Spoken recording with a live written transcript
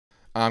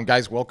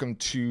Guys, welcome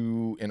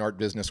to an art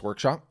business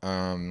workshop.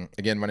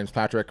 Again, my name is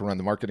Patrick. I run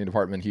the marketing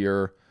department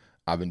here.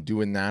 I've been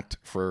doing that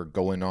for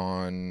going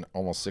on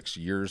almost 6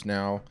 years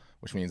now,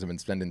 which means I've been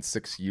spending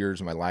 6 years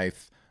of my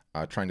life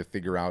trying to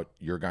figure out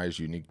your guys'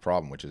 unique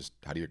problem, which is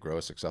how do you grow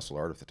a successful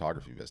art of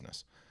photography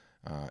business?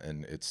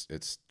 And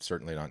it's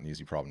certainly not an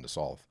easy problem to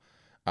solve.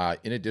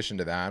 In addition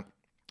to that,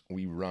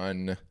 we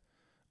run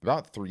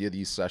about 3 of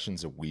these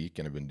sessions a week,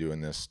 and I've been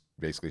doing this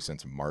basically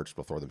since March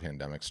before the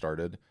pandemic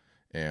started.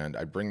 And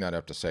I bring that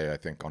up to say, I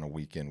think on a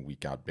week in,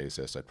 week out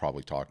basis, I'd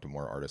probably talk to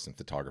more artists and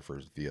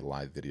photographers via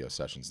live video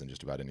sessions than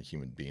just about any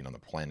human being on the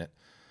planet.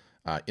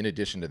 In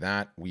addition to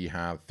that, we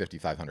have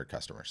 5,500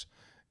 customers,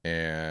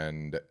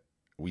 and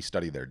we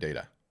study their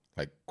data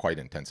like quite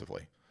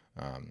intensively.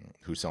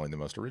 Who's selling the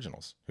most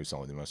originals? Who's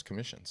selling the most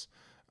commissions?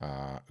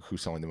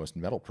 Who's selling the most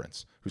metal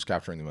prints? Who's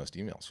capturing the most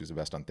emails? Who's the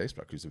best on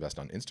Facebook? Who's the best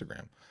on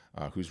Instagram?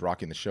 Who's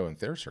rocking the show and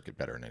their circuit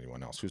better than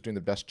anyone else? Who's doing the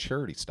best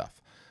charity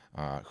stuff?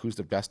 Who's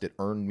the best at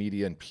earned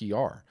media and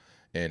PR?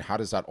 And how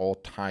does that all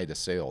tie to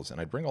sales? And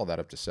I bring all that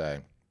up to say,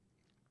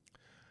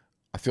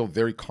 I feel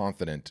very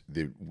confident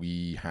that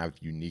we have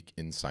unique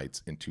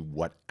insights into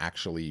what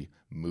actually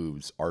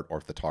moves art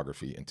or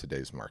photography in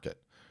today's market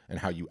and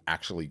how you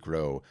actually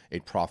grow a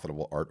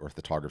profitable art or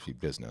photography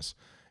business.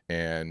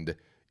 And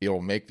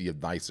it'll make the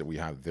advice that we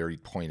have very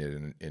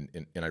pointed.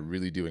 And I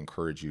really do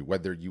encourage you,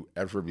 whether you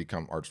ever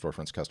become Art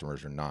Storefronts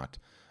customers or not,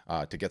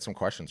 to get some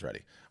questions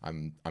ready.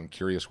 I'm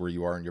curious where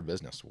you are in your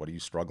business. What are you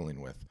struggling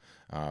with?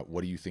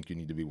 What do you think you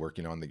need to be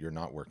working on that you're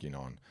not working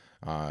on?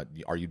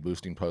 Are you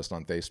boosting posts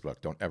on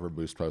Facebook? Don't ever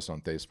boost posts on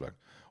Facebook.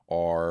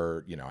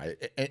 Or,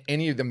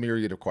 any of the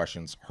myriad of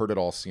questions, heard it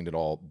all, seen it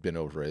all, been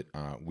over it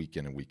week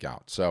in and week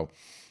out. So,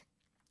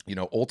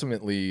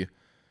 ultimately,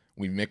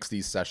 we mix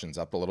these sessions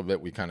up a little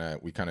bit. We kind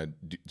of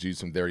do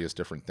some various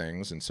different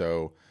things. And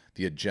so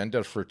the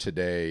agenda for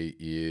today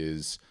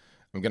is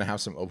I'm going to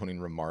have some opening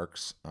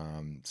remarks,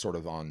 sort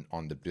of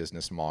on the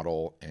business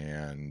model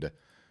and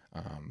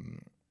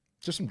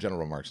just some general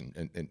remarks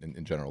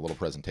in general, a little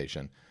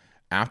presentation.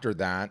 After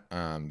that,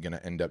 I'm going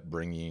to end up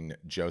bringing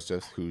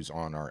Joseph, who's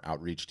on our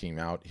outreach team,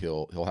 out.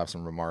 He'll have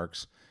some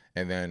remarks.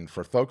 And then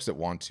for folks that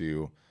want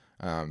to,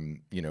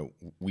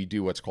 we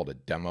do what's called a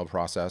demo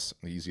process.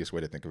 The easiest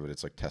way to think of it,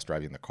 it's like test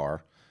driving the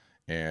car.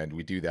 And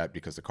we do that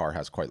because the car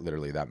has quite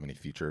literally that many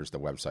features, the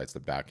websites, the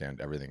back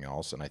end, everything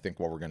else. And I think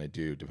what we're going to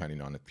do,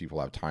 depending on if people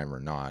have time or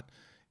not,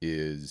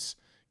 is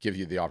give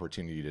you the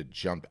opportunity to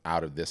jump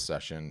out of this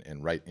session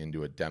and right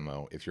into a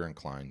demo, if you're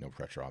inclined, no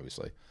pressure,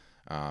 obviously,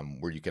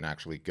 where you can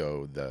actually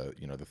go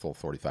the full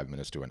 45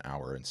 minutes to an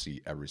hour and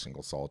see every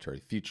single solitary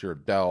feature,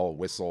 bell,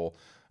 whistle,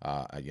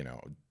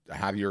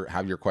 have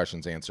your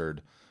questions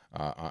answered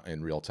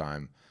in real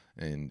time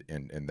and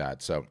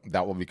that. So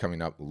that will be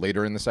coming up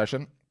later in the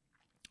session.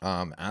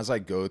 As I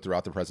go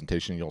throughout the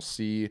presentation, you'll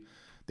see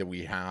that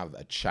we have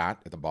a chat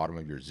at the bottom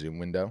of your Zoom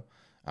window.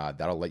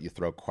 That'll let you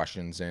throw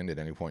questions in at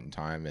any point in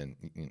time,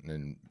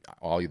 and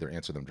I'll either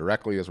answer them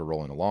directly as we're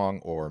rolling along,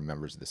 or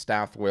members of the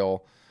staff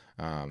will.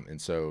 And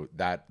so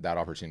that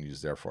opportunity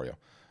is there for you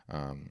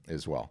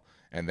as well.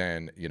 And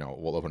then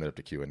we'll open it up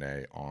to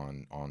Q&A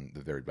on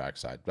the very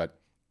backside. But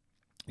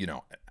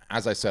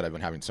as I said, I've been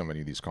having so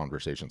many of these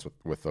conversations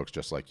with folks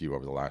just like you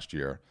over the last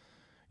year.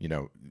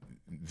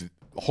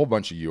 A whole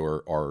bunch of you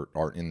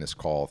are in this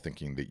call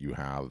thinking that you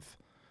have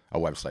a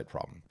website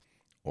problem,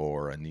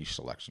 or a niche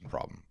selection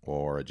problem,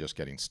 or a just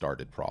getting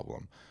started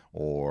problem,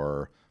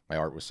 or my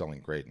art was selling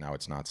great, now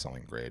it's not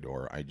selling great,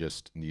 or I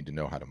just need to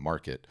know how to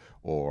market,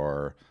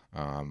 or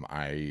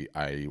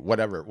I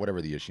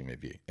whatever the issue may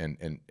be.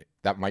 And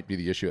that might be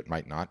the issue, it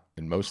might not,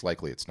 and most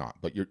likely it's not.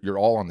 But you're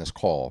all on this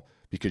call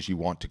because you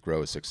want to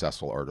grow a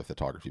successful art of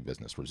photography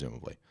business,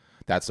 presumably.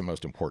 That's the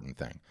most important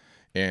thing.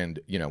 And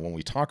when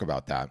we talk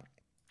about that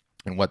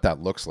and what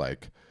that looks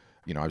like,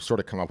 I've sort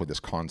of come up with this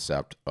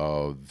concept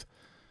of,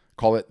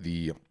 call it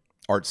the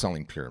art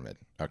selling pyramid,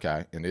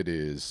 okay? And it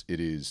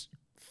is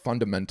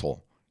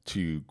fundamental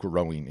to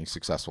growing a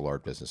successful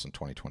art business in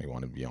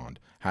 2021 and beyond.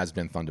 Has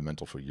been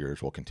fundamental for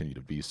years, will continue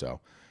to be so.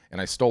 And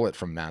I stole it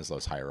from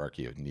Maslow's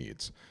hierarchy of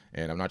needs.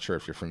 And I'm not sure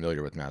if you're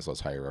familiar with Maslow's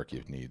hierarchy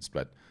of needs,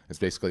 but it's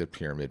basically a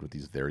pyramid with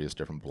these various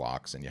different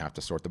blocks, and you have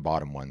to sort the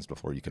bottom ones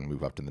before you can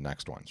move up to the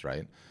next ones,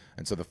 right?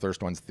 And so the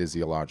first one's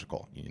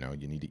physiological. You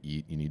need to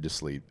eat, you need to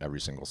sleep every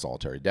single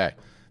solitary day.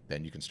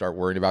 Then you can start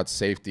worrying about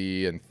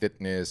safety and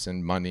fitness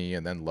and money,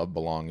 and then love,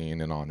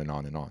 belonging, and on and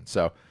on and on.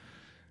 So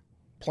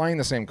applying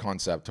the same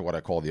concept to what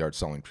I call the art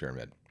selling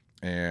pyramid.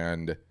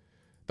 And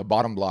the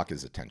bottom block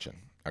is attention,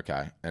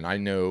 okay? And I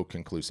know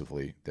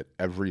conclusively that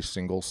every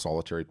single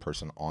solitary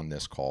person on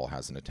this call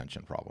has an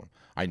attention problem.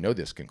 I know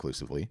this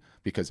conclusively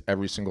because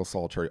every single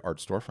solitary Art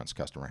Storefronts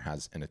customer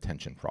has an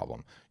attention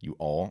problem. You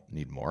all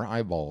need more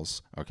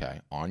eyeballs, okay,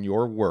 on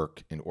your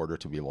work in order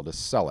to be able to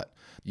sell it.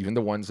 Even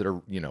the ones that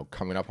are,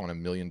 coming up on $1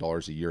 million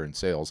a year in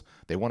sales,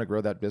 they want to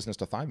grow that business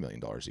to $5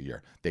 million a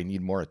year. They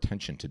need more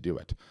attention to do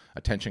it.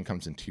 Attention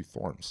comes in two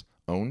forms: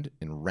 owned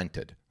and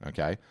rented,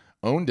 okay?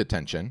 Owned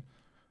attention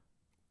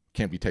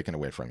can't be taken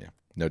away from you.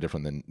 no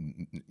different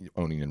than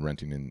owning and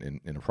renting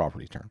in a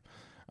property term.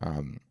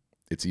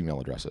 It's email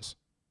addresses,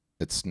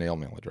 it's snail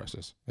mail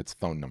addresses, it's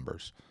phone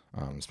numbers,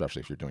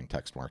 especially if you're doing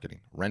text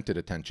marketing. Rented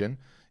attention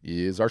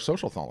is our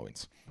social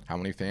followings. How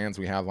many fans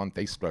we have on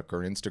Facebook or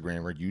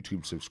Instagram or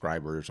YouTube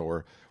subscribers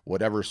or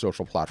whatever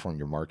social platform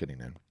you're marketing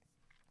in.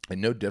 And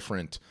no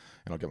different,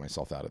 and I'll get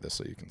myself out of this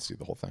so you can see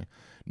the whole thing.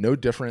 No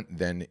different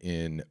than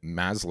in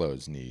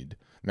Maslow's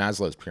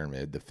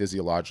pyramid, the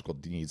physiological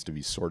needs to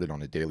be sorted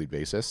on a daily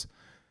basis.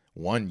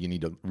 One, you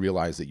need to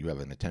realize that you have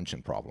an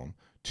attention problem.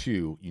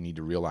 Two, you need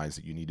to realize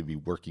that you need to be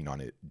working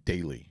on it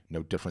daily,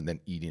 no different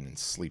than eating and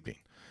sleeping.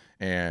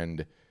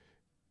 And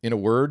in a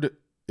word,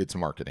 it's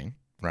marketing,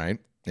 right?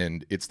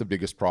 And it's the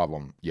biggest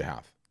problem you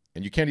have.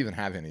 And you can't even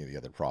have any of the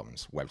other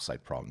problems,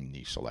 website problem,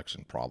 niche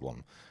selection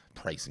problem,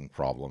 pricing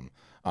problem,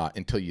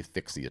 until you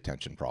fix the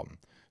attention problem.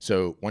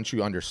 So once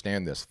you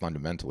understand this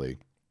fundamentally,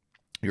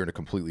 you're in a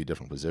completely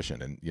different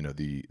position. And, you know,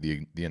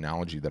 the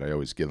analogy that I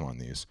always give on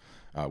these,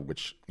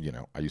 which, you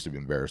know, I used to be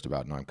embarrassed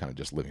about, now I'm kind of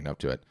just living up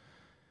to it.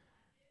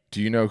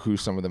 Do you know who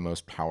some of the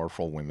most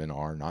powerful women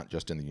are, not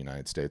just in the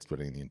United States, but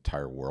in the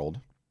entire world?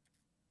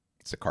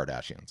 It's the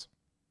Kardashians.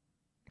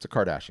 It's the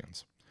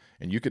Kardashians.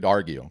 And you could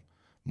argue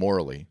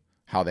morally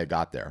how they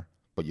got there,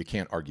 but you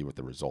can't argue with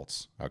the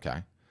results,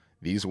 okay?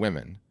 These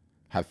women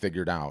have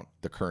figured out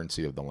the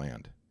currency of the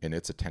land, and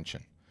it's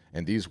attention.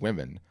 And these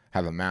women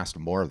have amassed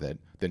more of it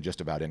than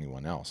just about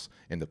anyone else.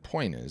 And the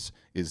point is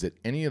that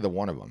any of the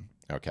one of them,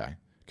 okay,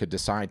 could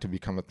decide to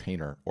become a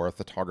painter or a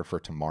photographer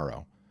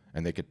tomorrow,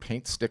 and they could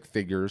paint stick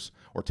figures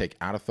or take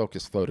out of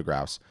focus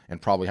photographs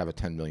and probably have a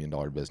 $10 million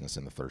business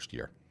in the first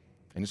year.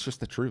 And it's just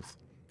the truth.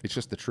 It's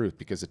just the truth,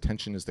 because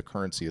attention is the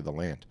currency of the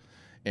land.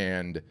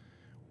 And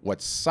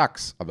what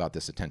sucks about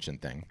this attention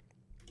thing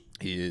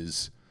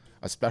is,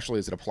 especially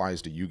as it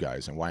applies to you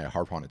guys and why I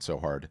harp on it so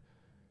hard,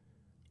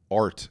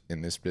 art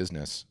in this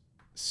business,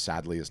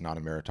 sadly, is not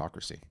a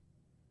meritocracy.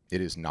 It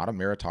is not a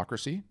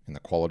meritocracy in the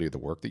quality of the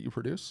work that you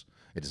produce.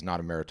 It is not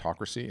a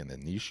meritocracy in the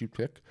niche you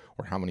pick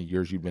or how many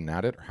years you've been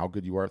at it or how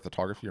good you are at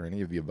photography or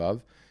any of the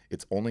above.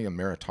 It's only a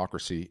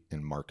meritocracy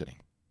in marketing.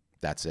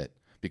 That's it.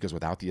 Because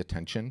without the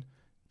attention,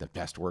 the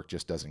best work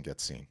just doesn't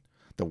get seen.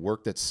 The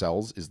work that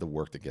sells is the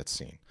work that gets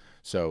seen.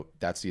 So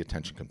that's the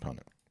attention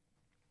component.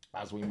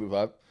 As we move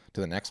up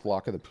to the next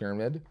block of the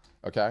pyramid,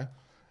 okay?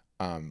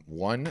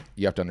 One,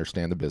 you have to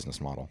understand the business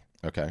model,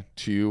 okay?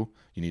 Two,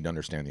 you need to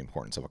understand the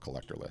importance of a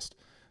collector list.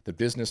 The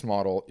business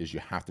model is you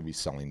have to be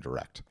selling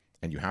direct,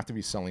 and you have to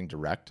be selling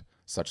direct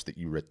such that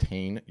you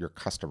retain your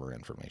customer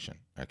information,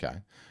 okay?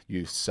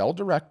 You sell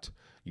direct,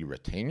 you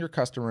retain your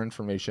customer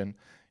information.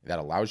 That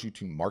allows you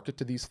to market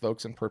to these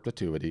folks in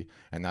perpetuity,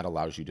 and that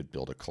allows you to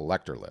build a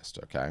collector list,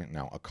 okay?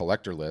 Now, a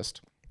collector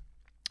list,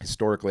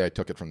 historically, I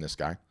took it from this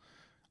guy,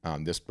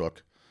 this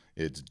book.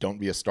 It's Don't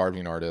Be a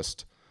Starving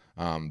Artist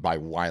by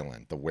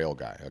Weiland, the whale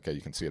guy. Okay,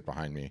 you can see it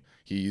behind me.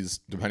 He's,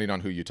 depending on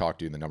who you talk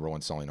to, the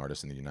 #1 selling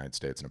artist in the United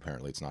States, and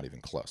apparently it's not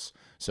even close.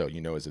 So you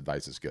know his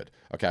advice is good.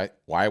 Okay,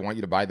 why I want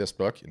you to buy this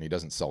book, and he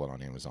doesn't sell it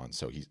on Amazon.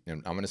 So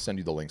and I'm going to send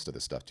you the links to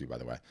this stuff too, by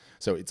the way.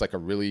 So it's like a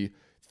really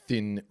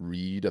thin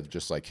read of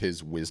just like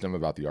his wisdom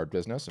about the art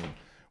business. And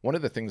one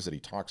of the things that he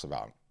talks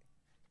about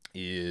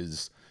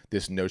is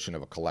this notion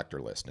of a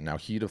collector list. And now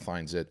he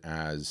defines it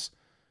as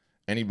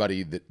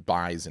anybody that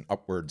buys in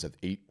upwards of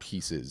 8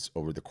 pieces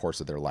over the course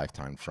of their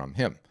lifetime from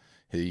him.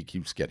 He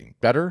keeps getting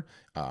better.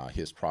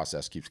 His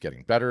process keeps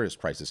getting better. His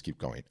prices keep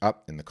going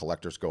up, and the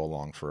collectors go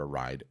along for a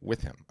ride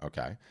with him.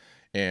 Okay.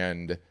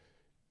 And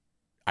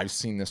I've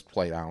seen this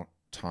play out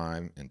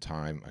time and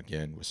time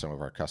again with some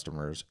of our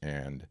customers.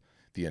 And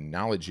the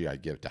analogy I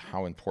give to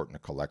how important a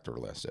collector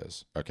list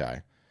is,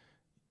 okay,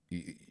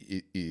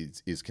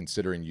 is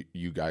considering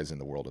you guys in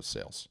the world of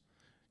sales.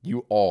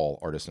 You all,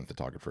 artists and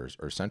photographers,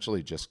 are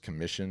essentially just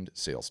commissioned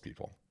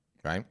salespeople,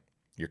 right?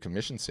 You're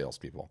commissioned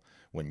salespeople.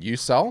 When you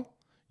sell,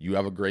 you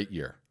have a great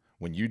year.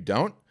 When you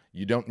don't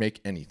make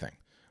anything.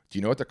 Do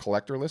you know what the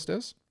collector list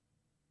is?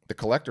 The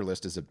collector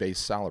list is a base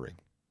salary.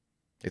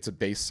 It's a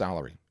base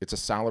salary. It's a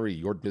salary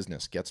your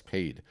business gets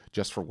paid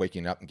just for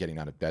waking up and getting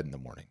out of bed in the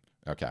morning,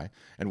 okay?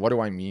 And what do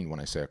I mean when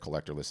I say a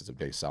collector list is a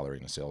base salary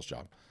in a sales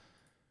job?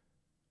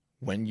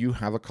 When you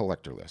have a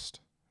collector list,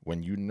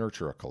 when you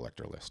nurture a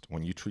collector list,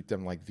 when you treat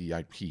them like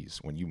VIPs,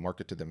 when you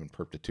market to them in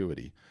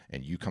perpetuity,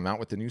 and you come out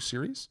with a new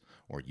series,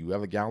 or you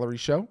have a gallery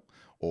show,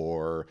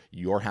 or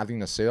you're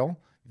having a sale,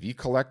 the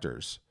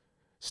collectors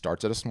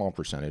starts at a small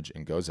percentage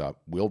and goes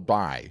up, will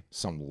buy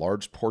some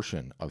large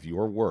portion of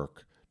your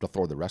work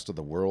before the rest of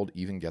the world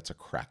even gets a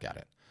crack at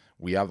it.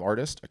 We have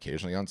artists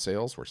occasionally on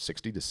sales where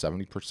 60 to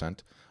 70%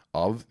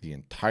 of the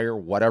entire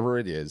whatever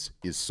it is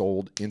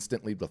sold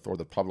instantly before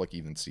the public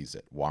even sees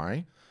it.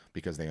 Why?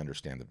 because they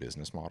understand the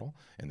business model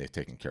and they've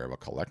taken care of a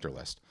collector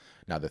list.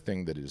 Now, the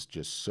thing that is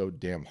just so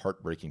damn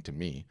heartbreaking to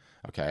me,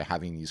 okay,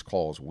 having these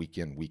calls week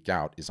in, week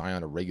out, is I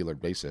on a regular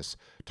basis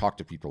talk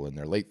to people in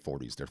their late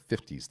 40s, their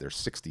 50s, their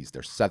 60s,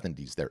 their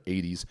 70s, their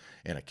 80s,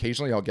 and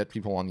occasionally I'll get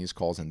people on these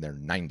calls in their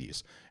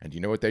 90s. And you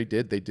know what they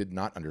did? They did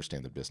not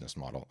understand the business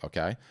model,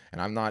 okay?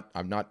 And I'm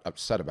not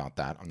upset about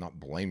that. I'm not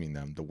blaming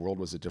them. The world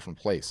was a different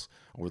place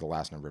over the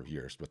last number of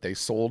years, but they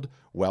sold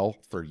well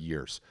for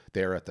years.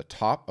 They're at the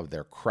top of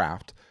their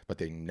craft, but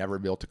they never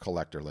built a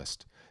collector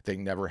list. They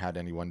never had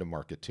anyone to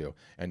market to.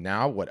 And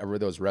now whatever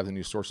those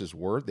revenue sources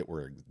were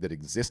that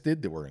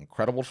existed, that were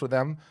incredible for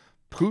them,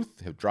 poof,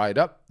 have dried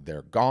up,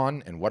 they're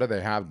gone, and what do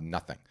they have?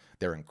 Nothing.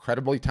 They're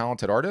incredibly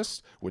talented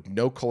artists with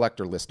no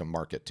collector list to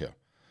market to.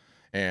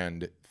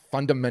 And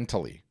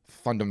fundamentally,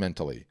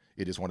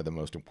 it is one of the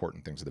most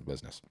important things of the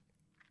business.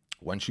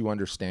 Once you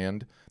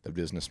understand the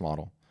business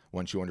model,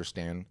 once you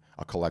understand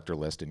a collector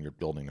list and you're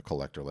building a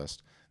collector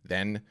list,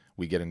 then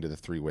we get into the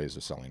 3 ways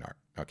of selling art,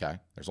 okay?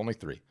 There's only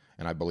 3.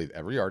 And I believe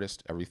every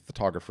artist, every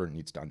photographer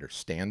needs to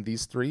understand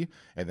these 3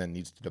 and then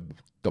needs to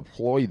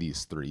deploy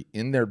these 3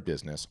 in their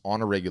business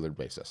on a regular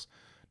basis.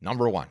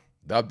 Number 1,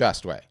 the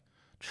best way,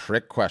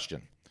 trick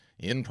question,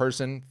 in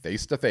person,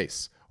 face to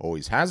face.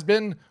 Always has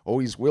been,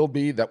 always will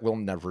be, that will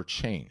never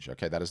change,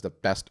 okay? That is the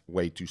best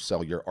way to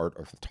sell your art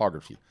or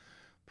photography.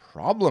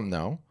 Problem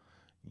though,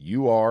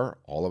 you are,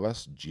 all of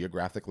us,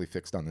 geographically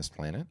fixed on this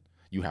planet.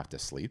 You have to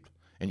sleep,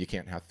 and you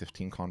can't have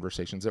 15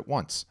 conversations at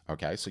once,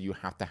 okay? So you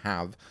have to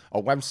have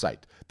a website.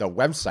 The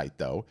website,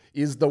 though,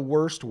 is the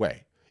worst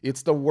way.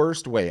 It's the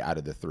worst way out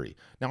of the 3.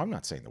 Now, I'm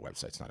not saying the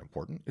website's not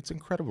important. It's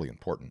incredibly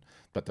important.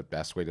 But the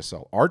best way to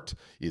sell art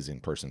is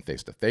in person,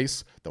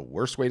 face-to-face. The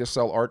worst way to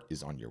sell art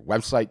is on your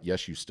website.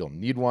 Yes, you still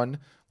need one.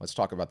 Let's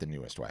talk about the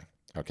newest way,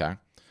 okay?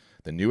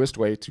 The newest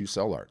way to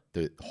sell art,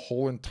 the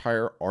whole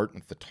entire art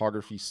and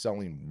photography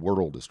selling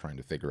world is trying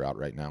to figure out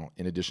right now,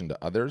 in addition to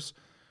others,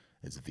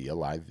 is via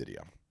live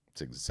video.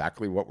 It's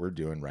exactly what we're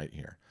doing right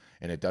here.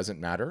 And it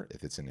doesn't matter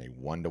if it's in a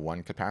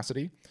one-to-one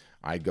capacity.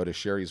 I go to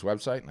Sherry's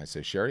website and I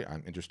say, Sherry,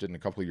 I'm interested in a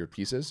couple of your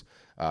pieces.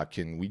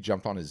 Can we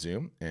jump on a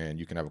Zoom and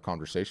you can have a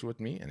conversation with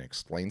me and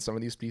explain some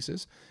of these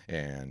pieces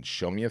and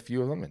show me a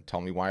few of them and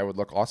tell me why I would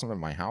look awesome in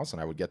my house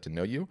and I would get to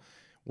know you,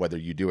 whether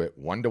you do it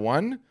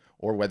one-to-one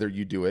or whether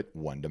you do it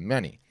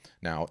one-to-many.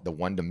 Now, the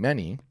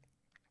one-to-many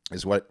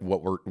is what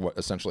we're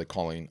essentially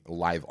calling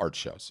live art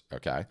shows,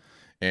 okay?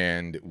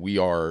 And we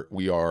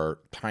are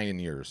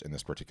pioneers in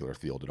this particular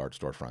field at Art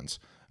Storefronts.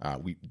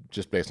 We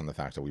just based on the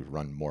fact that we've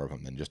run more of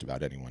them than just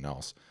about anyone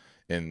else.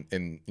 And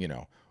you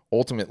know,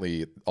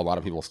 ultimately, a lot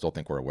of people still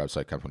think we're a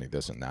website company,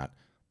 this and that.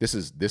 This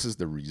is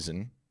the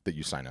reason that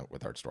you sign up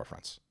with Art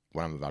Storefronts.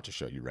 What I'm about to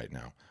show you right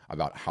now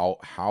about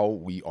how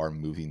we are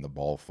moving the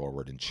ball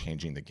forward and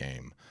changing the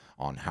game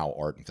on how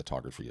art and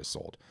photography is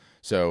sold.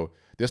 So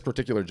this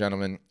particular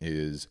gentleman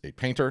is a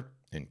painter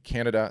in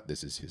Canada.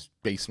 This is his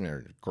basement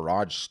or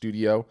garage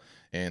studio,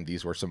 and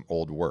these were some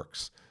old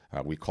works.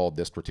 We called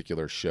this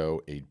particular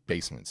show a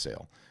basement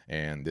sale,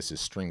 and this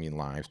is streaming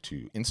live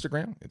to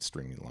Instagram. It's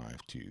streaming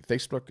live to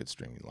Facebook. It's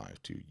streaming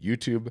live to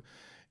YouTube.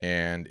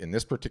 And in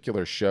this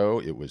particular show,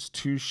 it was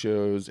 2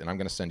 shows, and I'm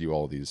going to send you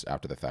all of these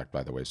after the fact,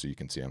 by the way, so you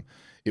can see them.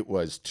 It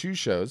was 2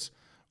 shows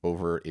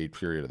over a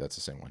period, that's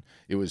the same one.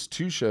 It was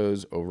 2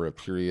 shows over a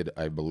period,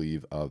 I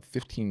believe, of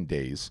 15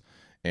 days.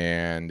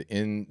 And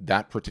in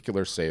that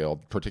particular sale,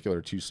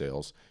 particular 2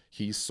 sales,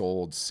 he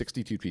sold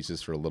 62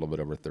 pieces for a little bit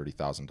over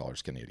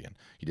 $30,000 Canadian.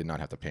 He did not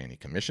have to pay any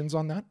commissions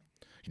on that.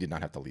 He did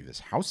not have to leave his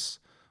house.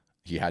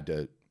 He had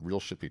a real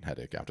shipping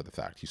headache after the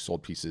fact. He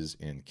sold pieces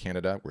in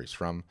Canada, where he's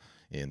from,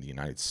 in the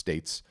United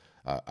States,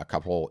 a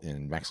couple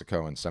in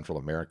Mexico and Central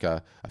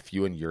America, a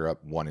few in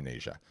Europe, 1 in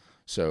Asia.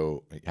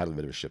 So he had a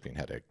bit of a shipping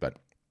headache. But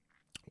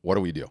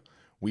what do?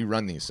 We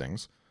run these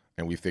things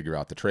and we figure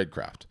out the trade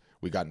craft.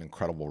 We got an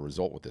incredible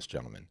result with this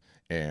gentleman.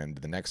 And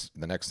the next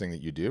thing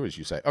that you do is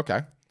you say,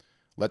 okay,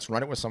 let's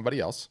run it with somebody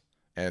else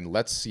and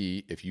let's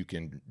see if you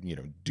can,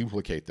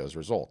 duplicate those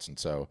results. And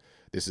so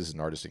this is an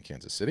artist in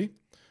Kansas City.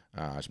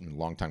 She's been a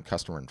longtime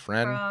customer and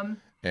friend,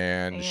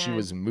 and she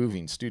was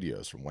moving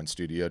studios from one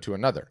studio to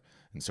another.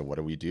 And so what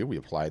do? We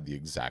applied the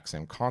exact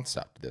same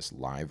concept, this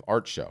live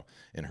art show.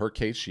 In her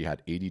case, she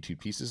had 82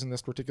 pieces in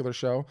this particular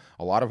show.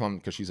 A lot of them,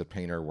 because she's a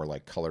painter, were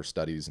like color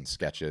studies and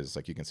sketches.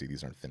 Like you can see,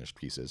 these aren't finished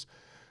pieces.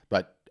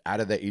 But out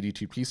of the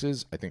 82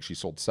 pieces, I think she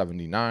sold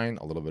 79,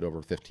 a little bit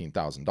over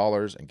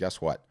 $15,000. And guess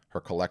what?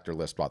 Her collector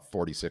list bought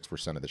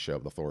 46% of the show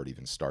before it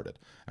even started.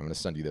 I'm going to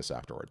send you this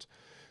afterwards.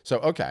 So,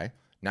 okay.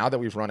 Now that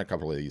we've run a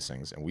couple of these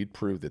things and we've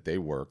proved that they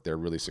work, they're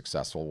really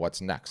successful,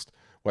 what's next?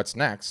 What's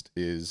next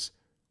is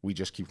we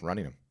just keep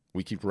running them.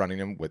 We keep running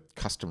them with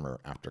customer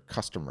after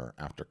customer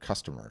after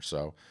customer.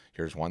 So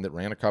here's one that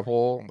ran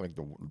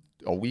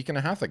a week and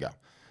a half ago.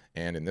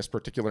 And in this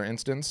particular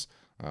instance,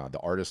 the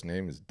artist's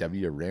name is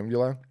Debbie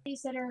Arambula.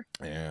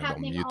 And I'll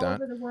mute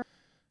that.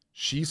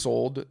 She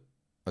sold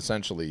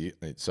essentially,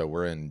 so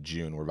we're in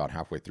June, we're about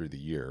halfway through the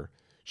year.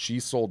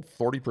 She sold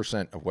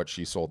 40% of what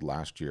she sold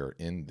last year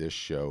in this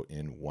show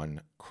in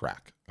one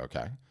crack,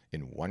 okay?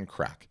 in one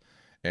crack.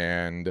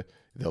 And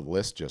the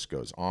list just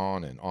goes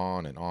on and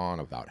on and on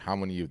about how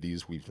many of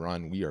these we've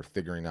run. We are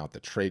figuring out the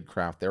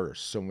tradecraft. There are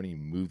so many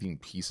moving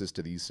pieces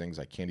to these things.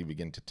 I can't even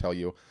begin to tell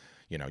you.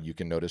 You know, you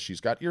can notice she's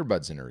got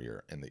earbuds in her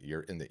ear, and the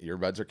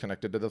earbuds are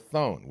connected to the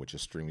phone, which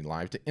is streaming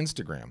live to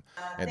Instagram.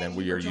 And then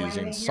we are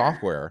using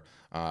software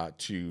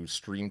to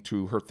stream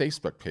to her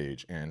Facebook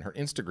page and her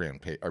Instagram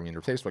page. I mean,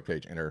 her Facebook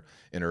page and her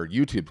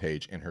YouTube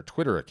page and her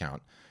Twitter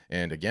account.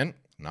 And again,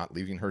 not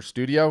leaving her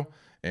studio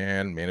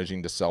and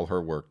managing to sell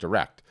her work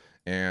direct.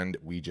 And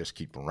we just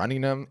keep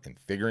running them and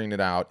figuring it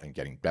out and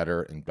getting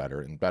better and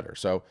better and better.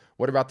 So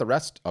what about the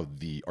rest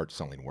of the art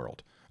selling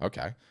world?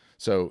 Okay,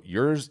 so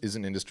yours is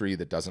an industry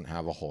that doesn't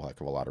have a whole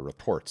heck of a lot of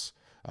reports.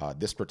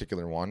 This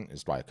particular one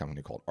is by a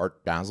company called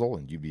Art Basel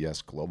and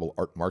UBS Global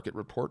Art Market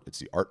Report. It's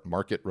the Art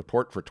Market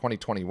Report for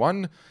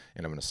 2021,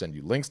 and I'm going to send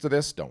you links to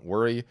this. Don't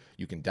worry.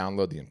 You can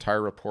download the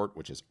entire report,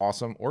 which is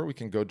awesome, or we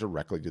can go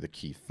directly to the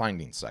key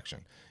findings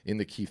section. In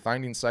the key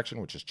findings section,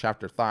 which is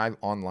Chapter 5,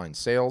 Online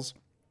Sales,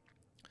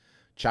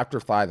 Chapter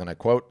 5, and I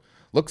quote,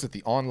 looks at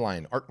the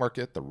online art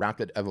market, the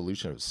rapid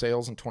evolution of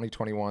sales in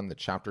 2021. The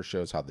chapter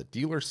shows how the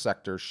dealer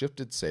sector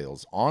shifted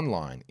sales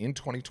online in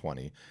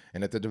 2020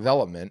 and at the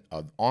development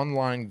of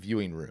online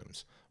viewing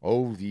rooms,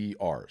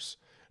 OVRs.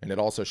 And it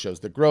also shows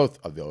the growth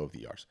of the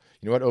OVRs.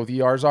 You know what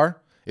OVRs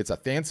are? It's a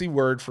fancy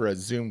word for a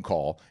Zoom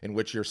call in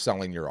which you're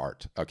selling your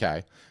art,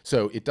 okay?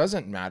 So it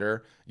doesn't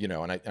matter, you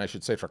know, and I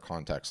should say for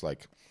context,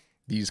 like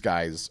these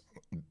guys,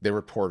 they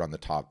report on the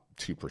top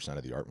 2%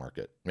 of the art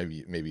market,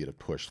 maybe it'll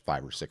push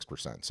 5 or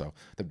 6%. So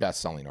the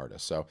best selling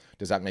artists. So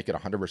does that make it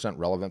 100%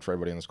 relevant for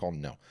everybody on this call?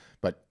 No.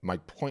 But my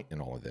point in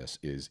all of this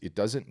is it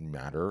doesn't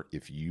matter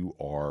if you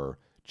are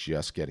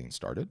just getting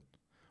started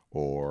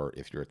or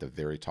if you're at the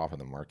very top of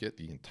the market.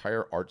 The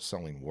entire art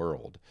selling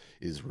world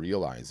is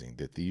realizing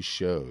that these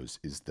shows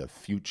is the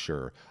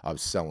future of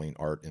selling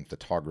art and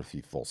photography,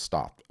 full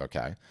stop.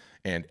 Okay.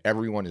 And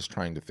everyone is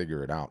trying to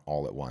figure it out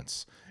all at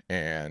once.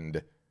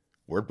 And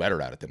we're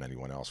better at it than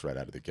anyone else right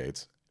out of the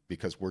gates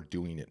because we're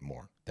doing it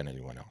more than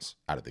anyone else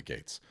out of the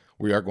gates.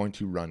 We are going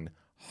to run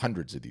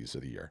hundreds of these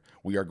of the year.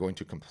 We are going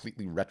to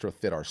completely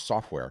retrofit our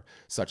software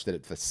such that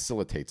it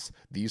facilitates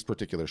these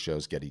particular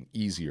shows getting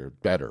easier,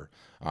 better.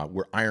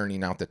 We're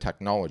ironing out the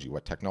technology.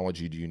 What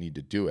technology do you need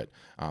to do it?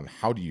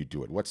 How do you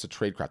do it? What's the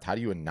tradecraft? How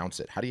do you announce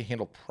it? How do you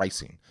handle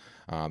pricing?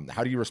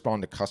 How do you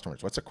respond to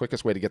customers? What's the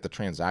quickest way to get the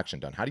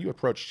transaction done? How do you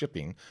approach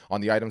shipping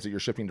on the items that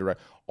you're shipping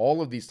direct?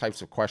 All of these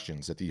types of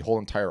questions that the whole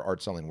entire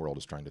art selling world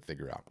is trying to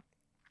figure out.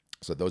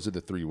 So those are the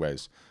 3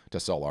 ways to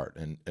sell art.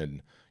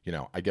 And you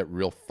know, I get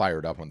real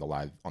fired up on the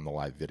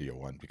live video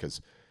one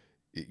because,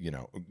 you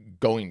know,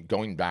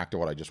 going back to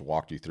what I just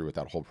walked you through with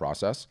that whole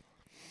process,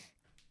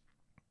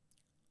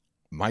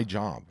 my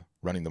job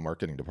running the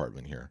marketing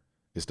department here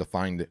is to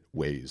find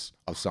ways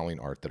of selling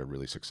art that are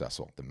really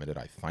successful. The minute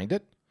I find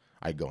it,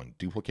 I go and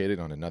duplicate it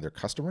on another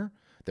customer.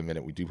 The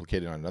minute we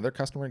duplicate it on another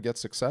customer and get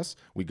success,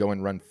 we go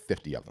and run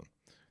 50 of them.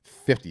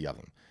 50 of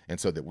them. And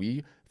so that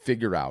we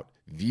figure out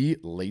the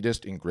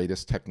latest and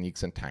greatest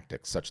techniques and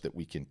tactics such that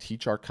we can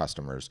teach our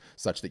customers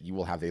such that you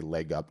will have a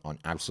leg up on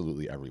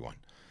absolutely everyone.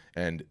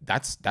 And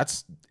that's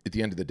at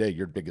the end of the day,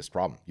 your biggest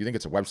problem. You think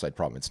it's a website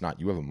problem. It's not.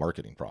 You have a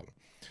marketing problem.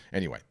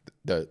 Anyway,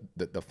 the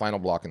final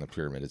block in the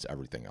pyramid is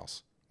everything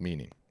else.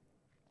 Meaning,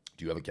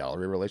 do you have a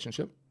gallery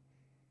relationship?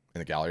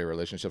 And the gallery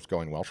relationship's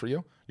going well for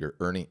you? You're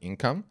earning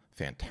income?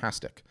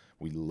 Fantastic.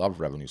 We love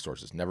revenue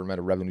sources. Never met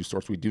a revenue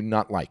source we do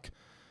not like.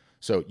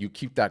 So you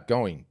keep that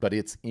going, but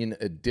it's in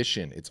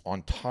addition, it's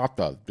on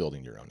top of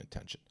building your own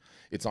intention.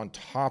 It's on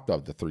top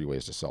of the 3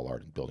 ways to sell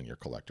art and building your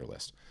collector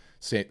list.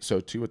 So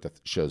too with the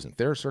shows and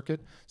TheraCircuit.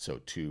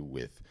 So too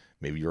with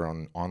maybe you're on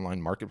an online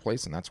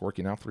marketplace and that's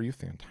working out for you.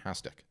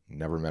 Fantastic.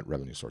 Never met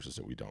revenue sources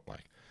that we don't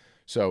like.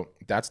 So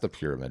that's the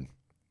pyramid.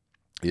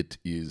 It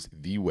is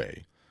the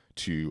way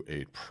to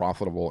a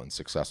profitable and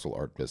successful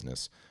art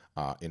business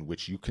in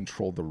which you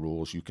control the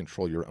rules, you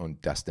control your own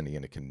destiny,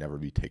 and it can never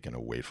be taken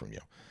away from you.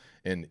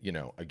 And, you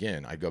know,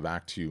 again, I go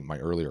back to my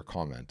earlier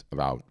comment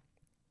about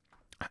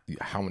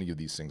how many of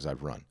these things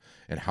I've run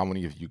and how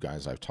many of you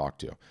guys I've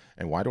talked to.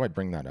 And why do I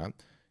bring that up?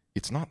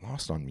 It's not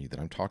lost on me that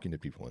I'm talking to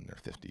people in their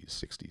 50s,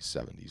 60s,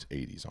 70s,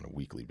 80s on a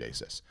weekly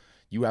basis.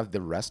 You have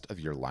the rest of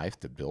your life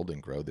to build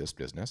and grow this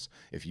business.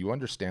 If you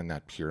understand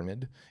that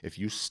pyramid, if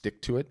you stick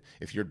to it,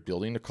 if you're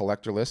building a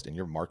collector list and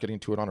you're marketing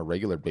to it on a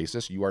regular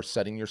basis, you are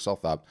setting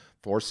yourself up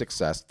for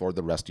success for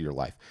the rest of your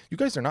life. You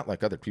guys are not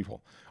like other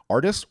people.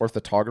 Artists or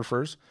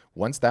photographers,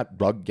 once that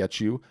bug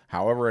gets you,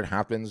 however it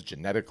happens,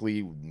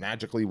 genetically,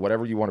 magically,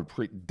 whatever you want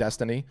to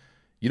destiny,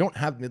 you don't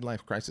have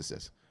midlife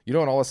crises. You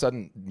don't all of a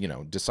sudden, you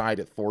know, decide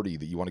at 40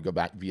 that you want to go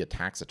back, be a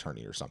tax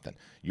attorney or something.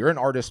 You're an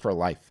artist for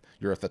life.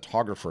 You're a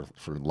photographer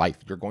for life.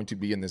 You're going to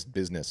be in this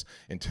business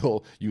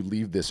until you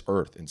leave this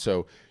earth. And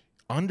so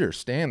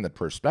understand the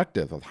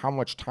perspective of how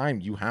much time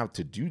you have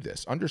to do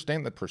this.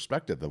 Understand the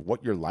perspective of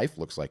what your life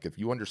looks like if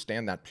you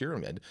understand that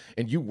pyramid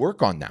and you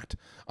work on that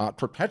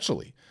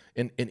perpetually.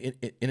 And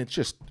it's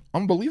just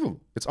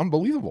unbelievable. It's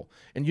unbelievable.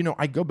 And, you know,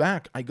 I go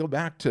back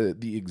to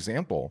the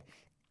example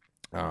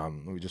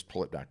Let me just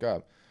pull it back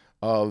up,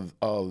 of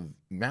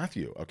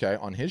Matthew, okay,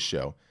 on his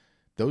show,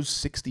 those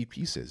 60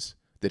 pieces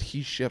that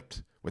he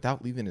shipped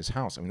without leaving his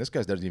house. I mean, this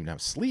guy doesn't even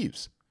have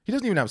sleeves. He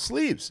doesn't even have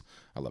sleeves.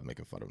 I love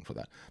making fun of him for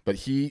that. But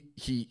he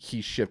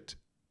shipped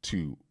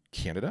to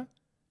Canada,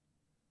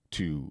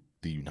 to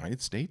the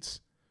United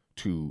States,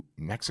 to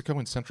Mexico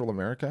and Central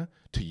America,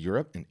 to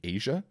Europe and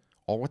Asia,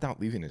 all without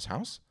leaving his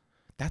house.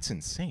 That's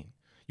insane.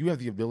 You have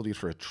the ability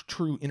for a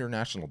true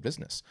international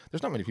business.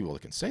 There's not many people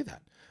that can say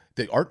that.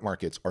 The art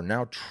markets are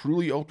now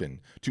truly open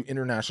to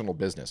international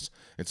business.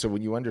 And so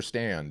when you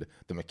understand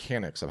the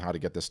mechanics of how to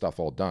get this stuff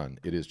all done,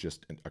 it's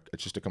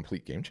just a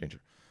complete game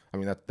changer. I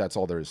mean, that's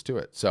all there is to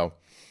it. So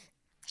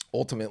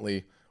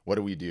ultimately, what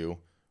do?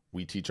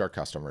 We teach our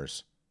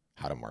customers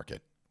how to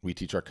market. We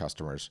teach our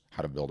customers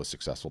how to build a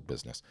successful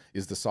business.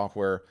 Is the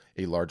software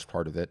a large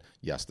part of it?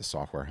 Yes, the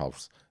software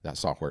helps. The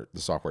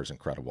software is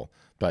incredible.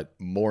 But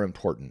more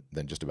important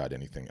than just about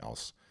anything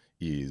else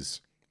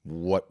is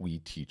what we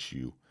teach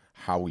you,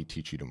 how we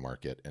teach you to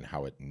market, and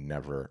how it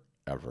never,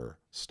 ever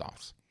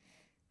stops.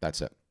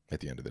 That's it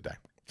at the end of the day.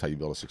 It's how you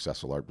build a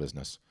successful art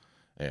business.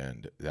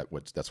 And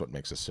that's what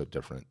makes us so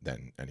different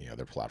than any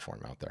other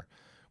platform out there.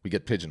 We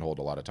get pigeonholed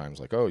a lot of times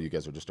like, oh, you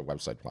guys are just a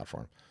website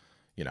platform.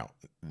 You know,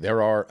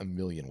 there are a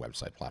million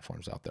website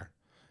platforms out there.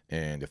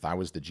 And if I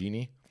was the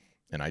genie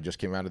and I just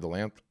came out of the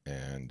lamp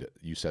and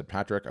you said,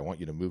 Patrick, I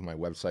want you to move my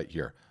website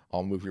here.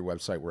 I'll move your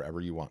website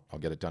wherever you want. I'll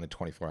get it done in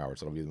 24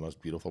 hours. It'll be the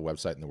most beautiful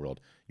website in the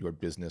world. Your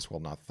business will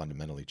not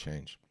fundamentally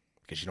change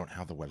because you don't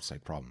have the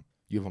website problem.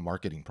 You have a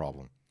marketing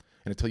problem.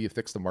 And until you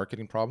fix the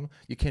marketing problem,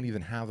 you can't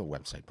even have a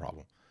website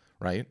problem,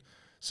 right?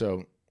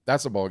 So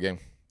that's the ball game.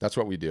 That's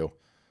what we do.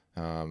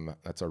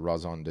 That's a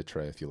raison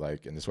d'etre, if you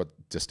like, and this is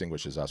what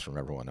distinguishes us from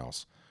everyone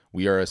else.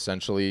 We are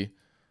essentially,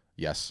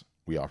 yes,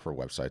 we offer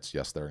websites.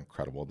 Yes, they're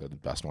incredible. They're the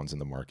best ones in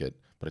the market,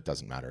 but it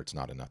doesn't matter. It's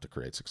not enough to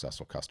create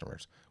successful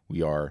customers.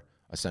 We are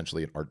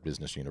essentially an art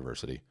business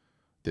university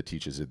that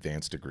teaches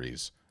advanced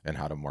degrees and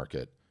how to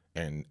market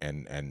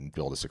and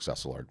build a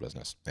successful art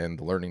business. And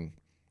the learning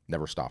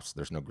never stops.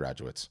 There's no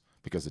graduates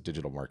because the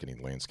digital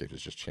marketing landscape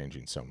is just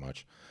changing so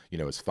much. You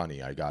know, it's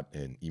funny. I got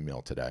an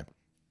email today.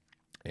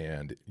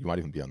 And you might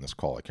even be on this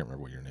call. I can't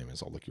remember what your name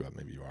is. I'll look you up.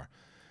 Maybe you are.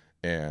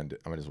 And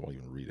I might as well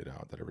even read it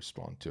out that I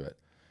respond to it.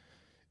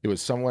 It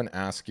was someone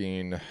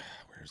asking,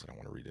 where is it? I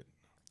want to read it.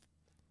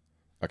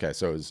 Okay,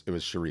 so it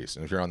was Charisse.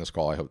 And if you're on this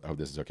call, I hope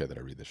this is okay that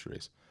I read this,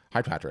 Charisse.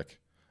 Hi, Patrick.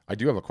 I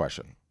do have a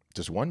question.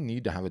 Does one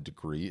need to have a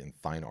degree in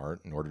fine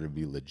art in order to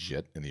be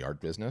legit in the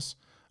art business?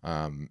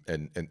 And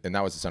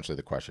that was essentially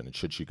the question. And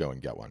should she go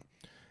and get one?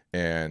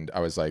 And I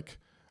was like,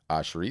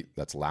 Charisse,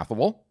 that's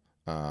laughable.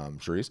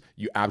 Charisse,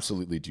 you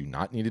absolutely do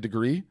not need a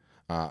degree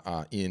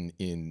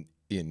in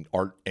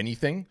art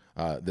anything.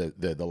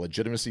 The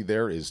legitimacy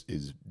there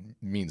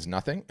means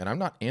nothing. And I'm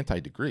not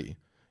anti-degree.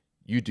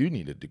 You do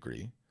need a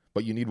degree,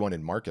 but you need one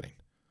in marketing.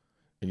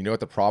 And you know what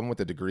the problem with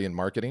the degree in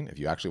marketing, if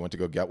you actually went to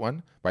go get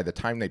one, by the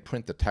time they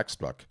print the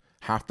textbook,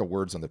 half the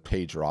words on the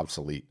page are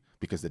obsolete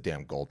because the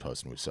damn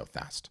goalpost moves so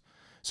fast.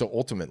 So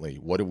ultimately,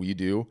 what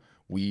do?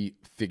 We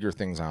figure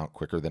things out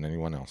quicker than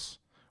anyone else.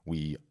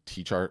 We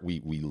teach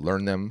we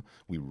learn them,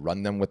 we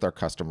run them with our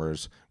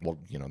customers. Well,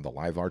 you know, the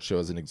live art show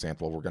is an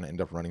example. We're going to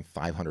end up running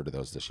 500 of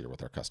those this year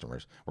with our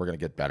customers. We're going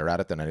to get better at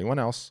it than anyone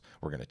else.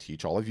 We're going to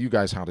teach all of you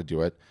guys how to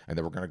do it, and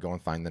then we're going to go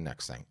and find the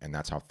next thing. And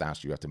that's how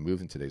fast you have to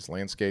move in today's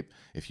landscape.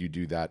 If you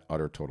do that,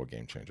 utter total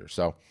game changer.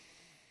 So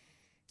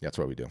that's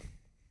what we do.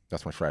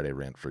 That's my Friday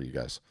rant for you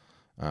guys.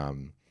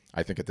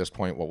 I think at this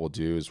point, what we'll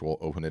do is we'll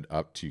open it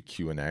up to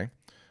Q&A.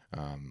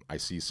 I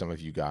see some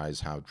of you guys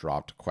have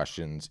dropped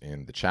questions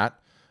in the chat.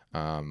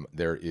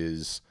 There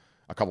is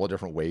a couple of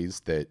different ways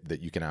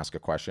that you can ask a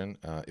question.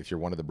 If you're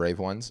one of the brave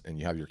ones and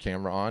you have your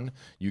camera on,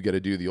 you get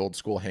to do the old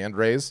school hand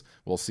raise.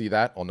 We'll see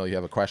that. I'll know you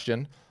have a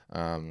question.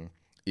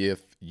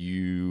 If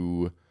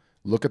you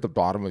look at the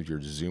bottom of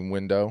your Zoom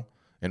window,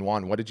 and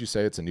Juan, what did you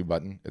say? It's a new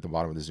button at the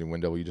bottom of the Zoom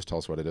window. Will you just tell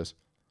us what it is?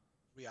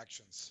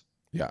 Reactions.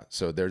 Yeah.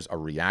 So there's a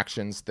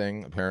reactions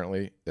thing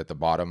apparently at the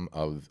bottom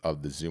of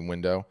the Zoom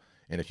window.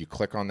 And if you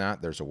click on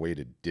that, there's a way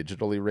to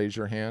digitally raise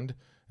your hand.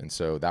 And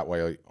so that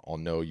way I'll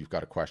know you've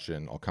got a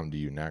question. I'll come to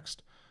you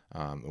next,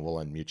 and we'll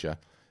unmute you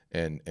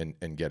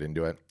and get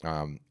into it.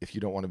 If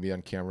you don't want to be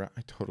on camera,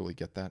 I totally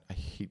get that. I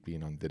hate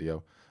being on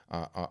video.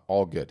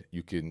 All good.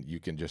 You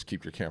can just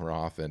keep your camera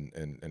off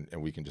and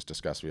we can just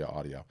discuss via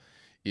audio.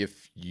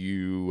 If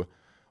you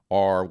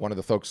are one of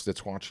the folks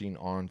that's watching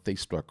on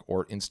Facebook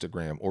or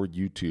Instagram or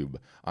YouTube,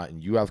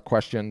 and you have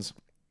questions,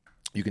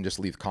 you can just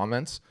leave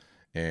comments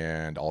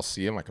and I'll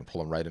see them. I can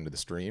pull them right into the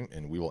stream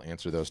and we will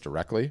answer those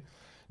directly.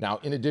 Now,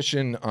 in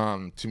addition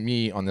to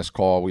me on this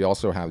call, we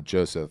also have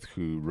Joseph,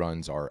 who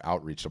runs our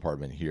outreach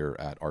department here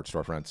at Art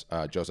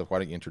Storefronts. Joseph, why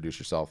don't you introduce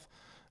yourself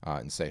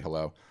and say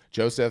hello?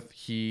 Joseph,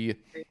 he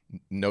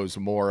knows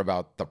more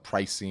about the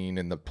pricing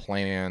and the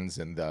plans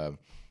and the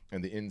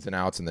ins and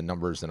outs and the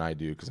numbers than I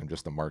do because I'm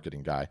just the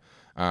marketing guy.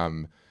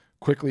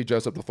 Quickly,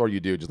 Joseph, before you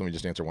do, let me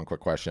answer one quick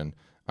question.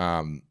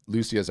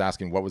 Lucy is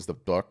asking, what was the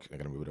book? I'm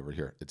going to move it over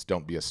here. It's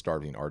Don't Be a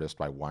Starving Artist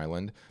by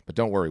Weiland. But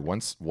don't worry,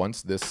 once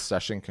this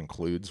session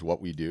concludes,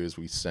 what we do is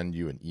we send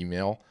you an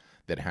email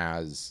that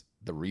has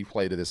the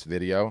replay to this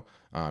video,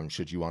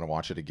 should you want to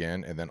watch it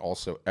again. And then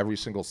also every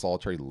single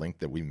solitary link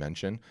that we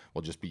mention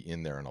will just be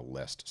in there in a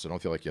list. So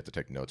don't feel like you have to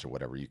take notes or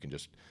whatever. You can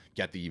just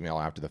get the email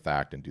after the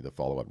fact and do the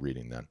follow-up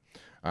reading then.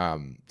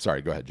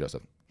 Sorry, go ahead,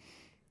 Joseph.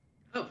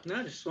 Oh,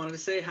 no, just wanted to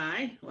say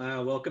hi.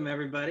 Welcome,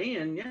 everybody.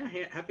 And yeah,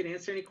 happy to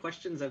answer any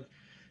questions. I've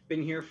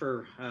been here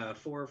for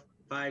 4 or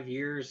 5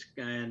 years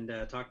and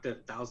talked to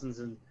thousands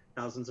and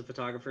thousands of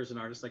photographers and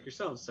artists like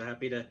yourselves. So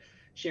happy to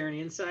share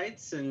any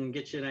insights and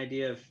get you an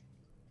idea of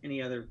any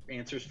other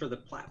answers for the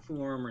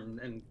platform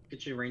and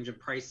get you a range of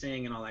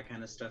pricing and all that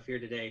kind of stuff here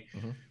today.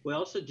 Mm-hmm. We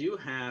also do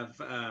have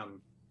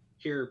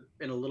here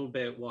in a little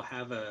bit, we'll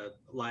have a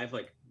live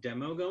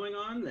demo going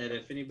on that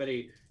if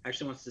anybody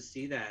actually wants to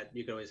see that,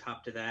 you can always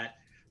hop to that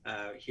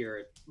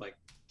here at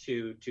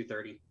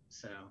 2:30.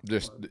 So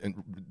just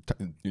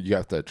you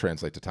have to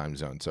translate to time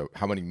zone. So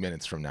how many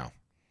minutes from now?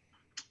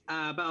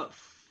 About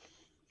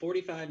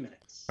 45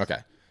 minutes. Okay.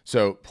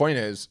 So point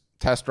is,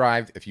 test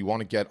drive. If you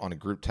want to get on a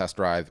group test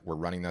drive, we're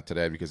running that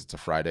today because it's a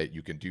Friday.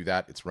 You can do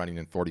that. It's running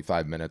in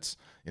 45 minutes.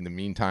 In the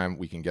meantime,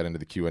 we can get into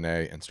the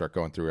Q&A and start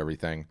going through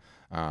everything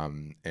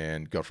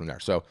and go from there.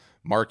 So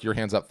Mark, your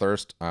hand's up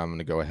first. I'm going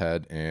to go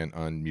ahead and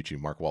unmute you.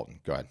 Mark Walton,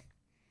 go ahead.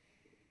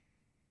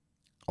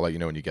 I'll let you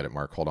know when you get it,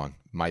 Mark. Hold on.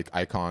 Mic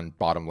icon,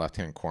 bottom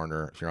left-hand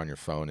corner. If you're on your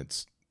phone,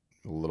 it's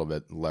a little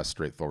bit less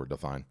straightforward to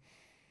find.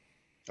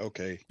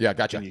 Okay. Yeah,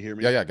 gotcha. Can you hear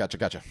me? Yeah,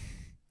 gotcha.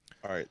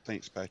 All right,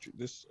 thanks, Patrick.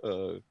 This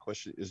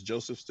question, is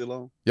Joseph still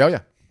on?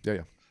 Yeah.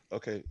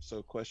 Okay,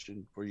 so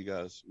question for you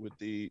guys.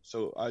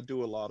 So I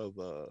do a lot of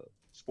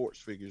sports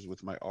figures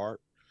with my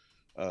art.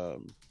 What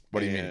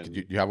do you mean?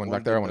 Do you have one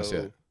back there? I want to see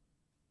it.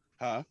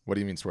 Huh? What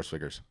do you mean sports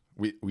figures?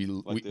 We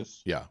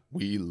this? Yeah,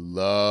 we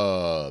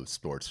love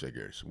sports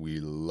figures. We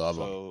love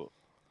them.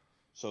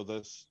 So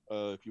that's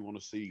if you want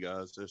to see,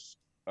 guys,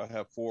 I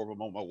have 4 of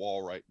them on my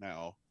wall right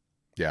now.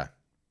 Yeah.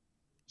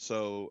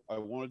 So I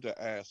wanted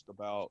to ask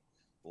about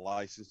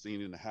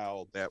licensing and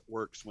how that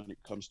works when it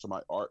comes to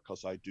my art,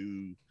 because I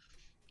do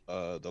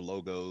the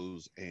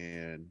logos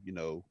and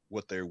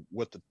what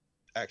the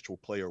actual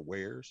player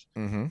wears.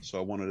 Mm-hmm. So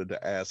I wanted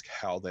to ask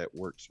how that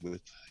works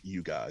with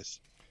you guys.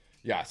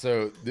 Yeah,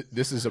 so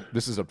this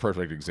is a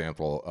perfect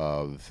example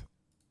of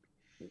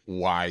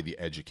why the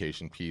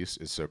education piece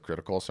is so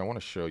critical. So I want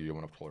to show you. I'm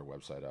going to pull her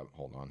website up.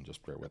 Hold on,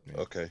 just bear with me.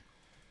 Okay.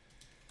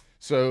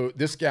 So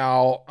this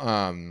gal,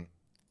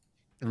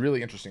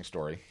 really interesting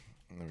story.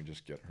 Let me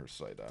just get her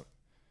site up.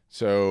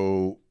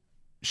 So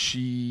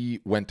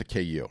she went to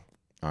KU.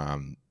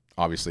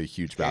 Obviously,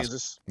 huge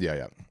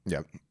basketball.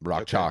 Yeah.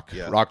 Rock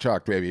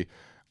chalk, baby.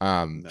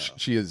 No.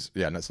 She is,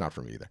 that's not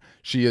for me either.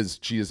 She is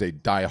a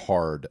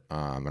diehard,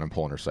 and I'm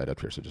pulling her site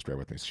up here, so just bear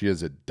with me. She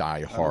is a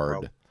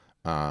diehard,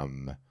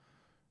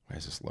 why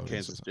is this loading?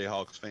 Kansas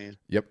Jayhawks fan.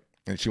 Yep.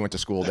 And she went to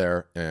school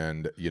there,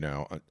 and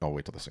I'll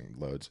wait till this thing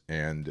loads.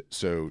 And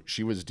so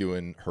she was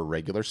doing her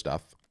regular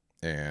stuff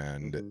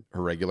and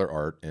her regular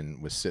art,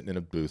 and was sitting in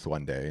a booth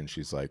one day, and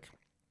she's like,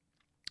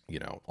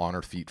 on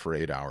her feet for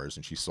 8 hours,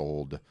 and she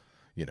sold,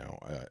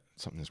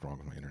 something's wrong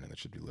with my internet that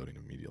should be loading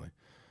immediately.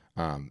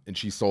 And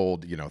she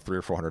sold, $300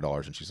 or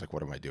 $400, and she's like,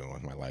 what am I doing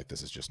with my life?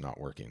 This is just not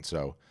working.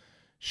 So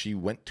she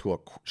went to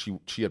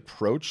she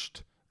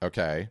approached,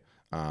 okay.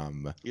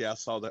 Yeah, I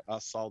saw that.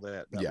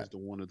 That was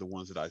one of the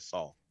ones that I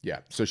saw. Yeah.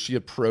 So she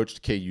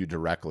approached KU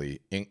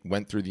directly,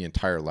 went through the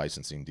entire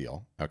licensing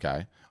deal.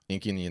 Okay.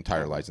 Inking the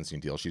entire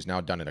licensing deal. She's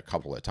now done it a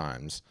couple of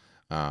times.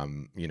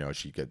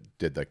 She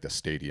did like the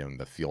stadium,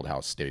 the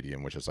Fieldhouse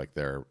Stadium, which is like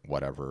their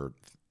whatever,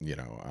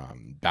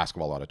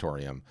 basketball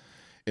auditorium.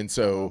 And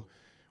so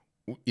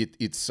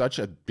it's such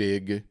a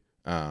big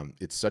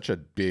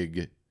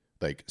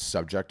like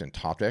subject and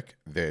topic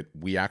that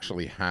we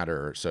actually had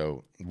her.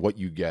 So what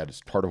you get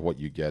is part of what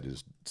you get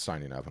is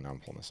signing up, and I'm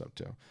pulling this up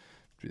too.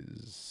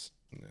 Business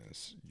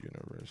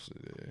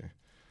University.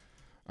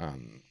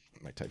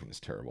 My typing is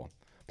terrible.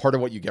 Part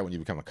of what you get when you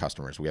become a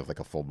customer is we have like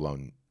a full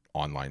blown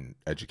online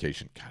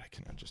education. God, I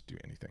cannot just do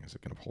anything. Is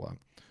it going to pull up?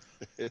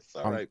 It's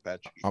all right,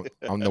 Patrick.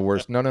 I'm the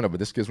worst. No. But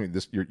this gives me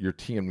this. You're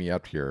teeing me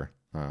up here.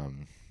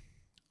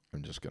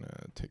 I'm just gonna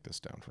take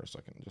this down for a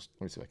second. Just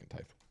let me see if I can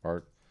type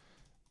art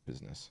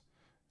business.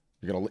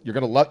 You're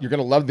gonna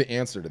love the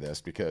answer to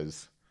this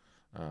because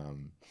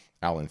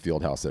Alan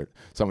Fieldhouse there.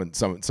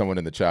 Someone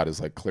in the chat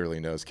is like clearly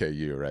knows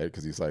KU, right?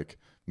 Because he's like,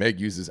 Meg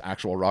uses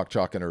actual rock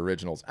chalk in her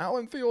originals.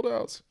 Alan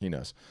Fieldhouse, he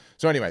knows.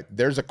 So anyway,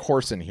 there's a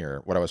course in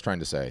here. What I was trying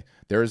to say,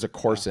 there is a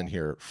course in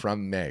here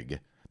from Meg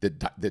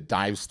that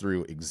dives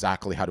through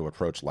exactly how to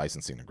approach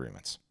licensing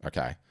agreements.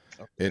 Okay.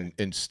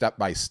 And step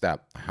by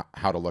step,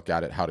 how to look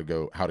at it, how to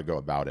go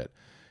about it.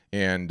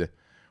 And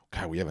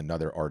God, we have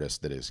another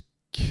artist that is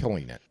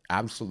killing it,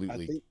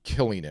 absolutely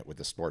killing it with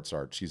the sports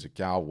art. She's a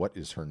gal. What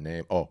is her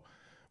name? Oh,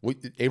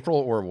 April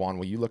or Juan,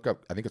 will you look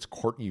up? I think it's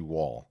Courtney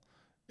Wall.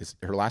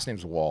 her last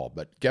name's Wall,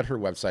 but get her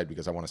website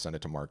because I want to send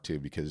it to Mark too,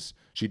 because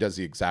she does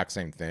the exact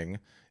same thing.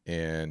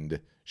 And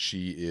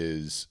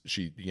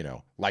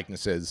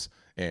likenesses,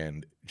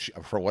 and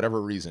for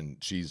whatever reason,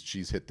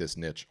 she's hit this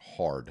niche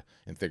hard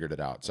and figured it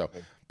out. So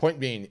point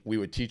being, we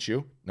would teach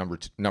you number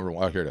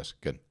one. Oh, here it is.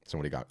 Good.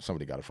 Somebody got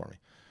it for me.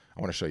 I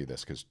want to show you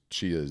this because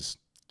she is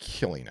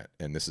killing it.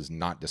 And this is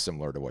not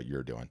dissimilar to what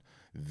you're doing.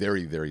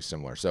 Very, very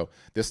similar. So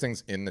this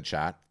thing's in the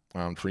chat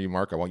for you,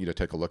 Mark. I want you to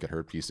take a look at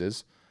her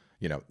pieces,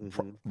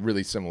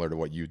 really similar to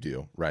what you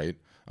do, right?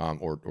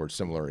 Or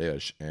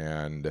similar-ish.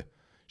 And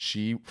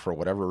she, for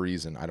whatever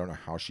reason, I don't know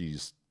how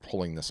she's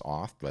pulling this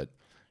off, but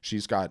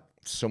she's got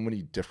so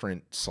many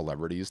different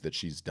celebrities that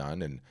she's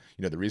done. And,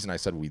 the reason I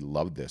said we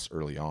loved this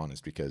early on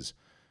is because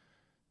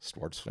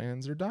sports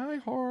fans are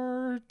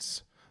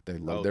diehards. They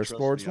love their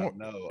sports more.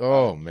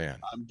 Man.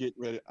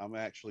 I'm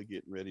actually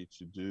getting ready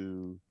to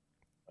do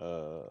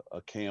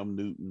a Cam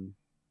Newton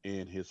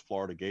in his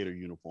Florida Gator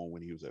uniform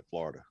when he was at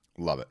Florida.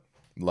 Love it.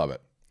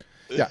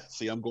 Yeah.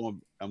 See, I'm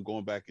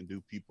going back and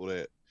do people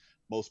that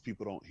most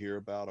people don't hear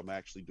about. I'm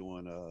actually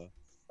doing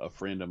a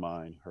friend of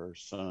mine. Her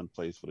son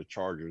plays for the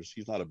Chargers.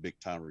 He's not a big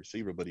time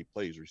receiver, but he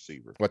plays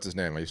receiver. What's his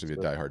name? I used to be a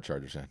diehard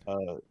Chargers fan.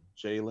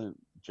 Jalen.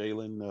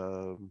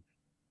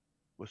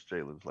 What's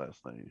Jalen's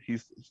last name?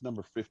 He's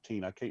number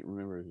 15. I can't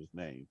remember his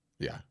name.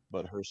 Yeah.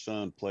 But her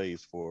son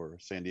plays for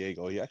San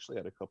Diego. He actually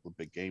had a couple of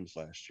big games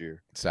last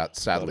year.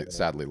 Sadly,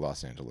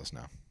 Los Angeles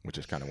now, which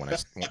is kind of when I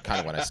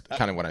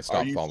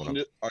stopped following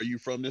him. Are you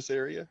from this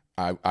area?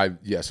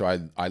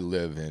 So I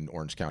live in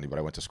Orange County, but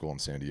I went to school in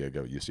San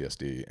Diego,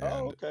 UCSD,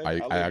 and okay.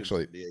 I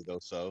actually in San Diego,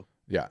 so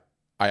yeah,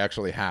 I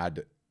actually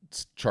had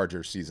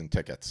Chargers season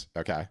tickets.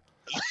 Okay.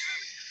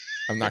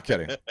 I'm not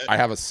kidding. I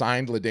have a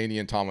signed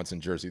LaDainian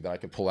Tomlinson jersey that I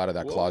could pull out of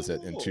that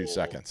closet in 2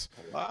 seconds.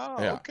 Wow.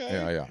 Yeah. Okay.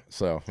 Yeah.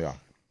 So yeah.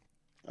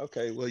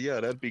 Okay. Well, yeah,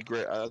 that'd be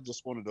great. I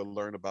just wanted to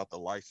learn about the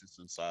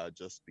licensing side,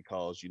 just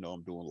because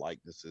I'm doing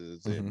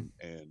likenesses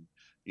and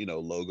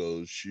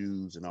logos,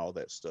 shoes, and all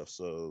that stuff.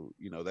 So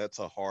that's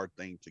a hard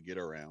thing to get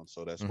around.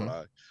 So that's what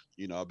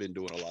I've been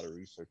doing a lot of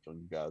research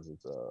on you guys'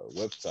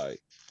 website,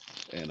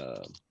 and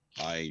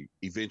I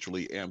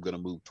eventually am going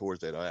to move towards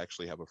that. I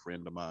actually have a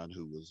friend of mine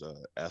who was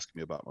asking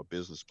me about my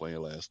business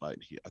plan last night.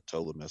 I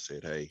told him, I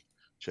said, hey,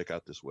 check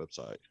out this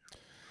website.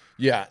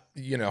 Yeah,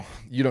 you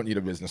don't need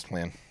a business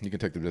plan. You can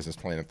take the business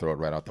plan and throw it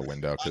right out the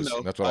window.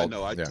 That's what I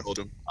know. I told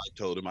him.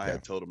 I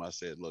had told him. I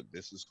said, look,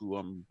 this is who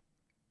I'm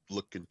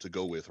looking to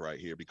go with right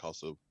here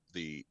because of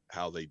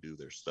how they do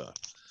their stuff.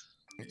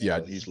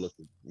 Yeah, he's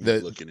looking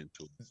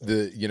into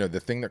it. The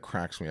thing that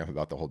cracks me up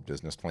about the whole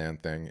business plan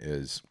thing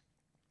is,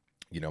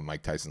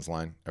 Mike Tyson's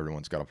line,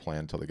 everyone's got a plan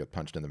until they get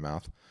punched in the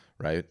mouth,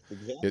 right?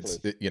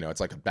 Exactly. It's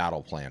like a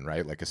battle plan,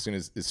 right? Like as soon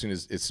as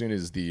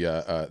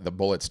the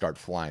bullets start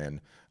flying,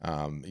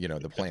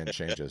 the plan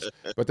changes.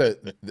 But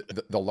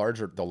the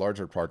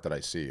larger part that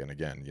I see, and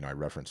again, I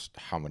referenced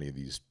how many of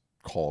these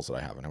calls that I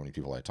have and how many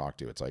people I talk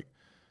to. It's like,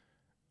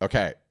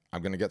 okay,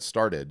 I'm going to get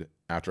started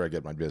after I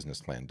get my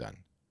business plan done.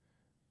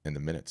 And the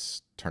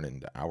minutes turn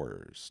into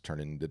hours, turn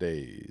into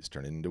days,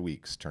 turn into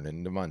weeks, turn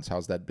into months.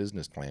 How's that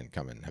business plan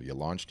coming? Have you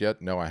launched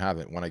yet? No, I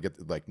haven't. When I get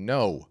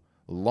no,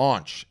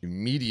 launch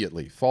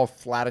immediately. Fall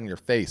flat on your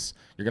face.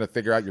 You're going to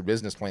figure out your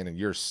business plan in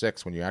year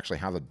 6 when you actually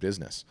have a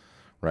business,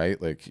 right?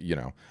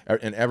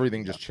 And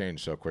everything just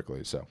changed so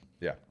quickly. So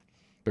yeah,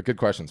 but good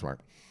questions,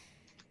 Mark.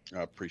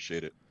 I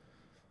appreciate it.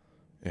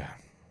 Yeah.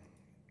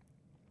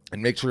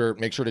 And make sure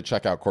to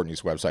check out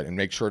Courtney's website, and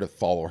make sure to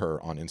follow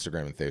her on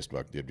Instagram and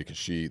Facebook, dude, because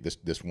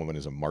this woman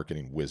is a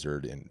marketing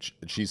wizard, and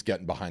she's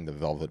getting behind the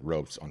velvet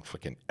ropes on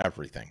freaking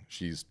everything.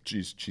 She's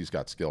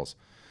got skills.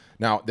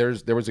 Now there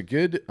was a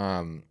good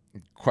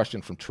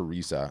question from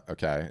Teresa,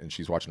 okay, and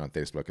she's watching on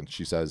Facebook, and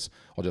she says,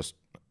 I don't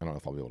know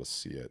if I'll be able to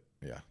see it.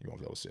 Yeah, you won't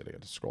be able to see it. I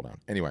got to scroll down.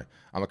 Anyway,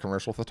 I'm a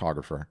commercial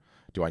photographer.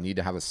 Do I need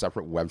to have a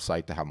separate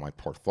website to have my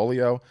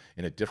portfolio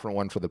and a different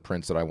one for the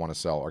prints that I want to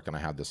sell, or can I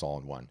have this all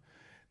in one?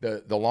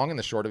 The long and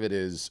the short of it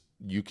is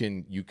you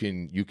can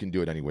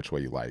do it any which way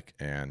you like,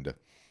 and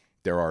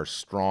there are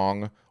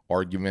strong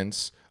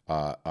arguments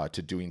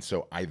to doing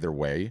so either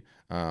way.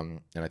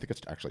 And I think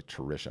it's actually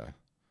Terisha.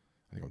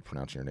 I think I'm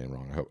pronouncing your name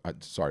wrong.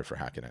 Sorry for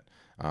hacking it.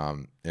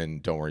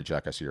 And don't worry,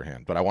 Jack, I see your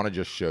hand. But I want to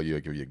just give you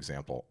an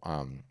example.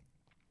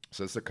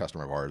 So this is a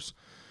customer of ours.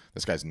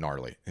 This guy's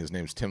gnarly. His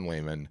name's Tim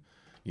Lehman.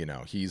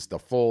 He's the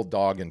full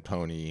dog and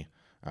pony.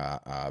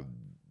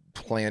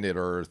 Planet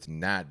Earth,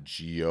 Nat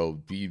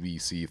Geo,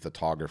 BBC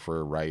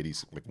photographer, right?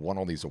 He's won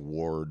all these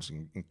awards,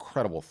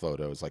 incredible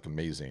photos,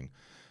 amazing.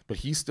 But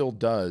he still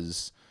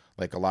does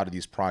a lot of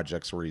these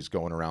projects where he's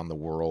going around the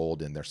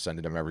world and they're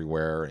sending him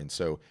everywhere. And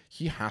so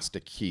he has to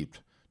keep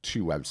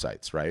 2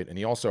 websites, right? And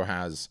he also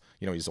has,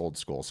 he's old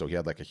school. So he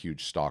had a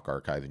huge stock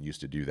archive and used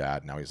to do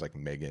that. Now he's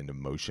mega into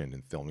motion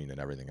and filming and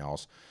everything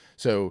else.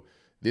 So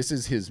this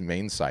is his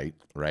main site,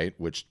 right?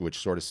 Which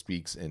sort of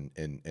speaks and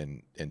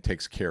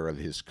takes care of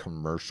his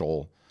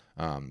commercial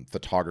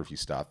photography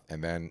stuff.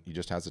 And then he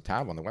just has a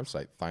tab on the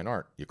website, Fine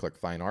Art. You click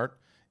Fine Art,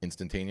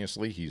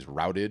 instantaneously. He's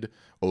routed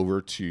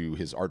over to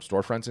his art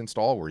storefronts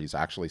install where he's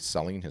actually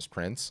selling his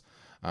prints.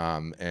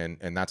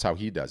 And that's how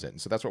he does it.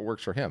 And so that's what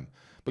works for him.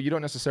 But you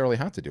don't necessarily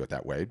have to do it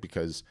that way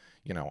because,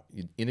 you know,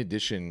 in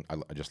addition,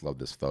 I just love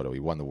this photo. He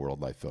won the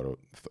World Life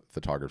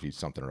Photography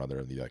something or other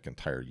in the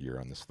entire year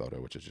on this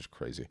photo, which is just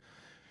crazy.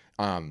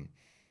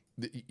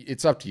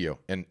 It's up to you.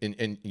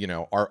 And you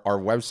know, our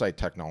website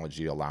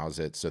technology allows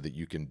it so that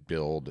you can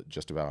build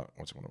just about,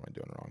 what am I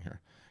doing wrong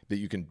here? That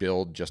you can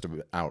build just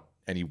about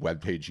any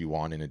web page you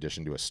want in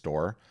addition to a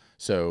store.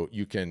 So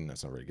you can,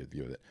 that's not a very good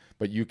view of it,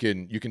 but you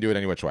can do it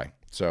any which way.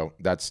 So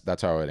that's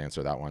how I would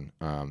answer that one.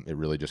 It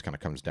really just kind of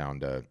comes down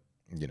to,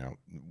 you know,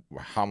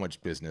 how much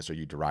business are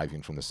you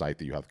deriving from the site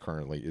that you have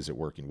currently? Is it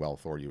working well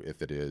for you?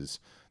 If it is,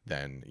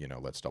 then, you know,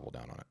 let's double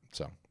down on it.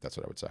 So that's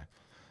what I would say.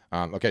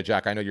 Okay,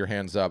 Jack, I know your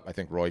hand's up. I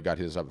think Roy got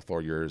his up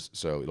before yours.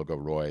 So it'll go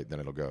Roy, then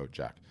it'll go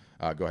Jack.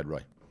 Go ahead,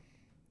 Roy.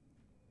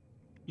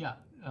 Yeah.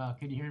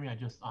 Can you hear me?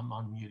 I'm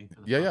unmuting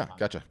for the Yeah.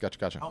 first time.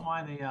 Gotcha. Don't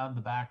mind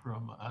the back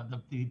room,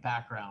 the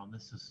background.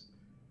 This is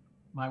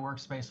my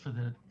workspace for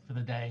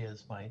the day.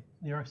 Is my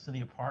New York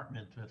City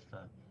apartment with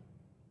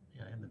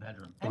in the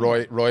bedroom.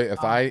 Anyway, Roy,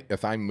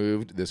 if I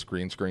moved this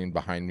green screen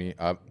behind me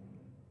up,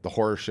 the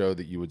horror show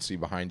that you would see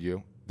behind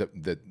you,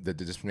 the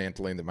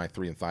dismantling that my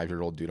 3 and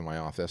 5-year-old do to my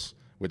office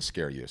would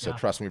scare you. So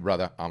trust me,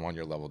 brother, I'm on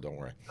your level. Don't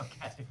worry.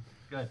 Okay,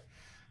 good.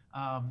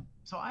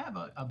 So I have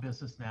a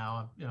business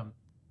now.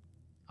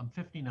 I'm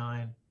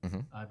 59. Mm-hmm.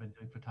 I've been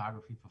doing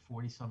photography for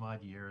 40 some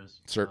odd years.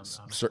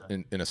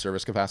 In a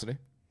service capacity?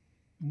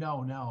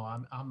 No.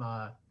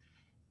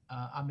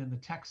 I'm in the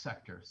tech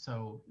sector.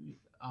 So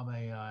I'm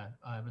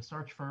a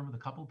search firm with a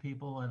couple of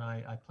people, and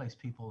I place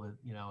people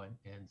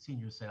in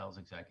senior sales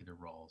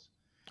executive roles.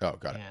 Oh,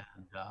 got it.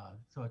 And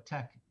so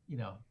tech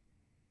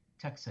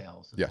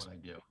sales is Yes. what I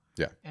do.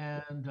 Yeah.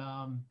 And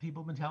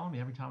people have been telling me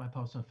every time I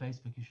post on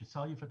Facebook, you should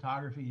sell your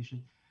photography. You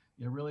should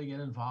really get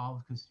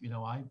involved because,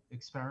 I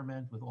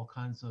experiment with all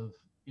kinds of,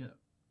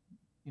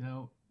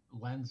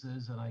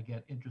 lenses, and I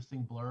get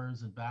interesting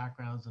blurs and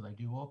backgrounds, and I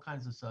do all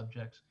kinds of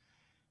subjects.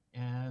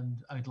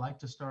 And I'd like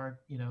to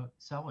start,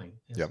 selling.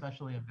 Yep.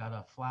 Especially I've got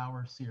a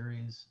flower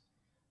series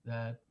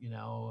that,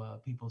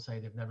 people say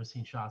they've never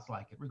seen shots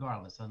like it.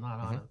 Regardless, I'm not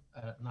on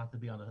not to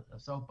be on a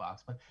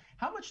soapbox, but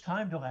how much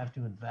time do I have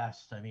to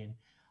invest? I mean,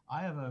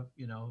 I have a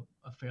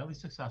fairly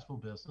successful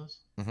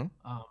business,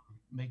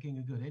 making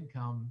a good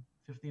income,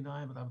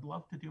 59, but I would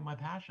love to do my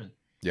passion.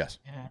 Yes.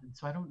 And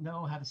so I don't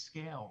know how to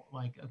scale.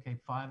 Like, okay,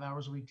 5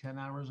 hours a week, 10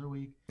 hours a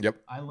week. Yep.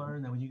 I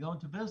learned that when you go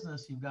into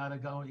business, you got to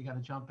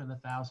jump in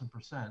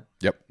 1,000%.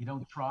 Yep. You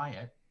don't try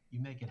it,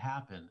 you make it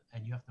happen,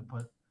 and you have to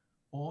put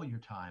all your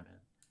time in.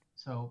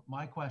 So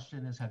my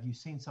question is, have you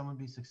seen someone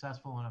be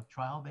successful on a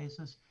trial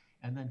basis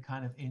and then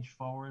kind of inch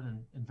forward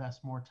and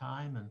invest more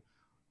time? And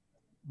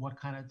what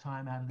kind of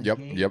time out of the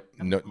gate? Yep.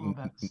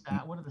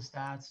 What are the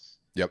stats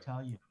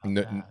tell you about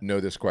that? Know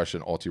this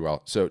question all too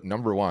well. So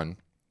number one,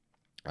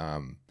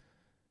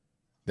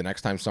 the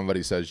next time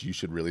somebody says you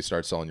should really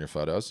start selling your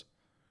photos,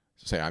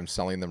 say, I'm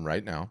selling them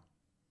right now.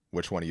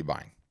 Which one are you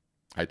buying?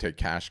 I take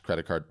cash,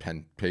 credit card,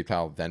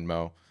 PayPal,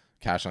 Venmo,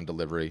 cash on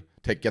delivery.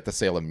 Get the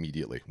sale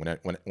immediately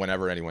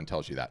whenever anyone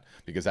tells you that,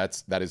 because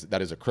that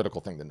is a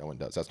critical thing that no one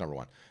does. That's number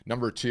one.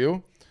 Number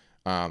two,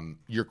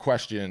 your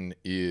question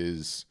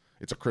it's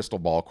a crystal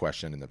ball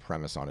question, and the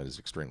premise on it is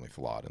extremely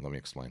flawed. And let me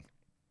explain.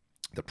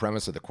 The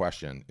premise of the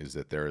question is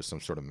that there is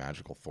some sort of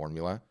magical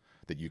formula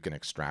that you can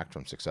extract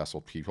from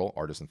successful people,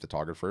 artists and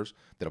photographers,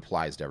 that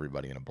applies to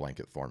everybody in a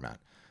blanket format.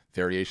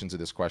 Variations of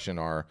this question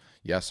are,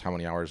 yes, how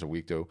many hours a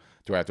week do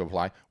I have to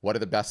apply? What are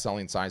the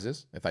best-selling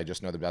sizes? If I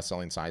just know the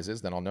best-selling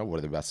sizes, then I'll know what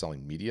are the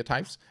best-selling media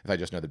types. If I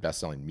just know the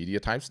best-selling media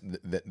types,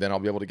 then I'll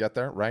be able to get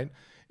there, right?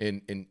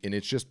 And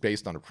it's just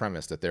based on a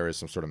premise that there is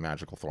some sort of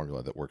magical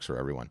formula that works for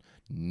everyone.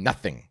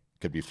 Nothing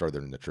could be further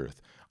from the truth.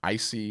 I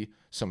see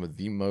some of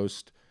the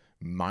most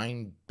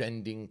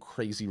mind-bending,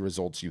 crazy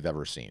results you've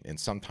ever seen. And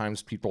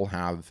sometimes people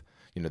have,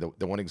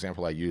 the one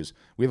example I use,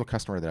 we have a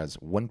customer that has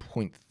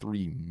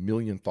 1.3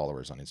 million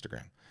followers on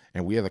Instagram.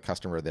 And we have a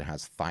customer that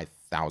has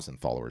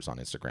 5,000 followers on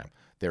Instagram.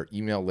 Their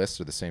email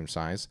lists are the same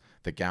size.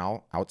 The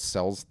gal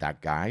outsells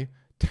that guy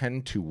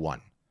 10 to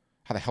 1.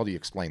 How the hell do you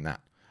explain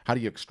that? How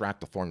do you extract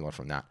the formula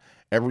from that?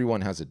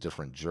 Everyone has a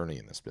different journey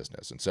in this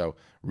business. And so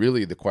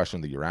really the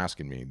question that you're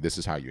asking me, this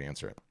is how you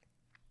answer it.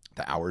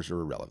 The hours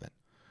are irrelevant.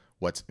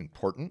 What's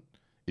important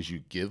is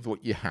you give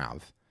what you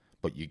have,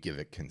 but you give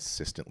it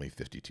consistently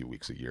 52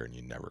 weeks a year and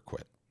you never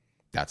quit.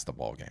 That's the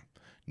ball game.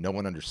 No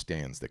one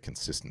understands that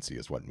consistency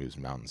is what moves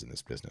mountains in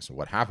this business. And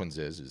what happens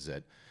is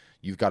that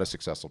you've got a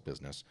successful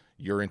business.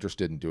 You're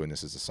interested in doing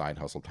this as a side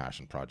hustle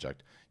passion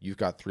project. You've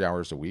got 3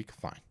 hours a week.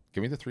 Fine.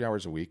 Give me the 3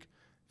 hours a week,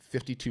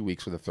 52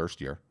 weeks for the first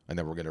year, and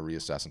then we're going to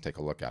reassess and take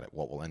a look at it.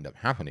 What will end up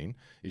happening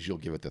is you'll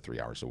give it the 3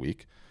 hours a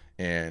week.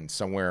 And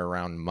somewhere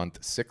around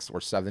month 6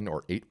 or 7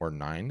 or 8 or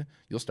 9,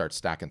 you'll start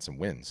stacking some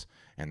wins.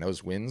 And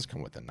those wins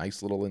come with a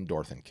nice little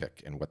endorphin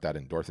kick. And what that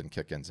endorphin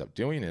kick ends up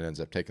doing, it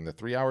ends up taking the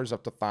 3 hours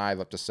up to 5,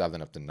 up to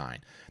 7, up to 9.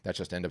 That's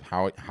just end of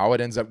how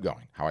it ends up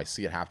going, how I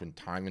see it happen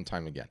time and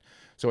time again.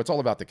 So it's all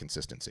about the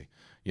consistency.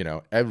 You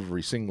know,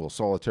 every single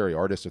solitary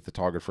artist or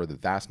photographer, the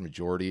vast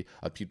majority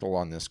of people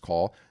on this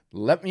call,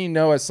 let me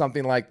know if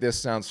something like this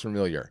sounds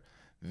familiar.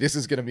 This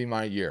is going to be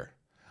my year.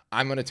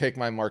 I'm going to take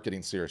my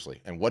marketing seriously.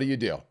 And what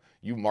do?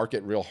 You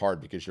market real hard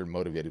because you're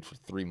motivated for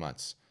 3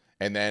 months.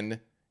 And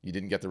then you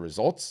didn't get the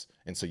results,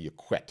 and so you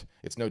quit.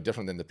 It's no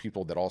different than the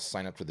people that all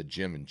sign up for the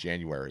gym in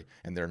January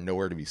and they're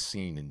nowhere to be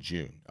seen in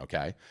June,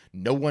 okay?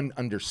 No one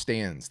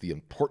understands the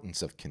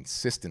importance of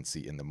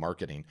consistency in the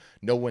marketing.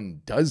 No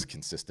one does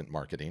consistent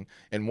marketing.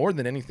 And more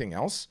than anything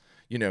else,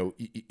 you know,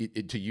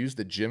 to use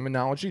the gym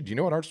analogy, do you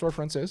know what Art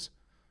Storefronts is?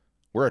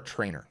 We're a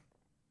trainer.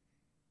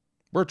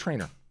 We're a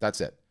trainer.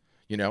 That's it.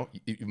 You know,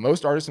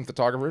 most artists and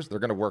photographers, they're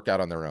going to work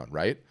out on their own,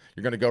 right?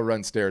 You're going to go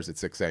run stairs at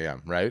 6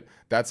 a.m., right?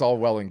 That's all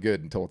well and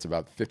good until it's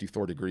about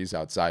 54 degrees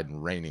outside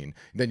and raining.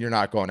 Then you're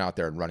not going out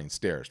there and running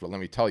stairs. But let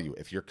me tell you,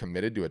 if you're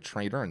committed to a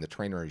trainer and the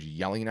trainer is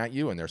yelling at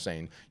you and they're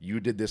saying, you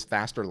did this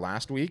faster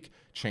last week,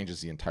 changes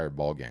the entire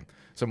ballgame.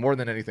 So more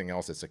than anything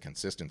else, it's a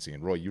consistency.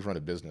 And Roy, you've run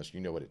a business, you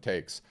know what it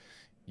takes.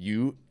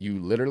 You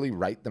literally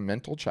write the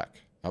mental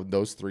check of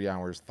those 3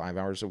 hours, 5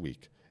 hours a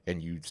week,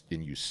 and you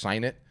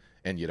sign it,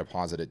 and you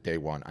deposit it day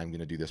one. I'm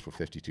going to do this for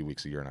 52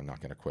 weeks a year and I'm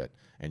not going to quit.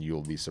 And you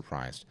will be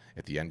surprised.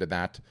 At the end of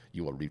that,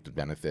 you will reap the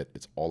benefit.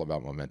 It's all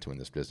about momentum in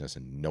this business,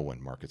 and no one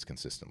markets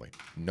consistently.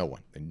 No one.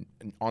 And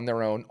on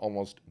their own,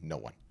 almost no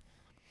one.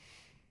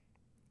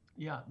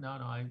 Yeah, no,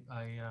 I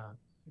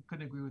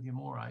couldn't agree with you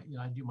more. I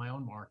do my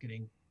own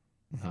marketing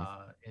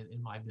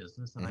in my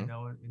business, and I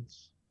know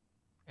it's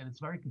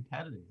very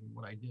competitive in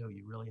what I do.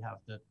 You really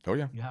have to. Oh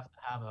yeah. You have to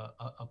have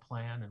a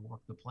plan and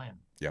work the plan.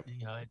 Yep.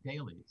 You know,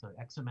 daily. So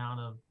X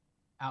amount of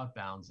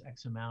outbounds,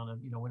 X amount of,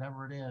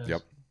 whatever it is.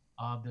 Yep.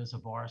 There's a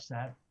bar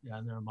set,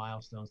 and there are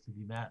milestones to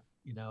be met,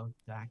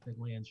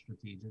 tactically and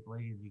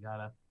strategically. And you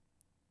gotta,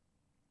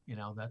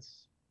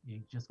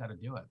 you just gotta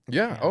do it.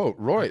 Yeah. Oh,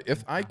 Roy,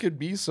 if I could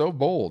be so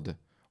bold,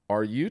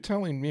 are you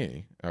telling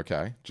me,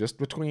 okay, just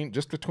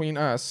between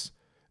us,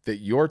 that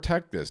your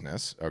tech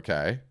business,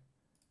 okay,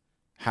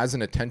 has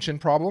an attention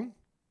problem?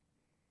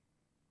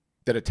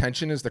 That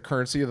attention is the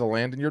currency of the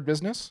land in your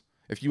business?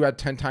 If you had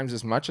 10 times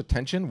as much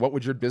attention, what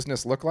would your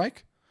business look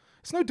like?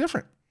 It's no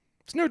different.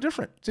 It's no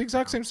different. It's the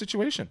exact same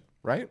situation,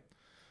 right?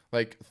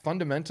 Like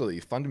fundamentally,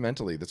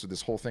 that's what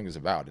this whole thing is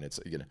about. And it's,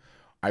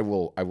 I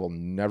will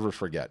never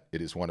forget.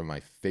 It is one of my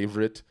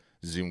favorite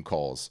Zoom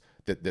calls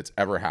that's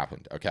ever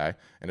happened. Okay.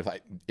 And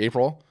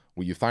April,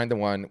 will you find the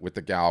one with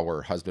the gal where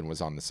her husband was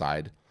on the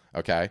side?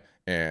 Okay.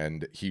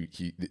 And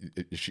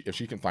if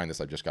she can find this,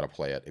 I've just got to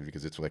play it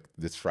because it's like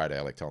this Friday.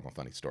 I like telling them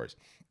funny stories.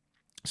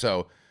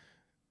 So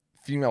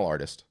female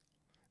artist.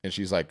 And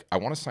she's like, I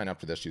want to sign up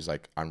for this. She's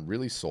like, I'm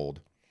really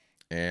sold.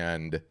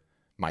 And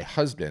my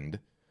husband,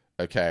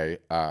 okay,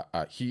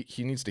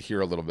 he needs to hear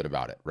a little bit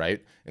about it,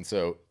 right? And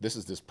so this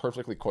is this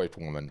perfectly coiffed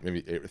woman. Maybe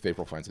if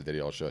April finds the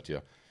video, I'll show it to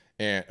you.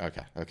 And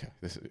okay,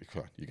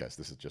 come on, you guys,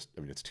 this is just,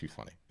 it's too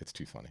funny. It's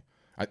too funny.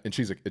 And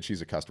she's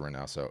a customer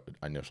now, so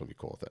I know she'll be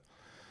cool with it.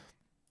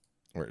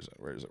 Where is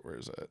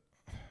it?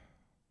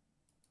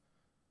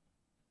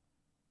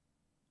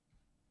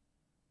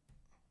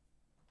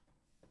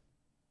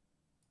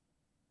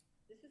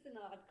 This is an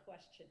odd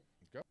question.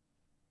 Go.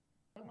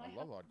 I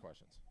love odd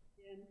questions.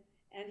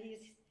 And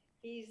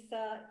he's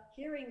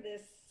hearing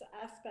this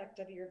aspect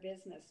of your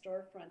business,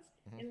 storefronts,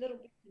 in little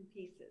bits and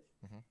pieces.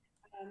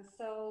 And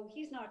so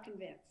he's not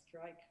convinced,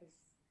 right? Because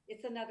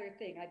it's another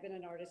thing. I've been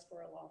an artist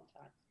for a long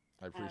time.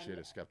 I appreciate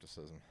his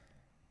skepticism.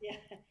 Yeah.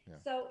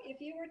 So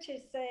if you were to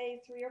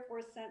say 3 or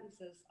 4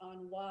 sentences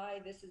on why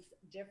this is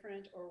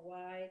different or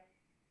why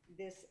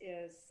this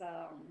is,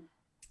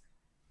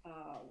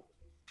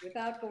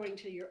 without going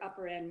to your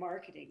upper end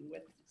marketing,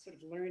 with sort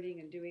of learning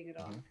and doing it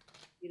on,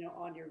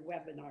 on your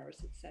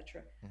webinars,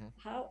 etc.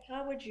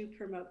 How would you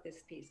promote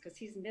this piece? Because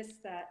he's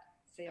missed that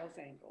sales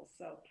angle.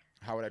 So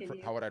how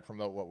would I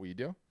promote what we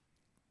do?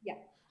 Yeah.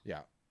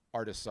 Yeah.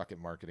 Artists suck at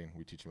marketing.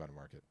 We teach them how to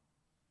market.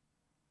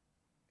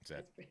 That's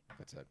it.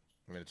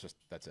 I mean,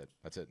 that's it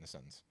in a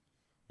sentence,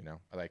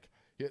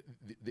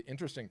 the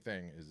interesting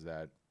thing is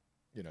that,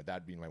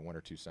 that being my 1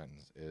 or 2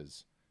 sentence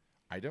is,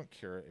 I don't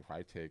care if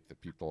I take the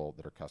people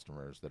that are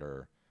customers that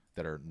are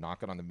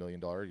knocking on the $1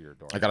 million a year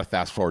door. I got to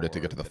fast forward it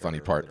to get to the funny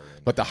part,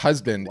 but the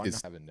husband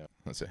is,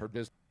 let's say her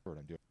business, what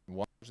I'm doing,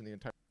 one in the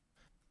entire,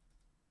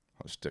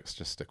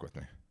 just stick with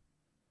me.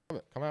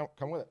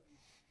 Come with it.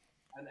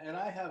 And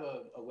I have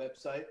a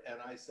website and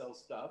I sell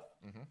stuff,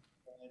 and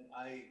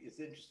it's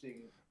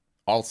interesting.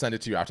 I'll send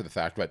it to you after the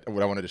fact, but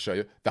what I wanted to show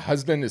you, the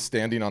husband is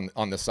standing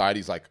on the side.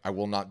 He's like, I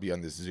will not be on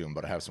this Zoom,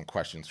 but I have some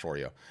questions for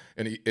you.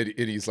 And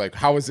he's like,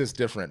 how is this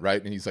different,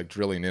 right? And he's like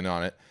drilling in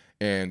on it.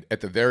 And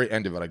at the very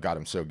end of it, I got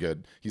him so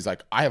good. He's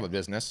like, I have a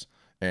business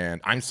and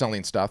I'm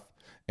selling stuff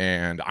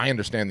And I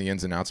understand the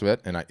ins and outs of it.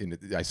 And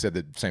I said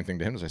the same thing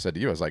to him as I said to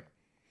you. I was like,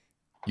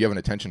 you have an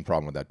attention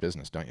problem with that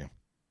business, don't you?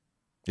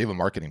 You have a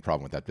marketing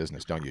problem with that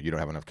business, don't you? You don't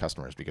have enough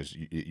customers because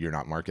you're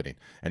not marketing.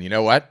 And you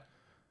know what?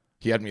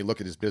 He had me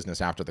look at his business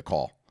after the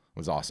call. It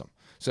was awesome.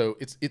 So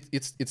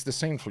it's the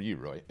same for you,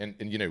 Roy. And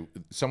you know,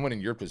 someone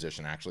in your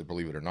position, actually,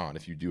 believe it or not,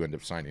 if you do end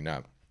up signing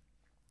up,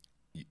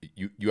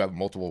 you have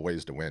multiple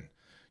ways to win.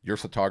 Your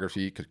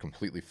photography could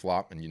completely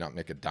flop and you not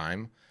make a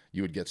dime.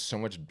 You would get so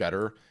much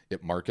better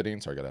at marketing.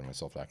 Sorry, I got out of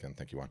myself back in.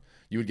 Thank you, Juan.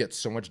 You would get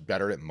so much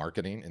better at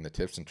marketing and the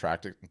tips and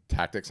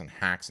tactics and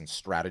hacks and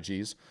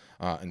strategies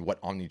and what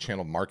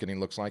omni-channel marketing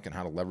looks like and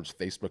how to leverage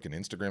Facebook and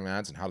Instagram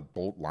ads and how to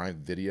bolt live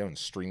video and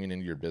streaming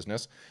into your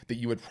business, that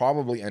you would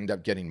probably end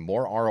up getting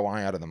more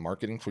ROI out of the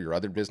marketing for your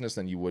other business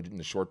than you would in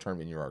the short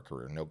term in your art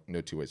career.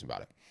 No two ways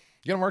about it.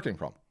 You got a marketing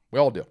problem. We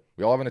all do.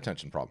 We all have an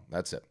attention problem.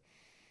 That's it.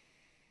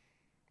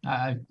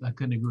 I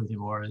couldn't agree with you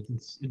more. It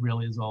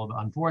really is all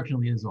about,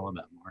 unfortunately, it is all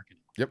about marketing.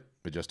 Yep,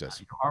 it just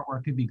is. Your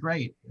artwork could be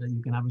great.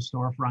 You can have a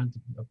storefront,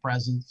 a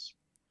presence,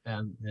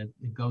 and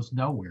it goes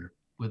nowhere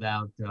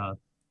without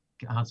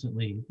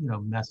constantly,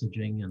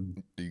 messaging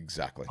and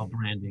exactly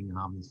branding.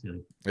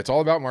 Obviously, it's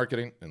all about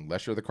marketing,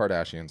 unless you're the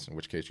Kardashians, in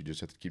which case you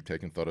just have to keep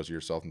taking photos of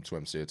yourself in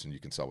swimsuits, and you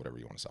can sell whatever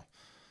you want to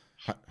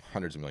sell,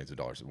 hundreds of millions of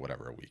dollars,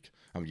 whatever, a week,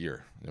 a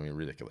year. I mean,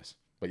 ridiculous.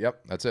 But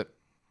yep, that's it.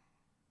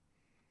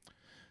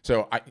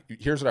 So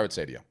here's what I would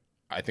say to you.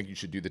 I think you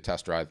should do the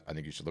test drive. I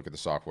think you should look at the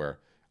software,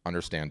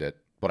 understand it.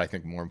 But I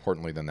think more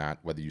importantly than that,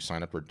 whether you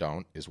sign up or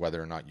don't, is whether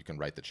or not you can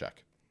write the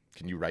check.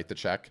 Can you write the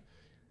check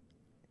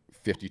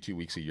 52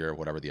 weeks a year,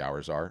 whatever the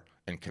hours are,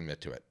 and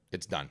commit to it?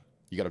 It's done.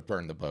 You got to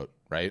burn the boat,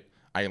 right?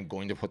 I am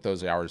going to put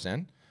those hours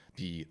in.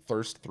 The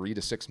first 3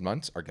 to 6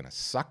 months are going to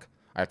suck.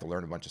 I have to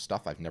learn a bunch of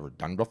stuff I've never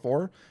done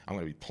before. I'm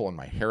going to be pulling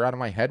my hair out of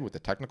my head with the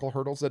technical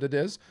hurdles that it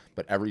is,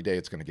 but every day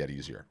it's going to get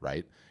easier,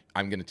 right?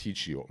 I'm going to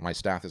teach you. My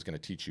staff is going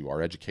to teach you.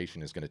 Our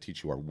education is going to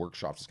teach you. Our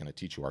workshops is going to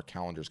teach you. Our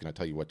calendar is going to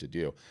tell you what to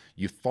do.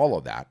 You follow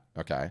that,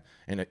 okay?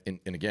 And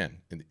again,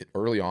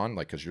 early on,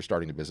 like, because you're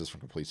starting a business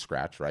from complete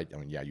scratch, right? I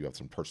mean, yeah, you have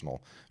some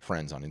personal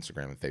friends on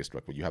Instagram and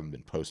Facebook, but you haven't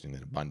been posting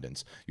in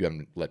abundance. You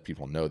haven't let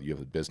people know that you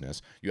have a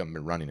business. You haven't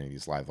been running any of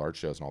these live art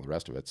shows and all the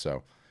rest of it.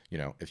 So,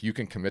 if you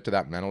can commit to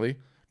that mentally,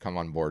 come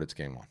on board. It's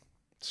game on.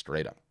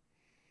 Straight up.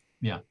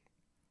 Yeah.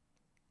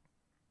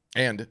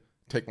 And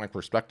take my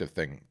perspective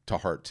thing to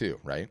heart too,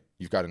 right?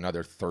 You've got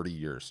another 30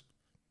 years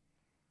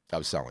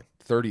of selling.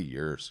 30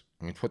 years.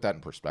 I mean, put that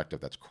in perspective.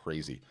 That's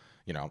crazy.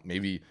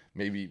 Maybe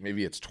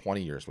it's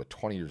 20 years, but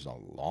 20 years is a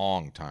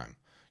long time.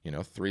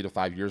 3 to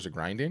 5 years of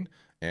grinding,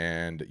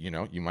 and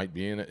you might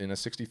be in a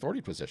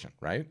 60-40 position,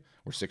 right?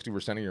 Where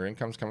 60% of your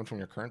income is coming from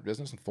your current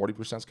business and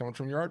 40% is coming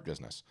from your art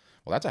business.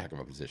 Well, that's a heck of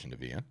a position to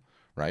be in,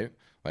 right?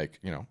 Like,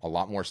 a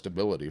lot more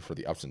stability for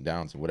the ups and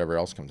downs and whatever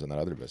else comes in that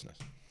other business.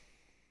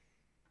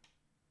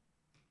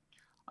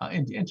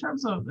 In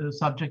terms of the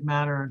subject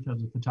matter, in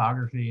terms of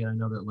photography, I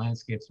know that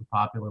landscapes are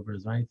popular, but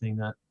is there anything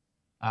that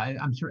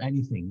I'm sure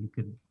anything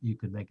you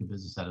could make a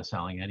business out of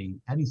selling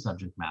any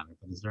subject matter,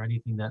 but is there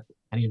any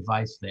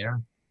advice there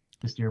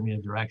to steer me in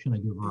a direction? I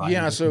do a variety.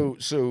 Yeah, so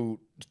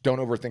don't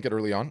overthink it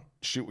early on.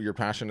 Shoot what you're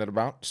passionate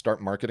about.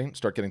 Start marketing.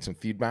 Start getting some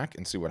feedback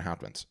and see what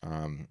happens.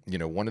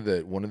 One of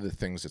the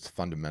things that's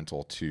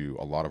fundamental to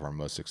a lot of our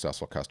most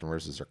successful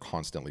customers is they're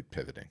constantly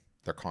pivoting.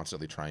 They're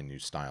constantly trying new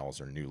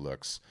styles or new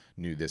looks,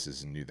 new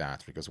thises and new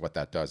that's, because what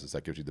that does is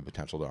that gives you the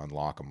potential to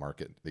unlock a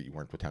market that you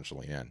weren't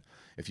potentially in.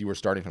 If you were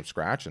starting from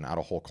scratch and out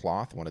of whole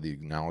cloth, one of the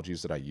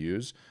analogies that I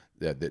use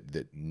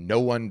that no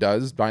one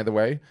does, by the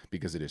way,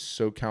 because it is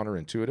so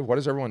counterintuitive. What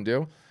does everyone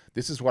do?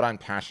 This is what I'm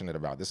passionate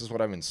about. This is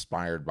what I'm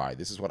inspired by.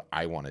 This is what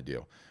I want to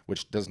do,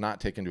 which does not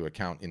take into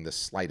account in the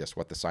slightest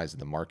what the size of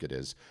the market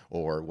is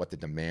or what the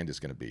demand is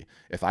going to be.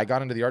 If I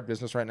got into the art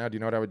business right now, do you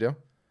know what I would do?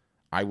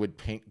 I would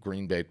paint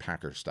Green Bay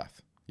Packers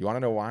stuff. You want to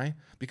know why?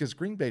 Because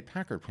Green Bay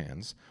Packer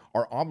fans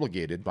are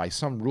obligated by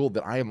some rule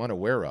that I am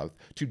unaware of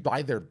to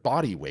buy their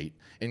body weight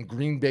in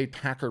Green Bay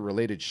Packer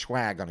related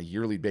swag on a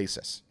yearly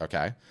basis.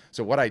 Okay.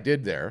 So what I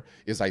did there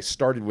is I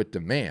started with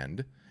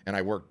demand and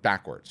I worked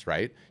backwards,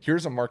 right?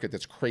 Here's a market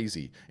that's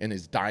crazy and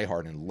is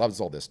diehard and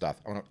loves all this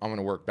stuff. I'm going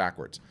to work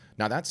backwards.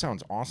 Now that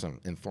sounds awesome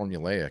and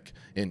formulaic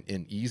and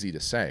easy to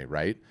say,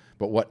 right?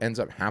 But what ends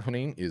up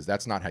happening is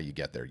that's not how you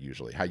get there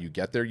usually. How you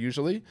get there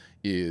usually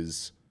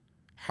is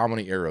how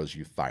many arrows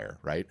you fire,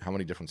 right? How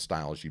many different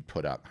styles you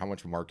put up, how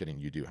much marketing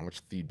you do, how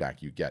much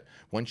feedback you get.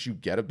 Once you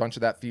get a bunch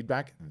of that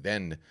feedback,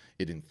 then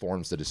it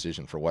informs the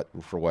decision for what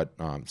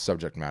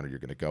subject matter you're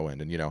going to go in.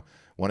 And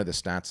one of the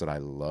stats that I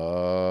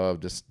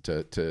love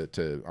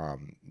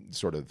to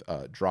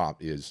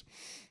drop is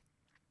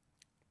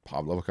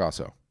Pablo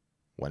Picasso,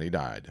 when he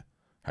died,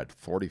 had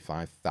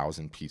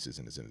 45,000 pieces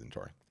in his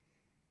inventory.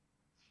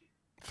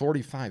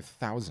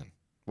 45,000.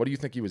 What do you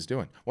think he was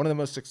doing? One of the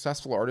most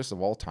successful artists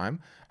of all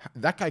time.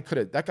 That guy could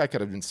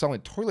have been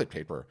selling toilet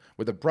paper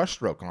with a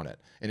brushstroke on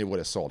it, and it would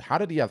have sold. How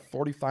did he have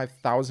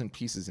 45,000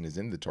 pieces in his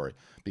inventory?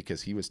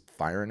 Because he was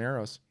firing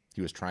arrows.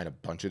 He was trying a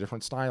bunch of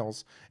different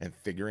styles and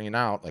figuring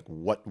out like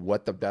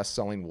what the best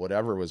selling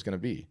whatever was going to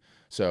be.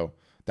 So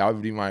that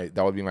would be my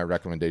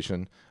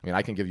recommendation. I mean,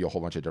 I can give you a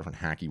whole bunch of different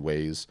hacky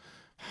ways.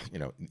 You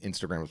know,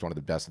 Instagram is one of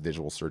the best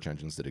visual search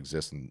engines that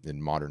exist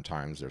in modern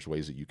times. There's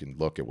ways that you can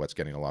look at what's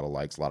getting a lot of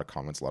likes, a lot of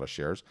comments, a lot of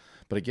shares.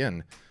 But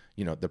again,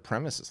 you know, the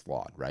premise is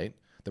flawed, right?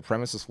 The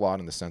premise is flawed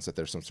in the sense that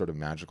there's some sort of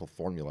magical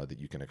formula that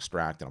you can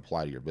extract and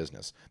apply to your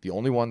business. The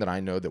only one that I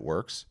know that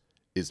works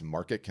is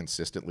market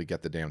consistently,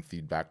 get the damn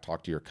feedback,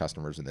 talk to your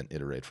customers, and then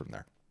iterate from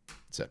there.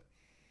 That's it.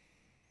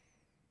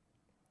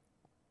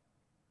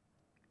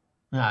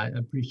 Yeah, I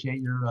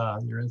appreciate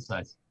your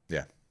insights.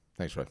 Yeah.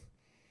 Thanks, Roy.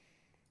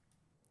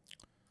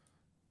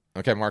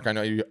 Okay, Mark, I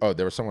know you. Oh,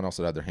 there was someone else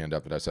that had their hand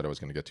up that I said I was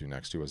going to get to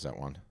next. Who was that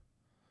one?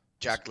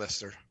 Jack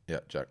Lister. Yeah,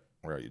 Jack.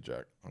 Where are you,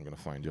 Jack? I'm going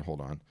to find you.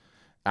 Hold on.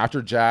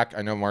 After Jack,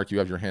 I know, Mark, you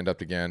have your hand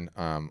up again.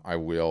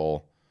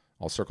 I'll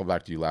circle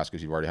back to you last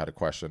because you've already had a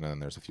question, and then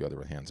there's a few other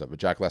with hands up. But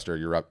Jack Lester,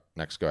 you're up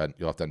next. Go ahead.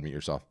 You'll have to unmute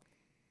yourself.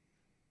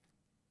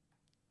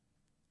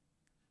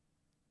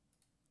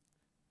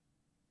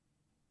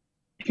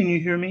 Can you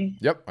hear me?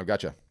 Yep, I've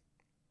got you.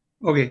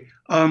 Okay.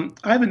 I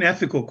have an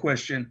ethical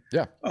question.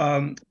 Yeah.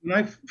 When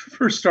I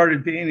first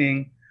started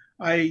painting,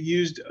 I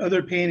used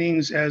other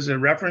paintings as a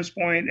reference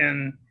point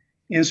and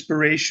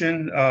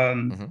inspiration.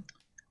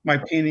 My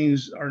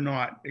paintings are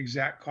not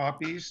exact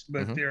copies,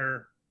 but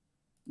they're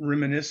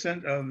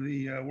reminiscent of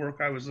the work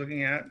I was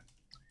looking at.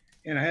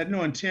 And I had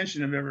no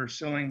intention of ever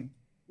selling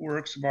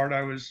works of art.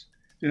 I was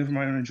doing it for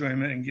my own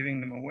enjoyment and giving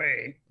them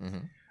away.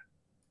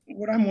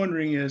 What I'm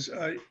wondering is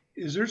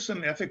there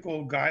some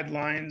ethical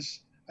guidelines?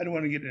 I don't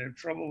want to get into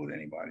trouble with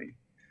anybody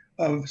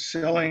of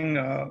selling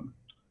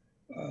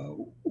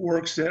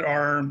works that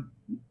are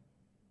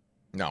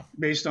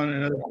based on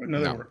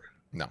another work.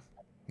 No.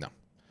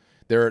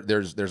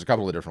 There's a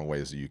couple of different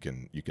ways that you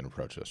can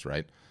approach this,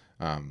 right?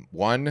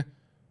 One,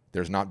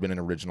 there's not been an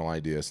original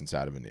idea since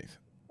Adam and Eve,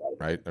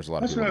 right? There's a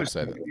lot of people who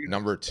say that.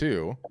 Number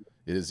two,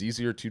 it is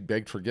easier to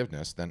beg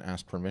forgiveness than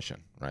ask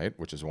permission, right?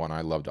 Which is one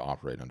I love to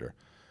operate under,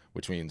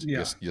 which means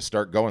you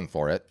start going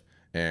for it.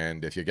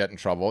 And if you get in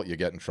trouble, you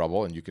get in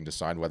trouble, and you can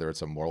decide whether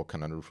it's a moral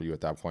conundrum for you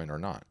at that point or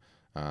not.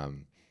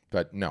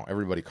 But no,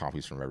 everybody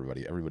copies from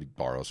everybody. Everybody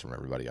borrows from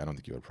everybody. I don't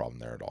think you have a problem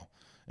there at all.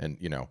 And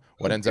you know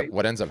what ends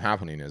up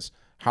happening is,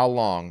 how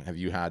long have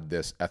you had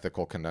this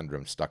ethical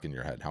conundrum stuck in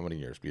your head? How many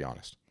years? Be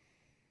honest.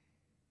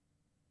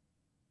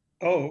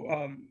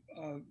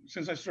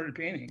 Since I started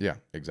painting. Yeah,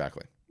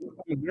 exactly. I'm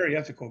a very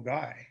ethical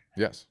guy.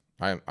 Yes,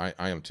 I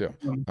am too.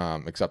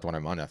 Except when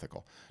I'm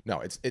unethical.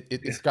 No,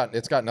 it's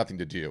got nothing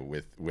to do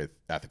with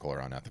ethical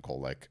or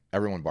unethical. Like,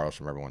 everyone borrows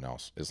from everyone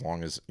else, as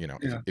long as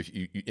if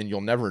you and you'll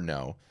never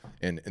know.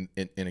 And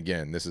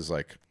again, this is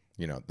like,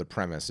 the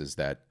premise is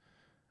that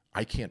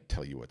I can't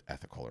tell you what's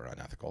ethical or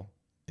unethical.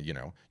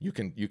 You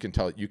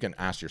can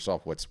ask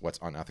yourself what's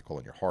unethical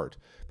in your heart,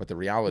 but the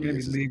reality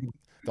is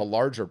the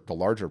larger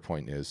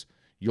point is,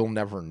 you'll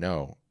never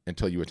know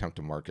until you attempt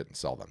to market and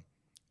sell them.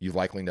 You've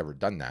likely never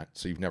done that,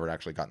 so you've never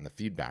actually gotten the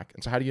feedback.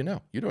 And so how do you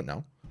know? You don't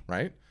know,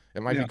 right?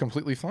 It might be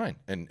completely fine,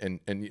 and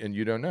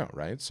you don't know,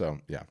 right? So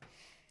yeah.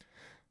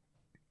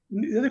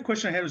 The other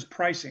question I had was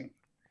pricing.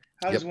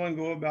 How does one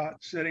go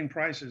about setting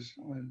prices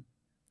on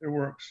their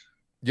works?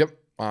 Yep.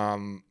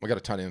 We got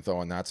a ton of info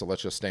on that, so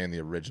let's just stay in the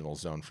original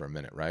zone for a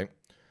minute, right?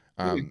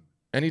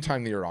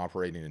 Anytime that you're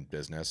operating in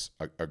business,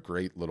 a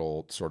great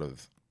little sort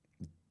of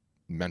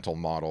mental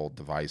model,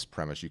 device,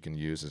 premise you can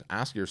use is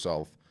ask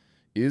yourself,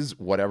 is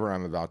whatever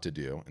I'm about to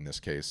do, in this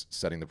case,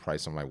 setting the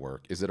price on my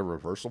work, is it a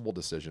reversible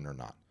decision or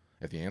not?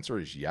 If the answer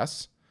is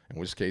yes, in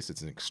which case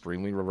it's an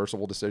extremely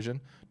reversible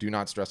decision, do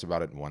not stress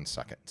about it in 1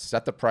 second.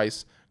 Set the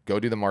price, go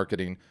do the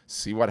marketing,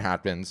 see what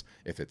happens.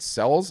 If it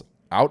sells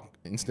out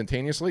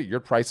instantaneously, your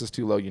price is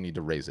too low, you need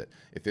to raise it.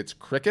 If it's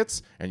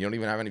crickets and you don't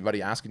even have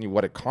anybody asking you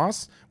what it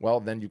costs, well,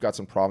 then you've got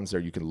some problems there.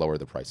 You can lower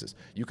the prices.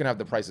 You can have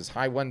the prices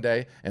high one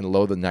day and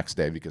low the next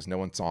day because no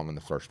one saw them in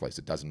the first place.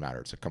 It doesn't matter.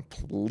 It's a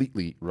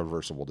completely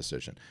reversible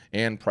decision.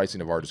 And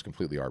pricing of art is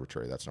completely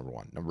arbitrary. That's number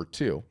one. Number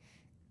two,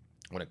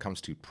 when it comes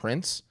to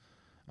prints,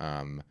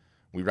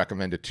 we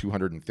recommend a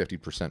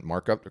 250%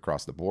 markup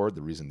across the board.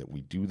 The reason that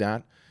we do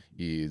that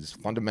is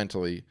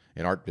fundamentally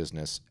in art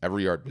business,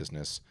 every art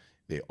business,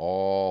 they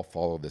all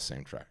follow the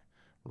same track.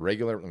 Let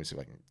me see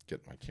if I can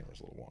get my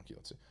camera's a little wonky.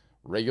 Let's see.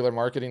 Regular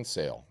marketing,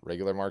 sale.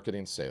 Regular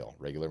marketing, sale.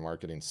 Regular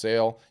marketing,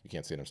 sale. You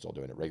can't see it, I'm still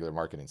doing it. Regular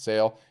marketing,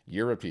 sale.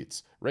 Year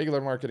repeats.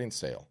 Regular marketing,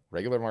 sale.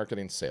 Regular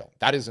marketing, sale.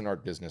 That is an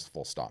art business,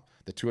 full stop.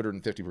 The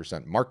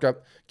 250%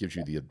 markup gives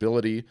you the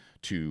ability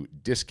to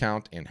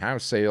discount and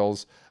have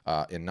sales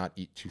and not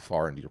eat too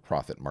far into your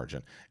profit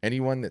margin.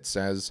 Anyone that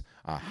says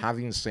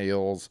having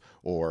sales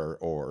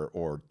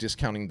or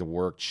discounting the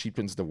work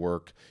cheapens the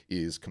work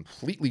is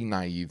completely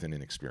naive and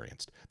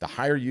inexperienced. The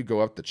higher you go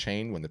up the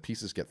chain, when the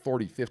pieces get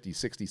 40, 50,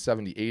 60,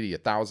 70, 80,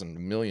 1,000, a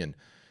million,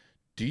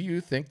 do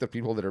you think the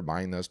people that are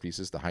buying those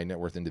pieces, the high net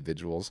worth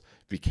individuals,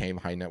 became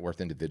high net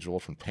worth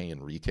individuals from paying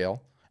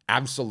retail?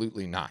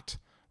 Absolutely not,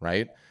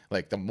 right?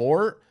 Like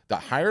the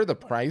higher the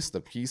price the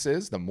piece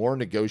is, the more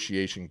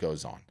negotiation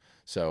goes on.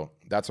 So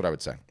that's what I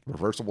would say.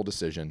 Reversible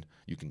decision.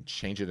 You can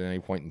change it at any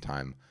point in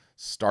time.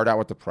 Start out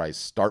with the price,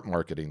 start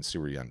marketing, see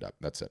where you end up.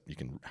 That's it. You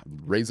can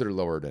raise it or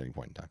lower it at any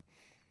point in time.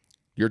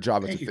 Your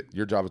job is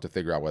to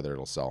figure out whether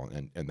it'll sell,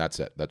 and that's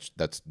it.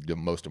 That's the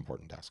most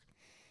important task.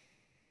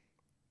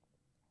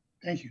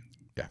 Thank you.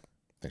 Yeah.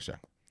 Thanks,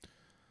 Jack.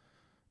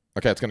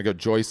 Okay, it's going to go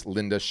Joyce,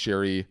 Linda,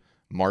 Sherry,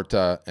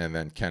 Marta, and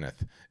then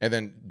Kenneth. And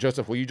then,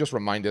 Joseph, will you just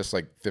remind us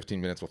like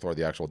 15 minutes before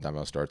the actual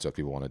demo starts, so if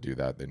people want to do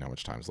that, they know how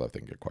much time's left, they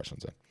can get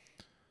questions in.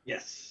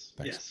 Yes.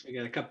 Thanks. Yes, we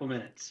got a couple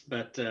minutes.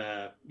 But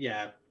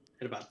yeah,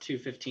 at about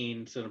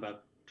 2:15, so in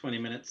about 20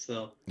 minutes,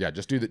 they'll... Yeah,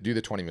 just do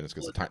the 20 minutes,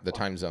 because the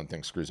time zone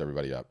thing screws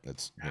everybody up.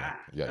 It's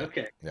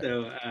Okay. Yeah.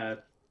 So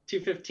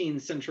 2:15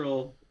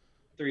 Central,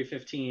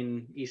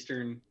 3:15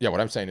 Eastern. Yeah,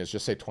 what I'm saying is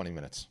just say 20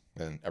 minutes,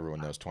 and everyone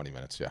knows 20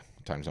 minutes. Yeah,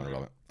 time zone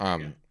irrelevant.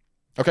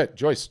 Okay,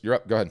 Joyce, you're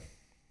up. Go ahead.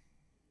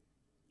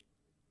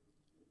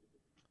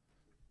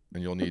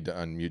 And you'll need to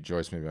unmute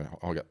Joyce. Maybe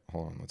hold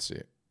on. Let's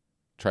see.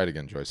 Try it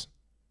again, Joyce.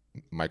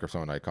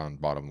 Microphone icon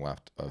bottom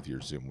left of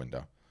your Zoom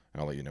window,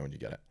 and I'll let you know when you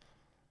get it.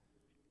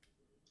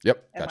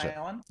 Yep, gotcha.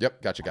 Am I on?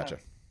 Yep, gotcha.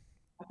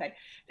 Okay.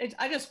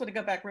 I just want to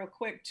go back real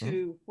quick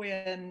to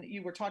when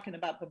you were talking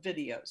about the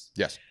videos.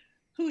 Yes.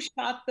 Who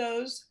shot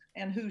those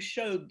and who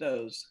showed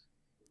those?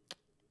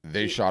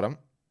 They shot them.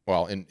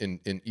 Well,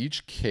 in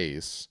each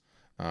case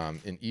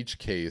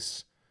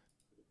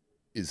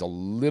is a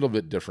little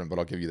bit different, but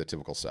I'll give you the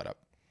typical setup.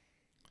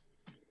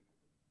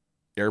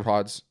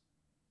 AirPods,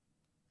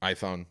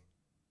 iPhone,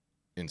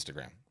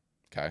 Instagram.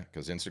 Okay,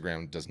 because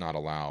Instagram does not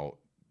allow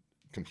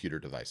computer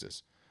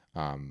devices.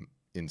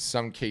 In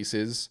some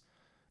cases,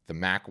 the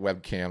Mac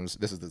webcams,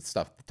 this is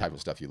the type of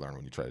stuff you learn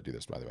when you try to do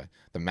this, by the way.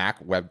 The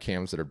Mac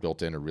webcams that are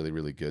built in are really,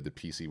 really good. The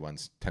PC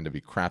ones tend to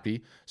be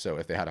crappy. So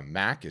if they had a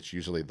Mac, it's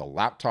usually the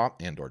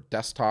laptop and or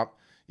desktop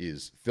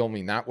is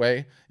filming that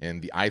way,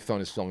 and the iPhone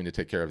is filming to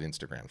take care of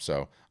Instagram.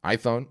 So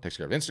iPhone takes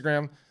care of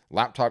Instagram,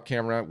 laptop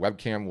camera,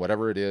 webcam,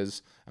 whatever it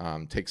is,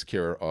 takes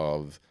care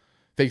of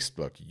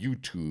Facebook,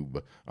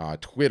 YouTube,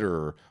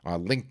 Twitter,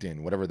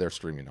 LinkedIn, whatever they're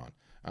streaming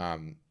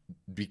on.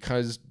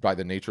 Because by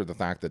the nature of the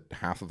fact that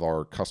half of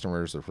our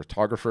customers are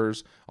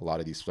photographers, a lot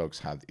of these folks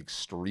have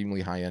extremely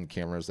high-end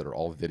cameras that are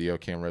all video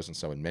cameras. And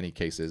so in many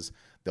cases,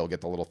 they'll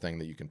get the little thing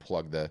that you can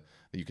plug that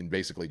you can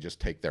basically just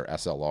take their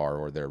SLR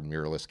or their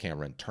mirrorless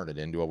camera and turn it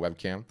into a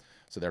webcam.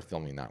 So they're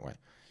filming that way.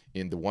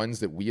 In the ones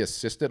that we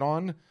assisted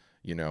on,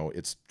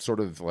 it's sort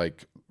of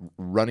like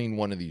running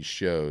one of these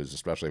shows,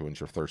 especially when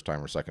it's your first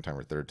time or second time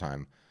or third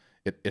time.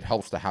 It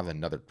helps to have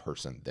another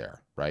person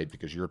there, right?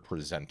 Because you're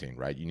presenting,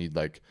 right? You need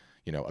like,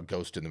 a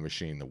ghost in the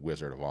machine, the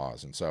Wizard of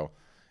Oz. And so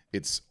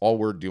it's all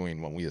we're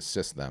doing when we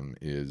assist them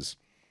is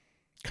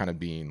kind of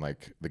being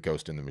like the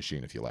ghost in the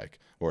machine, if you like,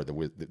 or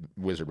the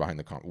wizard behind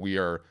the comment. We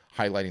are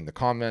highlighting the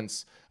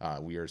comments.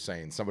 We are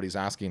saying somebody's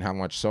asking how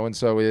much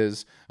so-and-so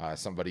is.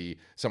 Somebody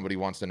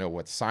wants to know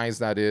what size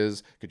that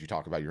is. Could you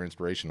talk about your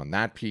inspiration on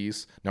that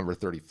piece? Number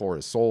 34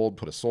 is sold.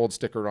 Put a sold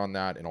sticker on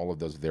that, and all of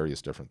those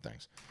various different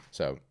things.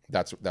 So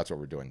that's what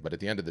we're doing. But at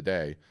the end of the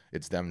day,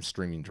 it's them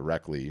streaming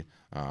directly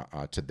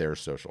to their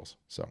socials.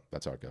 So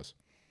that's how it goes.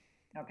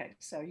 Okay,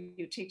 so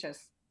you teach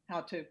us how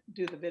to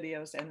do the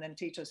videos and then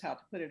teach us how to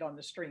put it on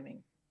the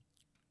streaming.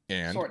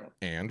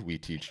 And we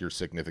teach your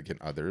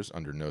significant others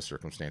under no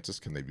circumstances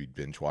can they be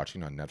binge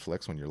watching on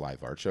Netflix when your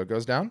live art show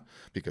goes down,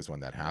 because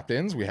when that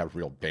happens, we have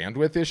real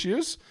bandwidth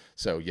issues.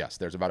 So yes,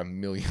 there's about 1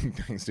 million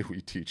things that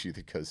we teach you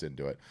that goes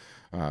into it.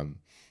 And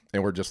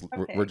we're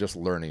just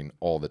learning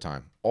all the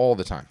time. All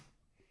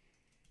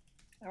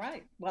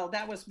right. Well,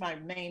 that was my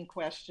main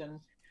question,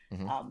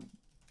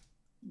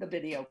 the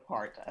video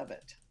part of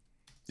it.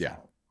 Yeah.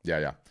 So.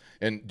 Yeah.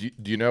 And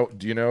do you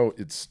know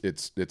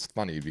it's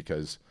funny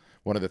because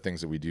one of the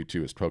things that we do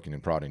too is poking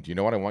and prodding. Do you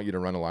know what I want you to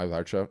run a live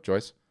art show,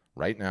 Joyce?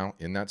 Right now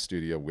in that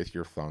studio with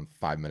your phone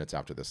 5 minutes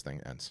after this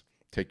thing ends.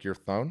 Take your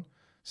phone,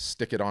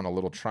 stick it on a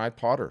little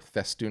tripod or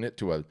festoon it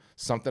to a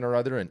something or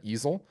other, an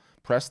easel,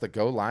 press the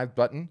go live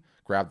button,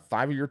 grab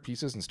 5 of your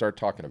pieces and start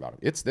talking about them.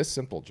 It's this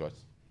simple,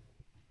 Joyce.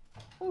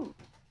 Ooh,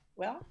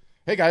 well.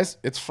 Hey guys,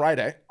 it's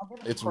Friday.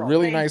 It's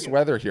really nice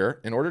weather here.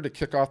 In order to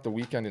kick off the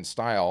weekend in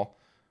style,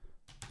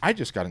 I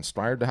just got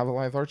inspired to have a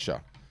live art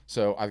show.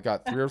 So I've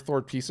got 3 or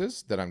 4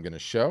 pieces that I'm going to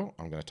show.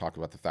 I'm going to talk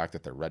about the fact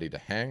that they're ready to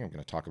hang. I'm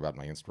going to talk about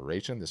my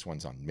inspiration. This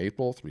one's on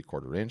maple,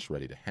 3/4 inch,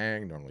 ready to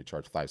hang. Normally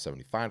charge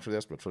 $5.75 for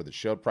this, but for the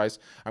show price,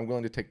 I'm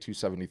willing to take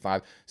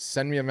 $2.75.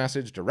 Send me a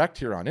message direct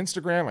here on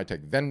Instagram. I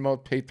take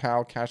Venmo,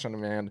 PayPal, cash on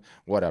demand,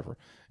 whatever.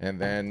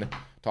 And then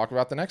talk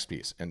about the next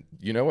piece. And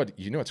you know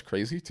what's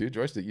crazy too,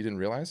 Joyce, that you didn't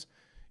realize?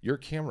 Your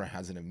camera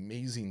has an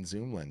amazing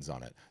zoom lens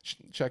on it.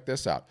 Check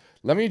this out.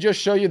 Let me just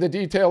show you the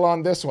detail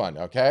on this one,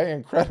 okay?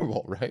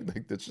 Incredible, right?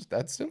 Like, it's just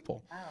that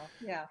simple. Wow,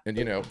 yeah.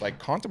 And,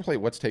 contemplate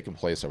what's taken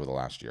place over the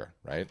last year,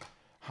 right?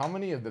 How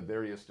many of the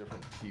various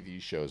different TV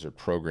shows or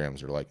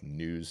programs or, like,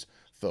 news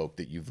folk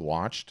that you've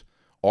watched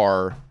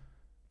are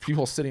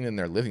people sitting in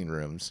their living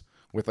rooms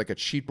with, like, a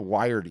cheap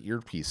wired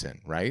earpiece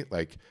in, right?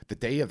 Like, the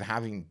day of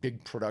having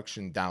big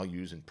production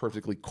values and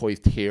perfectly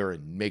coiffed hair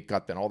and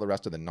makeup and all the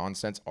rest of the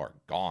nonsense are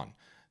gone.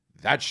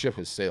 That ship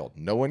has sailed.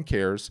 No one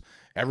cares.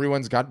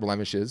 Everyone's got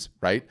blemishes,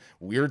 right?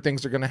 Weird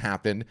things are going to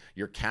happen.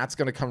 Your cat's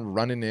going to come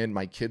running in.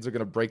 My kids are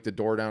going to break the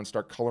door down and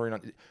start coloring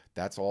on.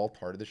 That's all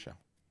part of the show.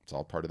 It's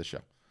all part of the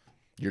show.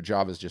 Your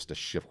job is just to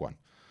ship one.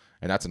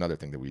 And that's another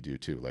thing that we do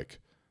too. Like,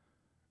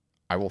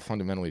 I will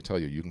fundamentally tell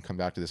you, you can come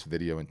back to this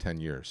video in 10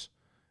 years.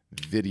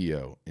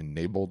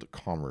 Video-enabled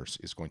commerce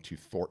is going to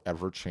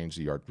forever change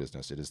the art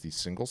business. It is the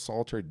single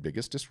solitary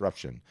biggest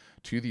disruption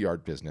to the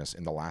art business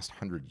in the last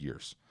 100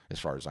 years, as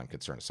far as I'm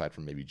concerned, aside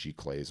from maybe G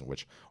clays, in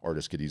which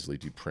artists could easily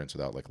do prints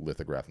without like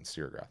lithograph and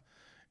serigraph.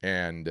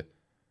 And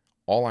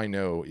all I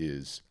know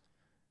is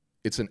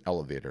it's an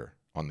elevator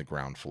on the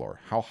ground floor.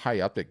 How high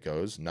up it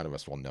goes, none of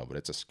us will know, but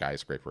it's a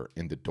skyscraper,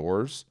 and the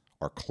doors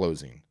are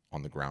closing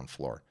on the ground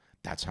floor.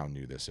 That's how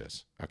new this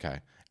is,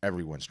 okay?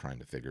 Everyone's trying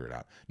to figure it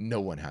out.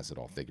 No one has it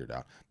all figured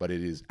out, but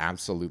it is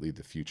absolutely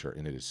the future,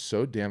 and it is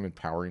so damn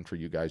empowering for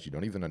you guys, you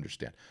don't even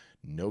understand.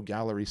 No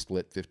gallery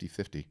split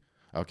 50-50,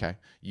 okay?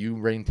 You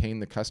maintain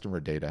the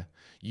customer data.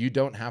 You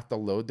don't have to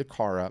load the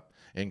car up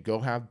and go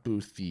have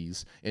booth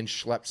fees and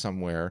schlep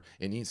somewhere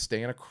and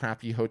stay in a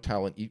crappy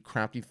hotel and eat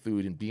crappy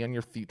food and be on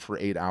your feet for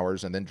 8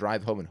 hours and then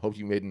drive home and hope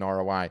you made an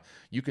ROI.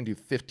 You can do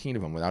 15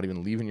 of them without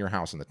even leaving your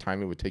house in the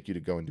time it would take you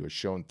to go and do a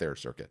show and thayer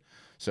circuit.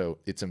 So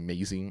it's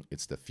amazing.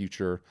 It's the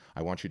future.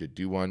 I want you to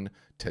do one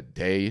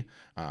today.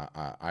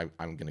 I'm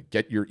going to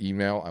get your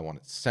email. I want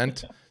it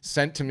sent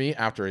to me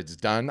after it's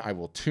done. I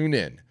will tune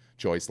in.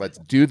 Joyce, let's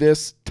do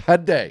this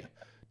today.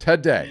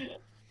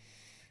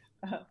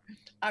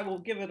 I will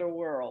give it a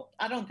whirl.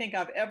 I don't think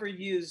I've ever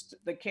used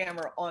the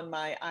camera on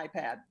my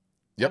iPad.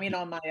 Yep. I mean,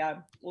 on my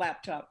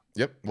laptop.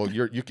 Yep. Well,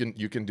 you can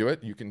do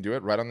it. You can do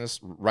it right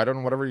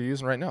on whatever you're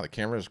using right now. The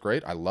camera is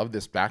great. I love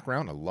this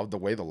background. I love the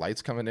way the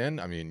light's coming in.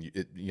 I mean,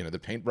 the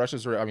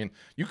paintbrushes are. I mean,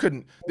 you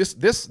couldn't.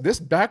 This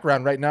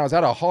background right now is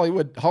at a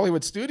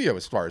Hollywood studio,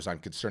 as far as I'm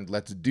concerned.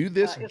 Let's do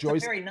this, it's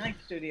Joyce. A very nice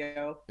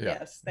studio. Yeah.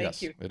 Yes.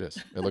 Thank you. It is.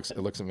 It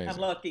looks amazing. I'm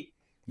lucky.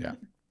 Yeah.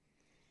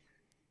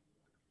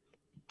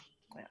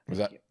 Yeah, Was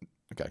that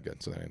okay?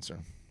 Good. So that answer.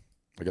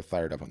 I get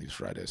fired up on these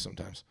Fridays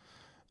sometimes.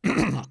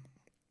 Pat,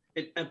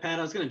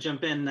 I was going to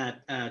jump in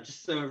that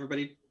just so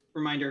everybody,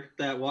 reminder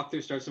that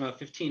walkthrough starts in about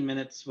 15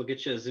 minutes. We'll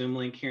get you a Zoom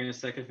link here in a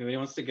second if anybody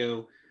wants to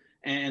go,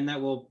 and that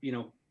will,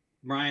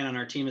 Brian on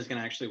our team is going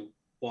to actually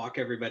walk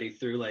everybody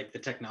through like the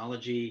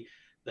technology,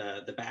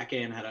 the back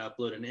end, how to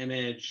upload an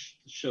image,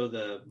 show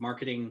the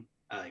marketing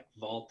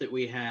vault that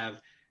we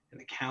have, and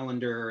the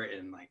calendar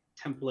and like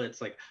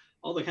templates, like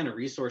all the kind of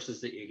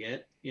resources that you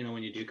get,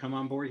 when you do come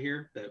on board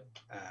here, that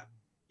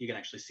you can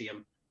actually see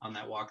them on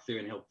that walkthrough,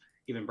 and he'll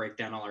even break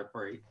down all our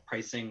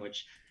pricing,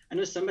 which I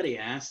know somebody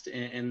asked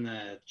in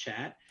the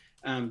chat.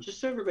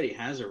 Just so everybody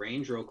has a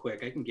range real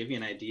quick, I can give you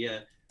an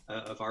idea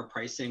of our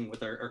pricing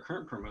with our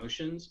current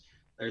promotions.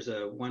 There's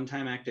a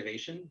one-time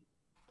activation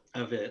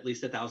of at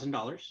least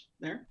 $1,000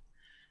 there.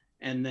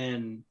 And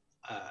then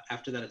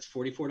after that, it's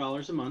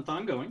 $44 a month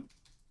ongoing.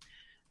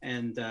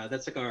 And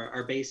that's like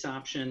our base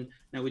option.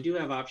 Now we do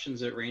have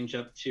options that range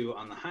up to,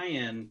 on the high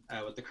end,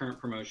 with the current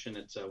promotion,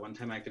 it's a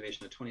one-time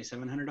activation of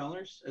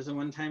 $2,700 as a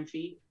one-time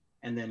fee,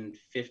 and then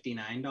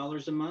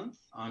 $59 a month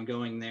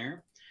ongoing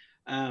there.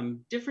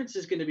 Difference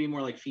is going to be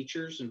more like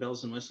features and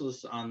bells and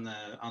whistles on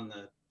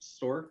the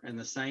store and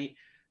the site.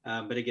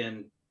 But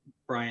again,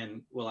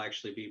 Brian will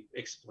actually be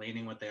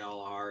explaining what they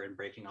all are and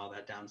breaking all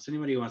that down. So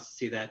anybody who wants to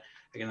see that,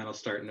 again, that'll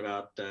start in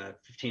about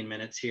 15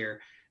 minutes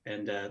here.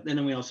 And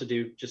then we also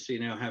do, just so you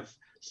know, have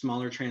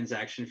smaller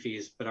transaction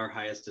fees, but our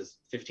highest is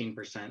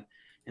 15%,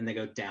 and they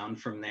go down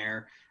from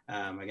there.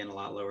 Again, a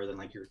lot lower than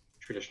like your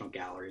traditional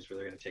galleries where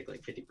they're going to take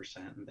like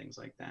 50% and things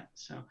like that.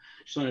 So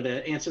just wanted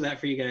to answer that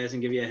for you guys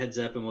and give you a heads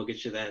up, and we'll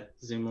get you that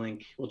Zoom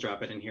link. We'll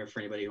drop it in here for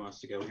anybody who wants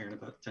to go here in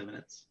about 10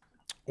 minutes.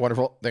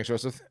 Wonderful. Thanks,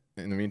 Joseph.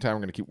 In the meantime, we're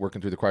going to keep working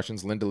through the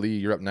questions. Linda Lee,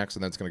 you're up next,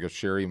 and then it's going to go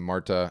Sherry,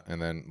 Marta,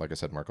 and then, like I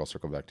said, Mark, I'll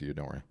circle back to you.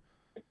 Don't worry.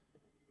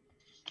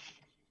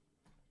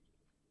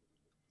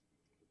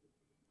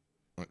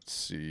 Let's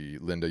see.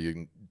 Linda,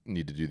 you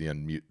need to do the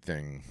unmute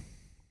thing.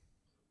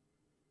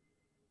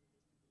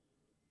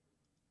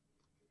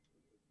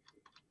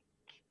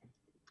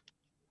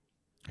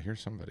 I hear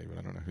somebody, but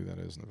I don't know who that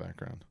is in the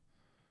background.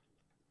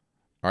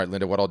 All right,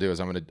 Linda, what I'll do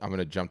is I'm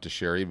gonna jump to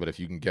Sherry, but if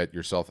you can get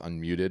yourself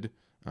unmuted,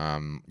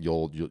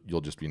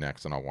 you'll just be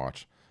next, and I'll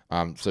watch.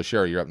 So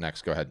Sherry, you're up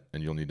next. Go ahead,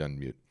 and you'll need to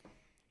unmute.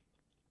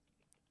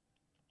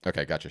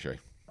 Okay, gotcha, Sherry.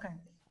 Okay.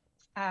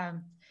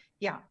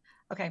 Yeah.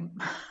 Okay.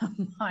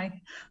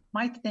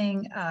 my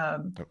thing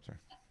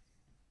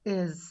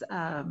is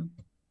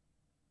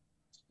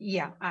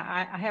yeah,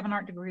 I have an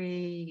art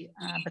degree,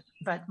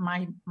 but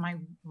my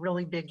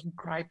really big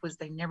gripe was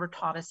they never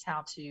taught us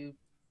how to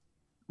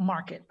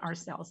market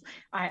ourselves.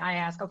 I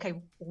asked,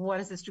 okay, what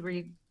does this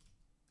degree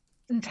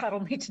entitle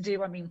me to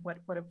do? I mean, what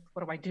do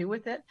I do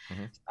with it?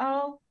 Mm-hmm.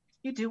 Oh,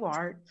 you do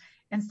art,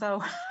 and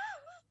so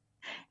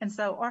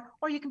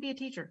or you can be a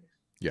teacher.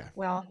 Yeah.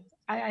 Well,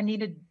 I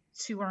needed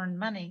to earn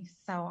money,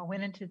 so I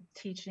went into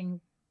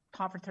teaching,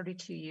 taught for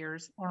 32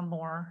 years or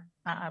more.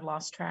 I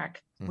lost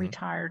track, mm-hmm.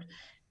 Retired.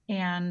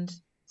 And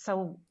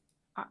so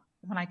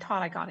when I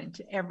taught, I got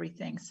into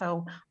everything.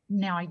 So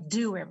now I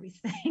do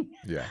everything.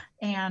 Yeah.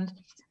 And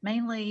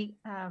mainly,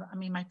 I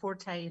mean, my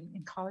forte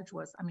in college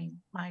was, I mean,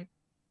 my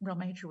real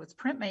major was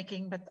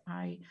printmaking, but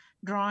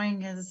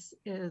drawing is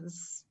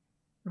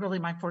really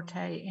my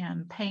forte,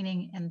 and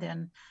painting, and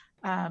then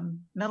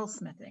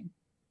metalsmithing.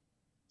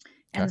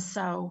 Okay. And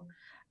so,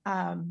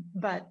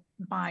 but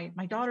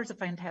my daughter's a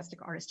fantastic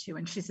artist too.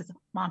 And she says,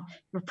 Mom,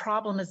 your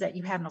problem is that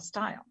you have no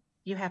style.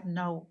 You have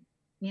no,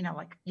 you know,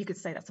 like you could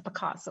say that's a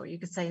Picasso, or you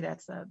could say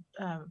that's a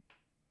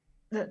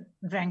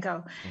Van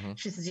Gogh. Mm-hmm.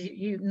 She says,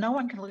 no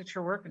one can look at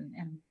your work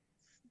and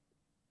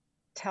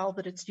tell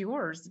that it's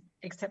yours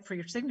except for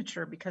your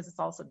signature, because it's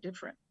also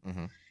different.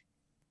 Mm-hmm.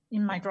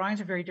 In my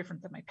drawings are very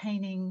different than my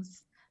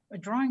paintings.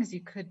 Drawings,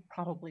 you could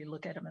probably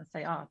look at them and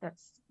say, oh,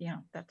 that's, you know,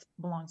 that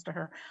belongs to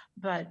her.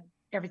 But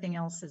everything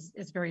else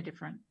is very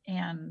different.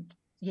 And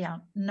yeah,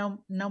 no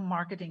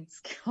marketing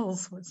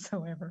skills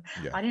whatsoever.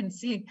 Yeah. I didn't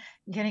see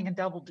getting a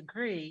double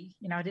degree.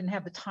 You know, I didn't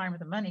have the time or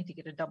the money to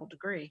get a double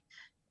degree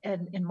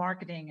in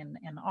marketing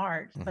and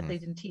art, but they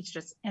didn't teach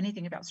us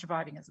anything about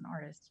surviving as an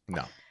artist.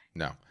 No.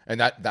 And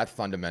that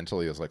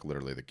fundamentally is like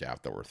literally the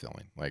gap that we're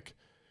filling. Like,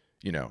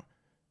 you know,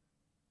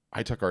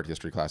 I took art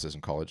history classes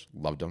in college,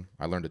 loved them.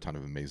 I learned a ton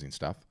of amazing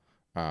stuff.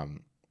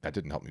 That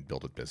didn't help me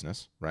build a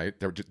business, right?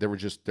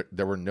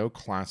 There were no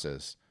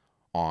classes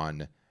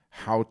on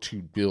how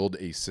to build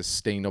a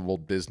sustainable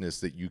business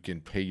that you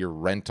can pay your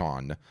rent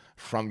on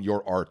from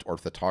your art or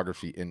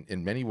photography.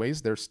 In many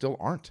ways, there still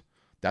aren't.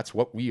 That's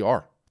what we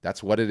are.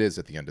 That's what it is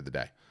at the end of the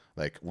day.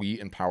 Like,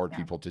 we empowered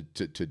people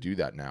to do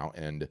that now.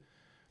 And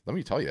let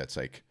me tell you, it's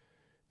like,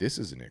 this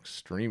is an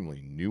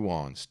extremely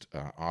nuanced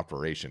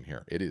operation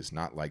here. It is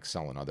not like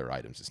selling other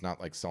items. It's not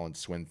like selling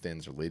swim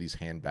thins or ladies'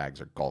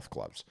 handbags or golf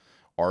clubs.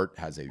 Art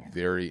has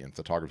and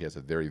photography has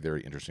a very,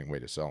 very interesting way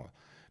to sell it.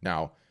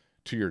 Now,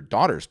 to your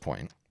daughter's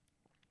point,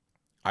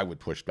 I would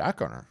push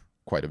back on her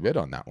quite a bit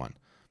on that one,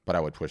 but I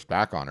would push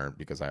back on her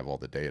because I have all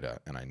the data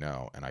and I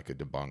know, and I could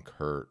debunk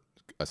her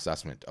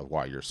assessment of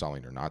why you're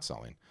selling or not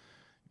selling.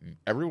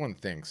 Everyone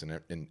thinks,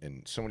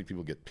 and so many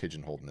people get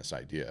pigeonholed in this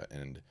idea,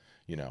 and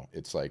you know,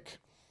 it's like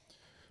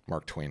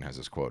Mark Twain has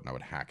this quote, and I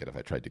would hack it if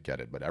I tried to get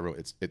it, but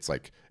it's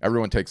like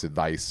everyone takes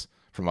advice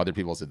from other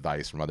people's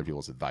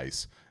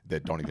advice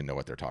that don't even know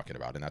what they're talking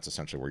about, and that's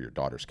essentially where your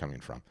daughter's coming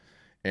from.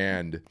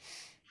 And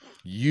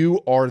you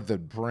are the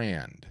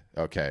brand,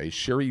 okay?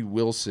 Sherry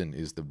Wilson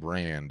is the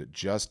brand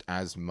just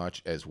as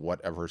much as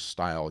whatever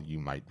style you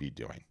might be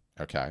doing,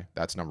 okay?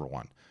 That's number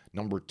one.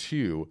 Number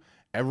two,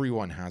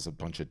 everyone has a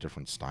bunch of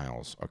different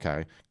styles,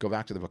 okay? Go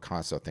back to the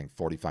Picasso thing,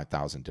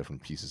 45,000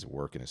 different pieces of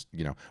work, and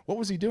you know, what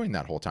was he doing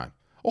that whole time?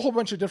 A whole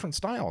bunch of different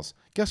styles.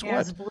 Guess what?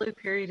 His blue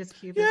period is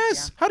Cuban.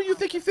 Yes. Yeah. How do you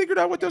think he figured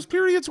out what those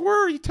periods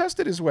were? He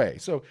tested his way.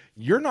 So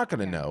you're not going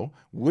to know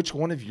which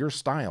one of your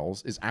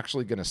styles is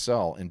actually going to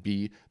sell and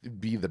be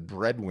the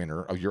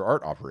breadwinner of your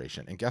art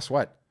operation. And guess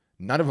what?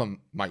 None of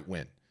them might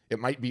win. It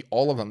might be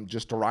all of them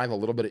just derive a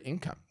little bit of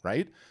income,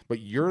 right? But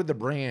you're the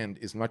brand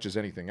as much as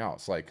anything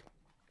else. Like,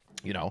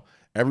 you know,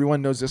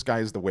 everyone knows this guy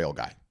is the whale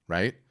guy,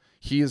 right?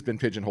 He has been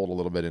pigeonholed a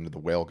little bit into the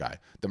whale guy,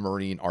 the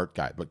marine art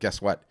guy. But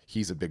guess what?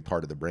 He's a big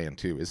part of the brand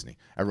too, isn't he?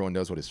 Everyone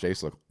knows what his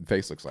face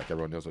looks like.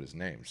 Everyone knows what his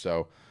name.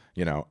 So,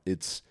 you know,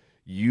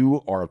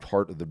 you are a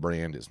part of the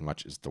brand as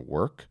much as the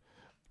work.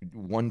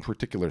 One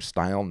particular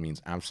style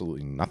means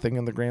absolutely nothing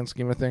in the grand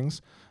scheme of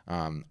things.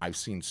 I've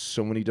seen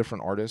so many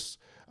different artists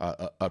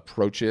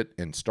approach it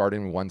and start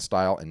in one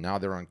style, and now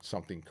they're on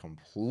something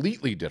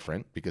completely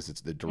different because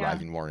it's the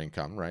deriving more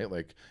income, right?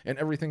 Like, and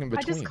everything in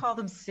between. I just call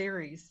them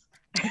series.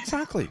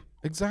 Exactly.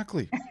 I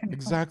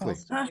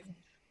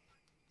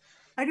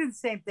do the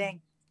same thing.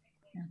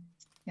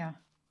 Yeah.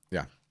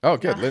 Oh,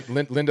 good. Yeah.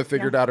 Linda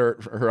figured out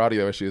her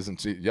audio issues, and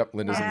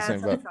Linda's in the same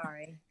boat.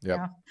 Sorry. Yep.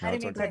 Yeah. I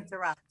didn't mean to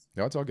interrupt.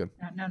 No, it's all good.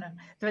 No.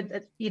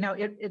 But you know,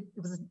 it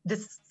was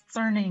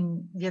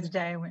discerning. The other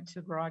day, I went to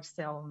a garage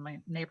sale in my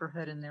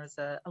neighborhood, and there was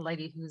a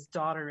lady whose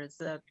daughter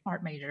is an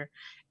art major,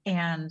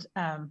 and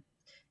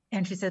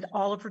she said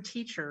all of her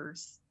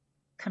teachers,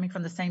 coming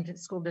from the same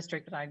school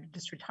district that I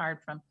just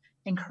retired from,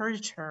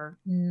 encouraged her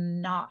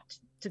not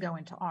to go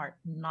into art,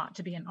 not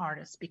to be an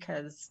artist,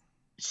 because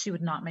she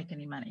would not make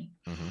any money.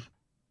 Mm-hmm.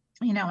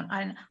 You know,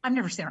 and I've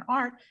never seen her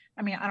art.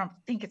 I mean, I don't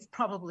think it's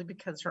probably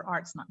because her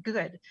art's not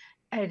good.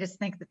 I just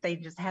think that they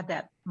just had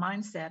that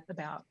mindset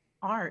about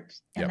art,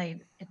 and I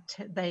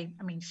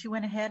mean, she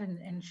went ahead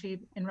and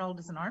she enrolled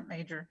as an art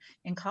major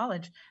in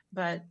college,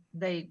 but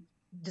they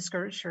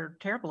discouraged her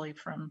terribly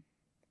from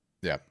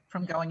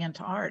going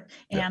into art.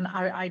 And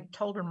I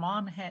told her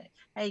mom,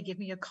 hey, give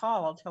me a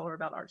call. I'll tell her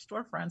about art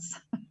storefronts.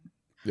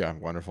 Yeah.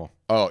 Wonderful.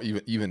 Oh,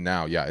 even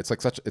now. Yeah. It's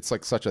like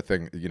such a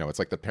thing, you know, it's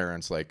like the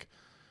parents, like,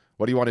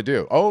 what do you want to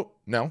do? Oh,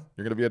 no,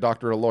 you're going to be a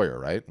doctor or a lawyer,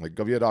 right? Like,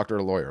 go be a doctor or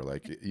a lawyer.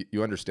 Like,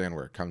 you understand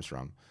where it comes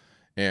from.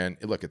 And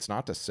look, it's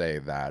not to say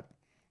that,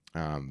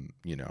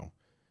 you know,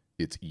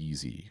 it's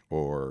easy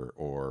or,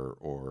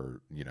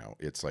 you know,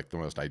 it's like the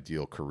most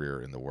ideal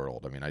career in the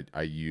world. I mean, I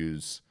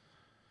might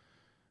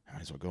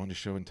as well go into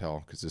show and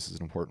tell, because this is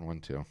an important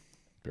one too.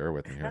 Bear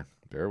with me here.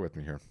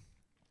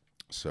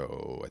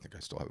 So I think I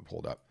still have it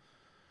pulled up.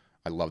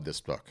 I love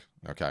this book.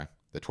 Okay.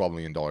 The $12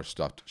 million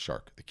Stuffed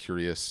Shark, The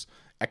Curious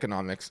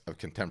Economics of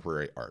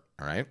Contemporary Art.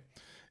 All right.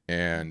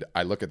 And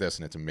I look at this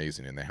and it's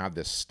amazing. And they have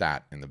this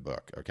stat in the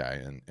book.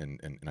 Okay.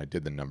 And I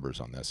did the numbers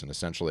on this. And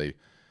essentially,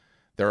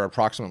 there are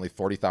approximately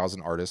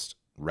 40,000 artists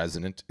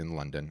resident in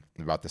London,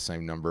 about the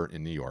same number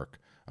in New York.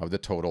 Of the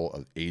total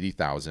of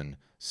 80,000,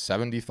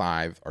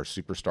 75 are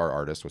superstar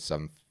artists with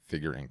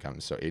seven-figure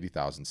incomes. So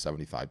 80,000,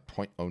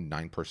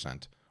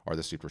 75.09% are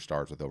the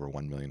superstars with over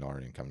 $1 million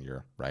income a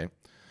year, right?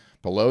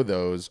 Below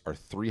those are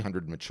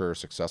 300 mature,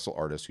 successful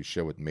artists who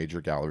show with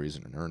major galleries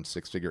and earn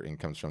six-figure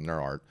incomes from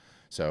their art.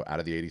 So out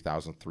of the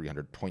 80,000,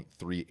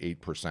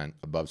 300.38%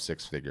 above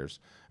six figures,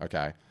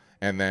 okay?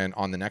 And then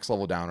on the next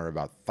level down are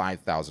about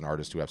 5,000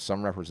 artists who have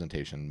some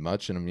representation,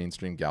 much in a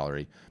mainstream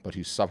gallery, but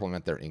who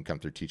supplement their income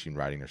through teaching,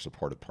 writing, or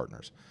supportive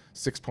partners.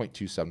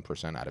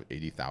 6.27% out of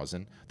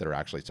 80,000 that are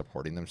actually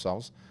supporting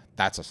themselves.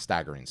 That's a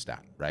staggering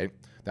stat, right?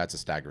 That's a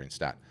staggering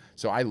stat.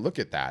 So I look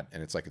at that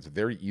and it's like, it's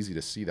very easy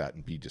to see that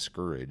and be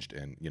discouraged.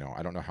 And, you know,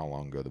 I don't know how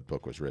long ago the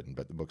book was written,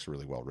 but the book's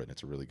really well written.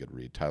 It's a really good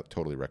read.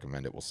 Totally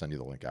recommend it. We'll send you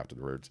the link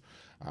afterwards.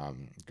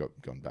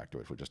 Going back to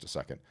it for just a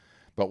second.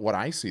 But what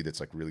I see that's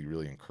like really,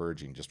 really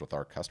encouraging just with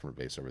our customer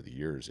base over the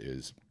years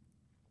is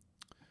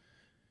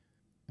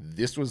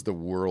this was the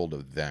world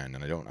of then.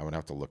 And I would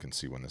have to look and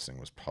see when this thing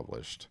was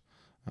published.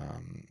 So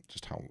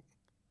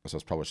it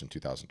was published in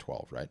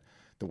 2012, right?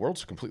 The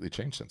world's completely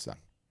changed since then.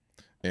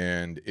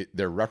 And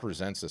there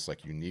represents this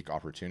like unique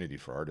opportunity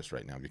for artists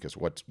right now, because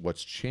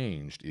what's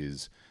changed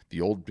is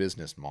the old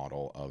business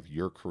model of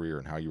your career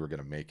and how you were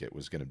going to make it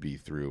was going to be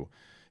through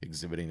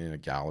exhibiting in a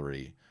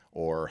gallery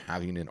or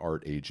having an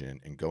art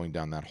agent and going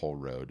down that whole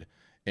road.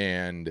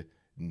 And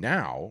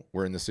now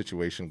we're in the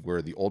situation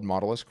where the old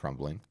model is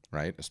crumbling,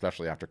 right?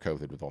 Especially after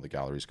COVID with all the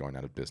galleries going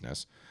out of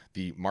business.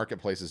 The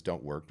marketplaces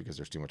don't work because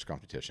there's too much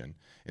competition.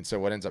 And so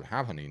what ends up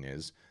happening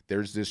is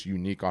there's this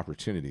unique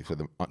opportunity for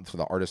the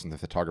artists and the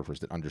photographers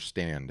that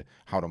understand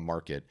how to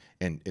market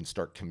and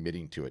start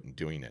committing to it and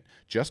doing it.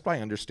 Just by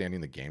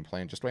understanding the game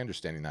plan, just by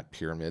understanding that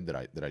pyramid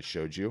that I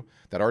showed you,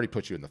 that already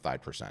puts you in the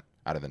 5%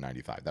 out of the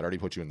 95. That already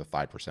puts you in the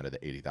 5% of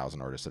the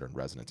 80,000 artists that are in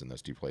residence in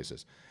those two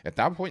places. At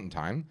that point in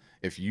time,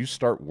 if you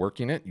start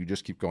working it, you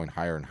just keep going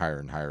higher and higher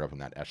and higher up in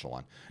that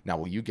echelon. Now,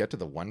 will you get to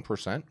the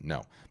 1%?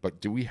 No.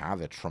 But do we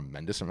have a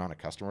tremendous amount of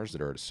customers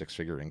that are at a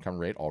six-figure income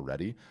rate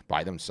already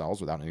by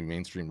themselves without any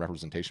mainstream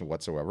representation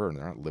whatsoever, and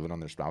they're not living on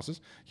their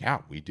spouses? Yeah,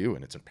 we do,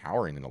 and it's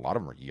empowering, and a lot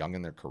of them are young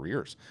in their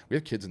careers. We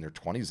have kids in their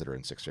 20s that are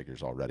in six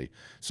figures already.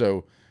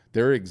 So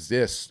there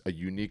exists a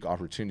unique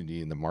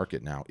opportunity in the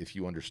market now if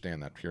you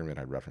understand that pyramid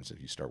I referenced, if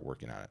you start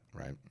working on it,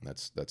 right?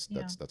 That's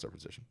our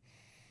position.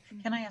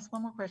 Can I ask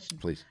one more question?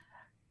 Please.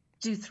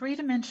 Do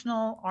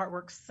three-dimensional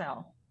artworks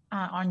sell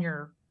on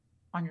your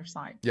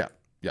site? Yeah.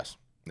 Yes.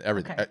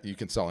 Everything. Okay. You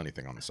can sell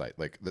anything on the site.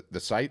 Like the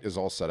site is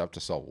all set up to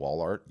sell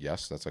wall art.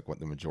 Yes, that's like what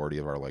the majority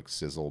of our like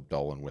sizzle,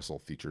 bell, and whistle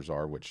features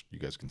are, which you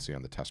guys can see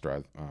on the test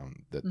drive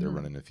that they're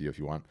running with you if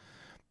you want.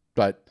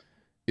 But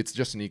it's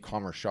just an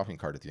e-commerce shopping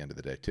cart at the end of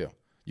the day too.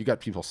 You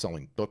got people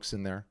selling books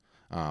in there.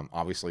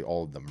 Obviously,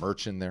 all of the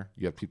merch in there.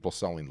 You have people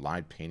selling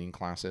live painting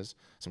classes.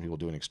 Some people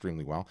doing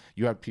extremely well.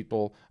 You have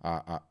people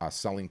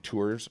selling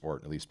tours, or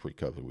at least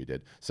pre-COVID we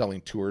did,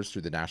 selling tours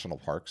through the national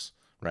parks,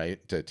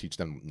 right, to teach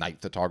them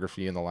night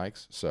photography and the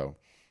likes. So,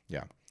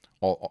 yeah,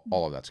 all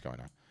of that's going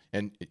on.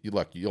 And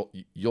look,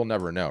 you'll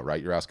never know,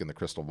 right? You're asking the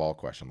crystal ball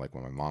question, like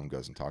when my mom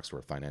goes and talks to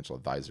her financial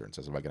advisor and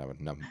says, "Am I going to have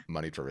enough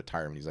money for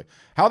retirement?" He's like,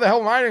 "How the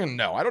hell am I going to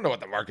know? I don't know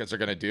what the markets are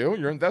going to do.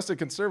 You're invested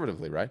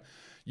conservatively, right?"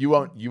 You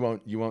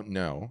won't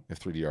know if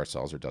 3D art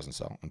sells or doesn't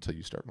sell until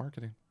you start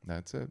marketing.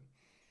 That's it.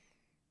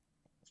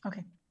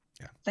 Okay.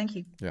 Yeah. Thank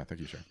you. Yeah,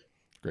 thank you, Sharon.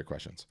 Great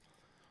questions.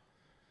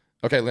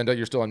 Okay, Linda,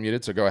 you're still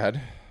unmuted, so go ahead.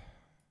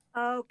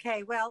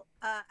 Okay, well,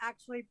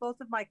 actually,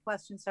 both of my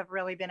questions have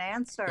really been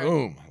answered.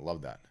 Boom, I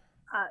love that.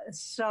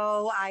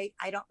 So I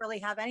don't really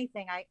have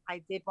anything.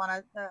 I did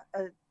want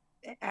to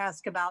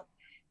ask about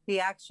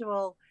the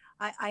actual,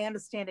 I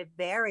understand it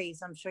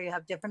varies. I'm sure you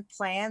have different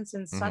plans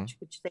and such,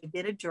 which they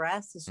did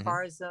address as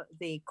far as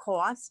the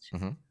cost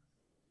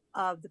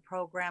of the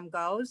program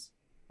goes.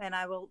 And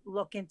I will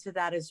look into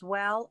that as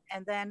well.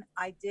 And then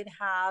I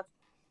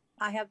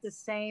have the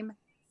same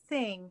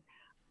thing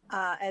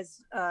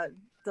as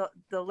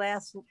the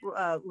last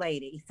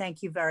lady.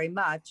 Thank you very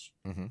much.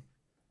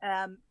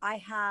 I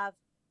have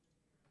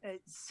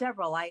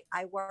several.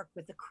 I work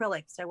with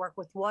acrylics. I work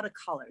with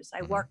watercolors.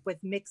 I work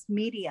with mixed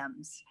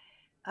mediums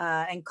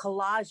and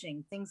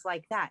collaging, things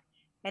like that.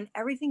 And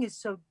everything is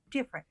so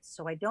different.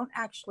 So I don't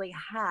actually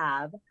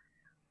have,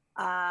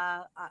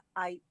 I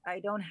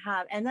don't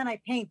have, and then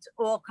I paint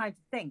all kinds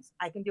of things.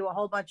 I can do a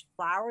whole bunch of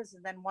flowers.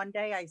 And then one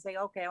day I say,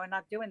 okay, I'm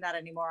not doing that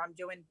anymore. I'm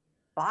doing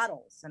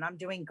bottles and I'm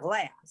doing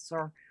glass,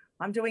 or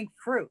I'm doing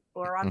fruit,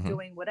 or I'm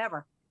doing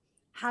whatever.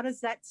 How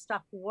does that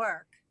stuff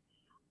work?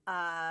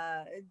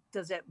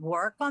 Does it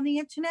work on the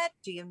internet?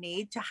 Do you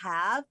need to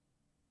have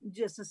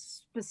just a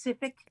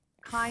specific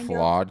kind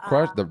flawed of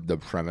question? The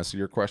premise of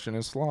your question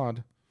is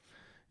flawed.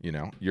 You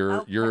know,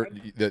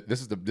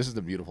 this is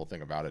the beautiful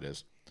thing about it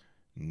is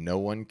no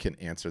one can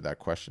answer that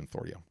question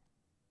for you.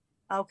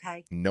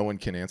 Okay. No one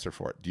can answer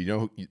for it. Do you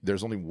know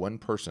there's only one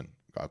person,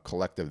 a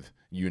collective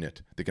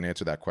unit that can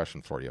answer that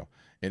question for you,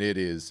 and it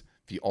is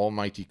the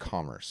almighty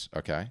commerce,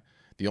 okay?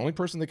 The only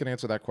person that can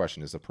answer that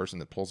question is the person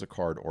that pulls a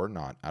card or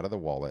not out of the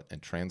wallet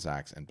and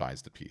transacts and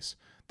buys the piece.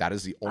 That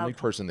is the only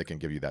person that can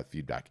give you that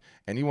feedback.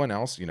 Anyone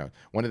else, you know,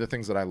 one of the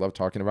things that I love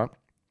talking about,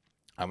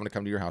 I'm going to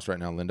come to your house right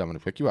now, Linda. I'm going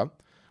to pick you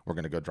up. We're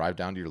going to go drive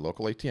down to your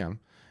local ATM,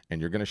 and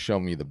you're going to show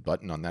me the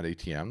button on that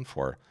ATM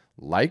for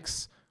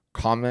likes,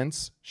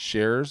 comments,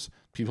 shares.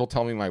 People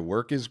tell me my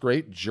work is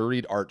great.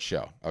 Juried art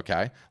show,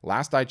 okay?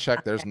 Last I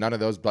checked, there's none of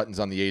those buttons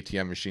on the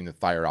ATM machine that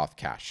fire off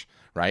cash,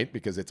 right?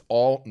 Because it's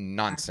all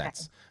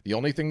nonsense. The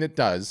only thing that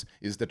does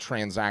is the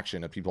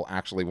transaction of people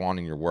actually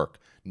wanting your work.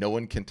 No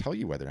one can tell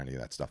you whether any of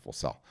that stuff will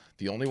sell.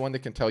 The only one that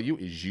can tell you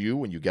is you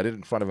when you get it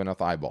in front of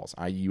enough eyeballs,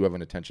 i.e. you have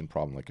an attention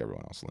problem like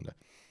everyone else, Linda.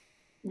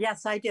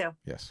 Yes, I do.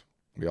 Yes,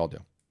 we all do.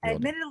 We all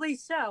do. Admittedly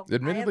so.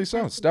 Admittedly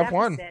so. Step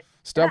one.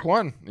 Step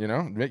one, you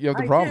know, admit you have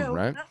the problem,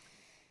 right?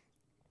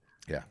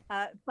 Yeah.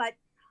 But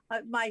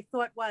my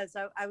thought was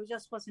I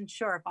just wasn't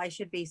sure if I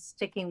should be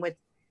sticking with,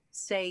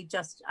 say,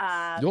 just.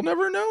 You'll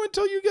never know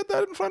until you get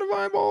that in front of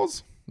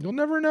eyeballs. You'll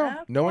never know. Okay.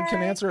 No one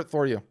can answer it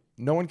for you.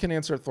 No one can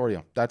answer it for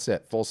you. That's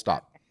it. Full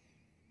stop.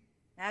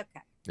 Okay.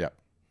 Yeah.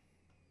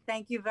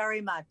 Thank you very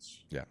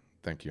much. Yeah.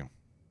 Thank you.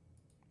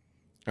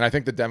 And I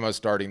think the demo is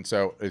starting.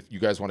 So if you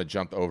guys want to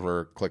jump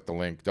over, click the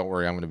link. Don't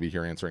worry. I'm going to be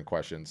here answering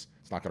questions.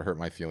 It's not going to hurt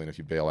my feeling if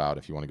you bail out.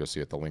 If you want to go see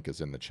it, the link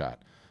is in the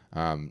chat.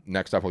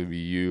 Next up will be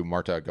you,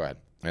 Marta. Go ahead.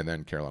 And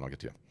then Carolyn, I'll get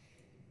to you.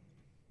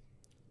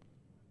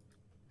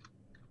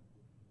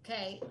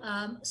 Okay.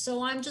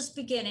 So I'm just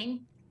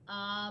beginning.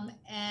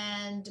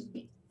 And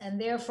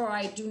therefore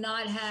I do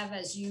not have,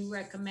 as you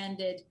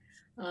recommended,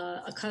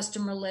 a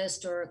customer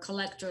list or a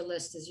collector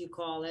list, as you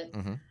call it.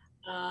 Mm-hmm.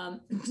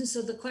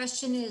 So the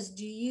question is,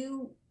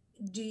 is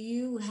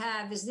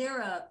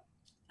there a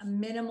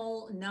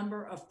minimal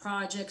number of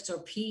projects or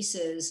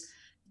pieces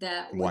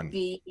that would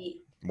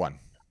be one?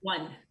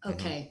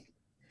 Okay.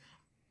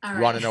 Mm-hmm. All right.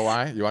 You want to know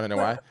why? You want to know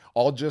why?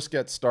 I'll just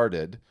get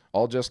started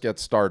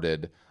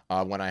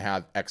when I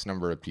have X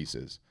number of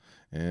pieces.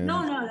 And no,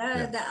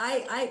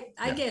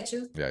 I get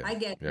you. Yeah, I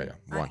get you.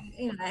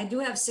 One. I do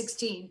have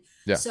 16.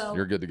 Yeah, so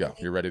you're good to go.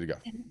 You're ready to go.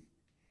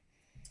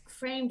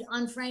 Framed,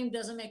 unframed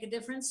doesn't make a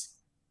difference?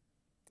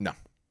 No,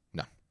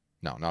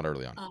 not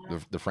early on.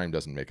 The frame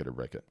doesn't make it or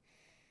break it.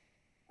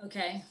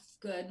 Okay,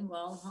 good.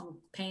 Well, I'm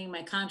paying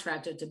my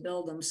contractor to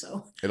build them,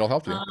 so it'll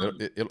help you.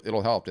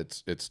 It'll help.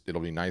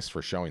 It'll be nice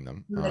for showing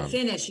them. The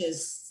finish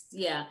is,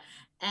 yeah.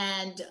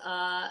 And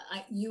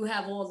you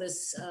have all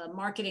this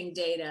marketing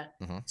data.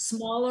 Mm-hmm.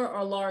 Smaller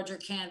or larger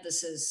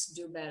canvases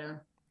do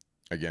better?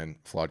 Again,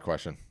 flawed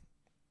question.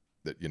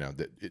 That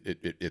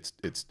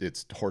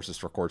it's horses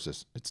for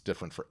courses. It's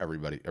different for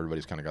everybody.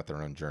 Everybody's kind of got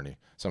their own journey.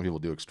 Some people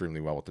do extremely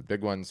well with the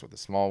big ones, with the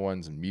small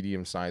ones, and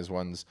medium-sized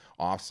ones,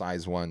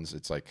 off-size ones.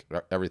 It's like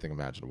everything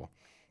imaginable.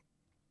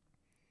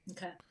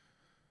 Okay.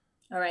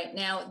 All right.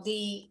 Now,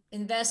 the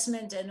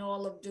investment and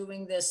all of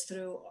doing this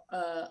through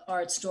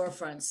art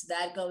storefronts,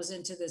 that goes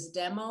into this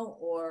demo,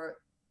 or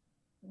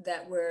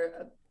that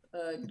we're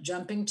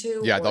jumping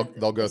to? Yeah,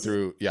 they'll go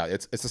through. Yeah,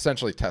 it's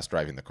essentially test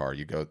driving the car.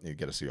 You get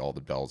to see all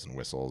the bells and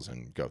whistles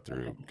and go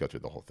through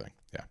the whole thing.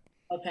 Yeah.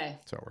 Okay.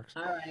 So it works.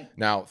 All right.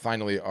 Now,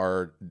 finally,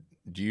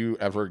 do you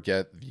ever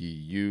get the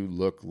 "you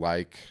look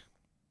like"?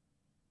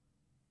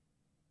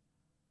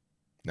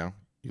 No,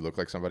 you look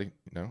like somebody.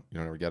 No, you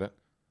don't ever get it.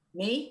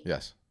 Me?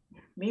 Yes.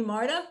 Me,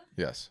 Marta?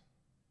 Yes.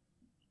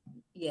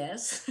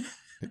 Yes.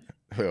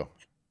 Who?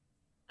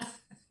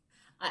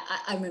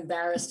 I'm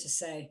embarrassed to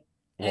say.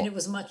 And it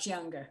was much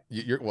younger.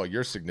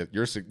 You're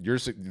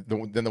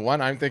significant. Than the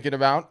one I'm thinking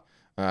about.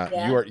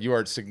 Yeah. You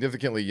are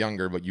significantly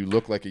younger, but you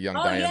look like a young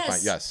Diane.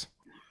 Yes. Yes.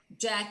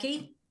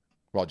 Jackie.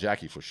 Well,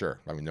 Jackie for sure.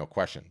 I mean, no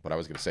question. But I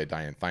was going to say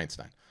Dianne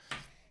Feinstein.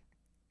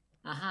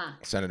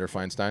 Senator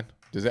Feinstein.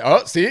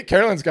 See,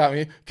 Carolyn's got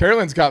me.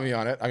 Carolyn's got me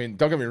on it. I mean,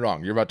 don't get me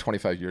wrong. You're about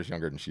 25 years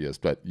younger than she is,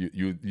 but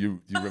you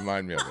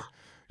remind me of it.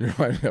 You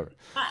remind me of it.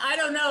 I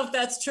don't know if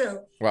that's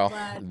true. Well,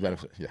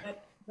 but, yeah.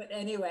 But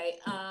anyway,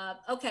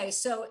 okay.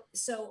 So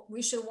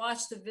we should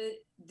watch the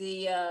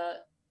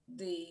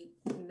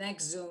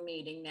next Zoom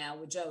meeting now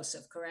with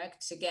Joseph,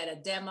 correct? To get a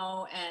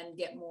demo and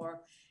get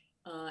more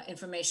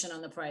information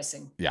on the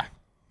pricing. Yeah.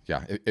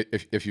 Yeah,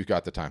 if you've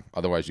got the time.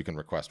 Otherwise, you can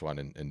request one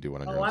and do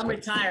one on your own. I'm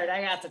retired.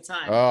 I got the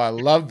time. Oh, I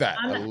love that.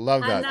 I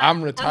love that.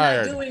 I'm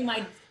retired.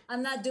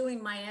 I'm not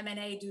doing my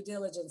M&A due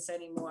diligence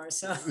anymore.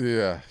 So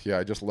yeah.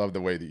 I just love the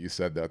way that you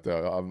said that,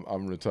 though.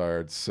 I'm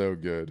retired. So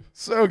good.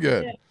 So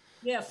good.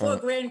 Yeah, 4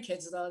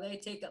 grandkids, though. They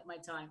take up my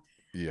time.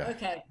 Yeah.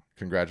 Okay.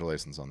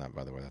 Congratulations on that,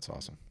 by the way. That's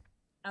awesome.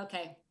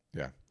 Okay.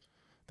 Yeah.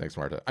 Thanks,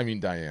 Marta. I mean,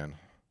 Diane.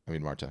 I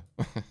mean, Marta.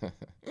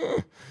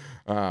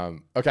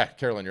 Okay,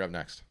 Carolyn, you're up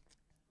next.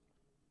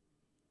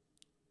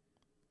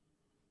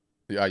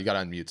 Yeah, you got to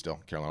unmute still,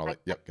 Carolyn.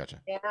 Yep,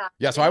 gotcha. Yeah.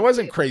 Yeah, so I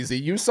wasn't crazy.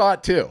 You saw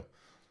it too.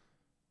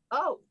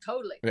 Oh,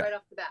 totally. Yeah. Right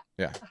off the bat.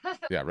 Yeah.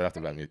 Yeah. Right off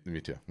the bat.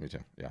 Me too. Me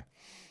too. Yeah.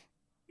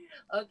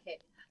 Okay.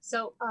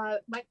 So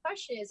my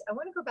question is, I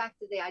want to go back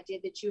to the idea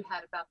that you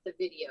had about the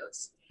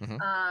videos.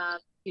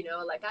 You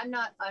know, like I'm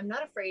not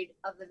afraid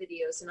of the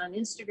videos. And on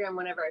Instagram,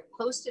 whenever I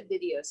posted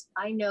videos,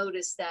 I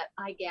noticed that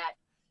I get,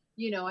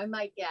 you know, I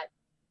might get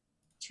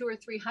 200 or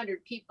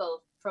 300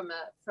 people from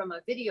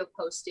a video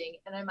posting,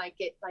 and I might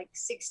get like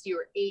 60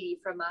 or 80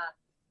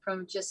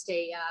 from just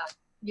a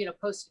you know,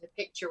 posting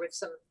a picture with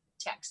some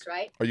text,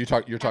 right?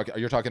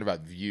 You're talking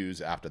about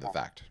views after the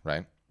fact,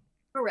 right?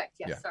 Correct.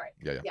 Yes. Yeah. Sorry.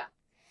 Yeah.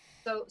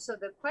 So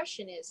the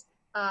question is,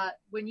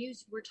 when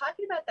we're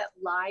talking about that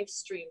live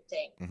stream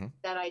thing,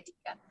 that idea,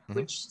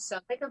 which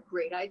sounds like a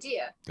great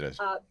idea. It is.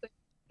 But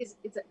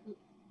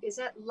is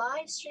that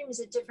live stream? Is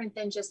it different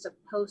than just a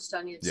post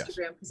on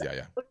Instagram?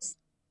 Yes.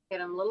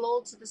 And I'm a little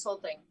old to this whole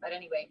thing, but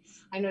anyway,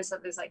 I know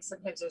there's like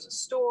sometimes there's a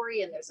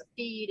story and there's a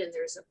feed and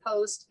there's a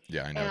post.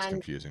 Yeah, I know it's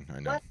confusing.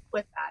 I know. What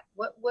with that?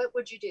 What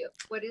would you do?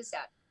 What is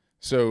that?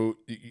 So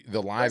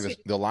the live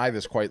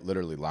is quite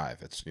literally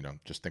live. It's, you know,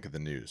 just think of the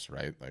news,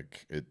 right?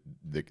 Like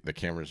the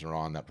cameras are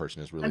on. That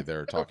person is really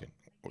there talking.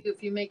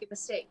 If you make a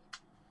mistake.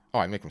 Oh,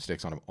 I make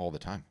mistakes on them all the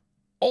time.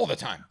 All the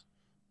time.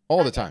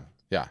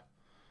 Yeah.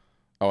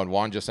 Oh, and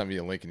Juan just sent me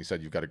a link and he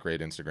said, you've got a great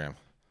Instagram.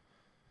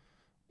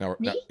 Now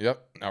we're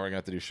gonna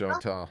have to do show and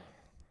tell.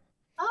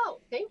 Oh,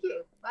 thank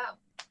you. Wow.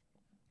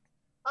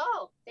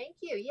 Oh, thank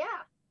you. Yeah,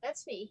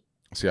 that's me.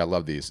 See, I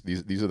love these.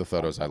 These are the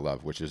photos I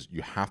love, which is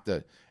you have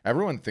to,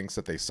 everyone thinks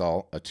that they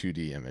saw a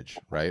 2D image,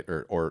 right?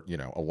 Or you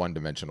know, a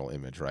one-dimensional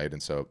image, right?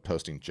 And so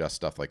posting just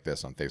stuff like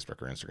this on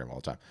Facebook or Instagram all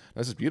the time.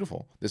 This is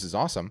beautiful. This is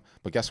awesome.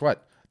 But guess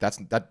what? That's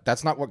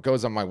not what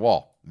goes on my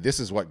wall. This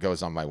is what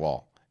goes on my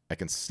wall. I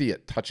can see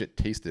it, touch it,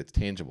 taste it. It's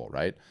tangible,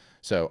 right?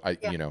 So I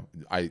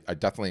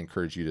definitely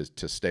encourage you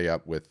to stay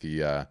up with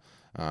the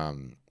I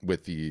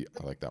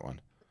like that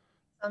one.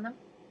 On them?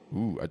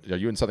 Ooh, are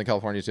you in Southern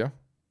California too?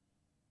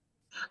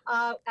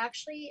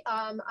 Actually,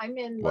 I'm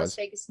in Las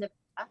Vegas, Nevada.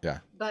 Yeah.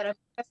 But I'm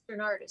a Western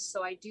artist,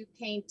 so I do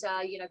paint.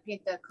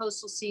 Paint the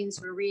coastal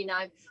scenes, marine.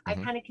 I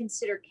kind of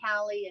consider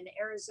Cali and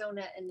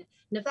Arizona and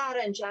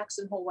Nevada and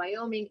Jackson Hole,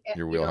 Wyoming.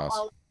 Your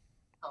wheelhouse.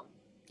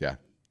 Yeah.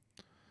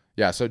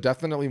 Yeah. So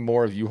definitely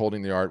more of you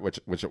holding the art,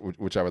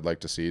 which I would like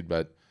to see,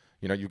 but.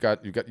 You know, you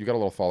got a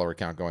little follower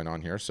count going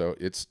on here, so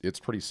it's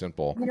pretty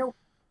simple. You know,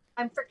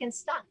 I'm freaking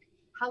stuck.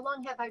 How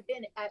long have I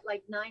been at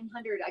like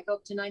 900? I go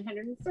up to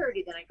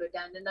 930, then I go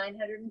down to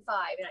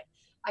 905, and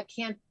I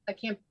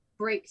can't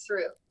break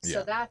through.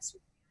 So that's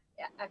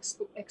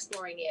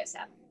exploring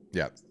ESF.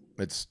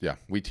 Yeah,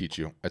 we teach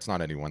you. It's not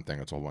any one thing;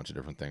 it's a whole bunch of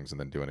different things, and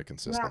then doing it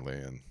consistently.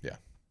 And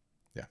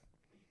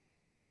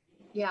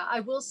Yeah, I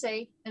will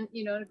say, and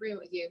in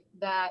agreement with you,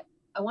 that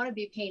I want to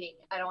be painting.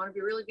 I don't want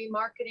to really be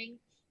marketing.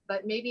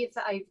 But maybe if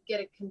I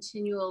get a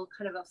continual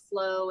kind of a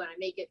flow and I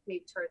make it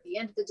maybe toward the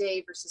end of the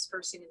day versus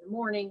first thing in the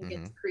morning,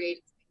 get the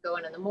creative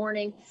going in the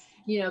morning,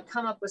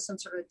 come up with some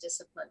sort of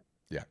discipline.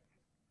 Yeah.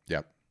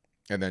 Yeah.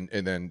 And then,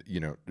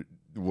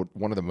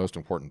 one of the most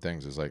important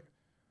things is like,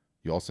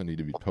 you also need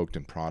to be poked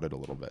and prodded a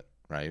little bit,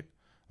 right?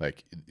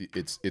 Like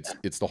it's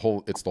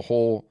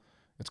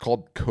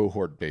called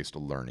cohort-based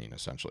learning,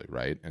 essentially,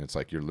 right? And it's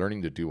like you're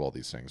learning to do all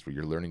these things, but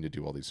you're learning to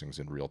do all these things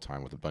in real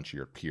time with a bunch of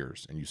your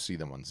peers, and you see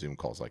them on Zoom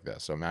calls like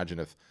this. So imagine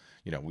if,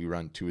 we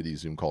run 2 of these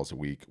Zoom calls a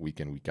week, week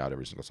in, week out,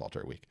 every single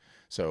Saltair week.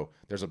 So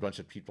there's a bunch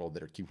of people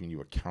that are keeping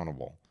you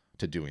accountable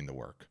to doing the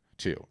work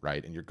too,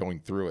 right? And you're going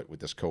through it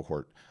with this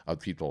cohort of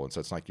people. And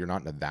so it's like you're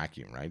not in a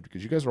vacuum, right?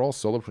 Because you guys are all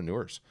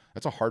solopreneurs.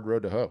 That's a hard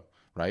road to hoe.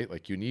 Right?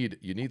 Like you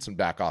need some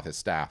back office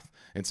staff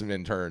and some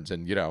interns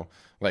and,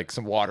 like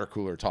some water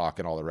cooler talk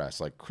and all the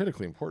rest, like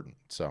critically important.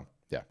 So,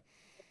 yeah.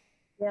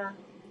 Yeah.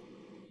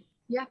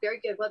 Yeah. Very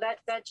good. Well,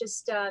 that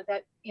just,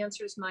 that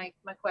answers my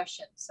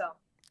question. So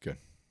good.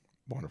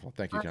 Wonderful.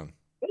 Thank you, Jen.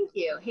 Thank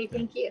you. Hey,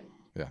 thank you.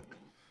 Yeah.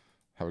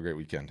 Have a great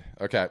weekend.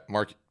 Okay.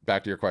 Mark,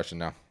 back to your question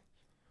now.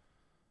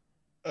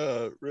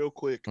 Real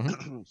quick.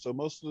 So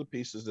most of the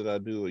pieces that I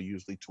do are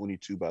usually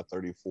 22 by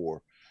 34.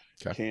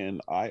 Okay. Can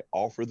I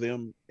offer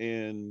them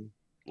in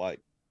like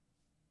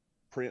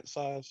print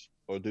size,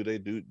 or do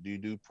you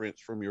do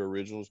prints from your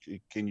originals?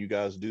 Can you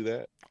guys do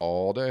that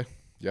all day?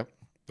 Yep,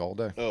 all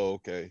day. Oh,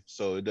 okay.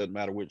 So it doesn't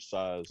matter which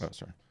size. Oh,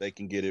 sorry. They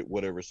can get it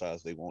whatever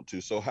size they want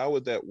to. So how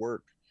would that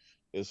work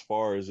as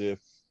far as if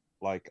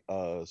like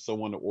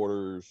someone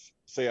orders,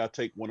 say I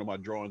take one of my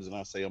drawings and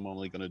I say I'm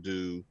only going to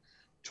do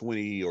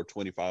 20 or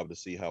 25 to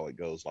see how it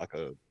goes, like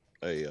a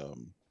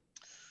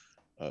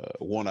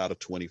 1 out of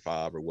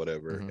 25 or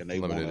whatever, and they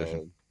want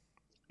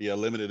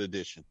limited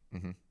edition,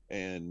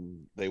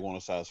 and they want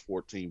a size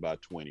 14 by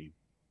 20.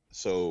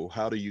 So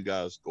how do you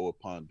guys go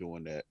upon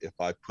doing that? If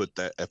I put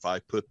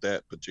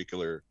that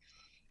particular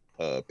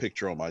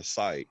picture on my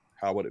site,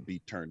 how would it be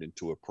turned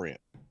into a print?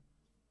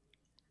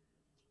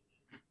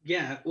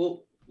 Yeah,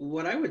 well,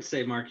 what I would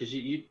say, Mark, is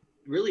you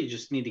really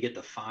just need to get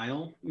the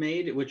file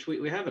made, which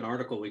we have an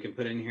article we can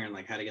put in here and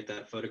like how to get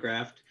that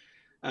photographed.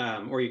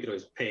 Or you could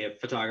always pay a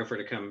photographer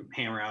to come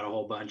hammer out a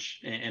whole bunch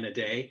in a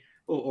day.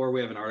 or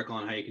we have an article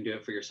on how you can do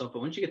it for yourself. But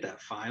once you get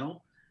that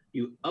file,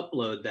 you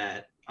upload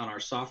that on our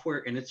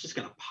software, and it's just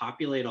going to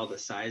populate all the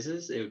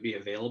sizes. It would be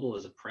available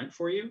as a print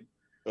for you.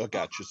 Oh,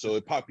 gotcha. So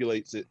it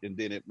populates it, and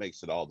then it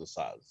makes it all the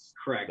sizes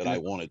Correct. that I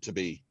want it to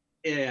be.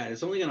 Yeah,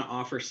 it's only going to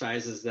offer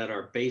sizes that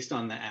are based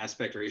on the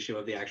aspect ratio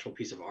of the actual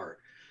piece of art.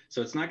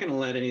 So it's not going to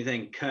let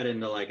anything cut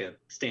into like a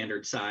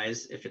standard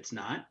size if it's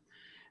not.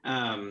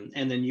 And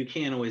then you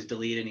can always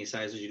delete any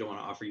sizes you don't want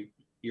to offer.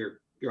 You're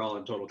all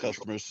in total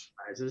customers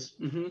sizes.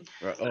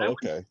 Right. Oh,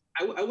 okay.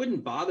 I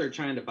wouldn't bother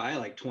trying to buy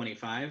like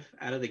 25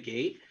 out of the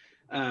gate.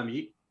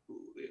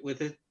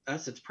 With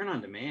us, it's print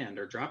on demand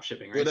or drop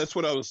shipping, right? Well, that's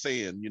what I was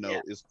saying.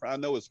 I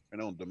know it's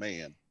print on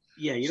demand.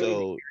 Yeah, you don't need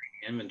to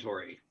carry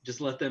inventory. Just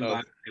let them buy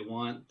what they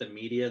want, the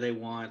media they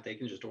want. They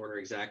can just order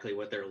exactly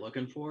what they're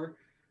looking for,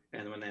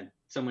 and when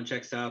someone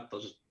checks out,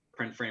 they'll just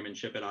print, frame, and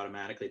ship it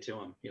automatically to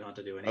them. You don't have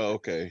to do anything. Oh,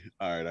 okay.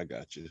 All right, I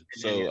got you.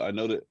 So I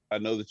know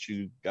that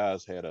you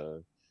guys had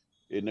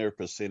isn't there a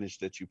percentage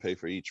that you pay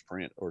for each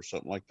print or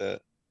something like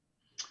that?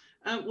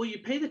 Well, you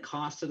pay the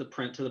cost of the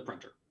print to the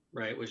printer,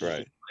 right? Which is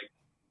like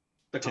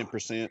the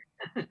 10%.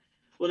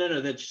 Well,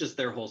 no, that's just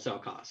their wholesale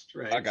cost,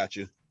 right? I got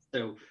you.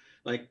 So,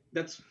 like,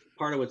 that's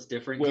part of what's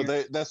different. Well,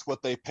 here. that's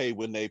what they pay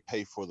when they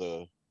pay for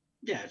the.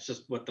 Yeah, it's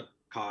just what the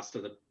cost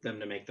of them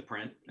to make the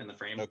print and the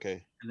frame.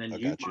 Okay. And then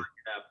you mark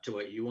it up to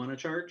what you want to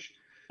charge.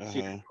 So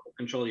you can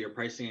control your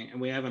pricing. And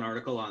we have an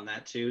article on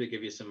that too to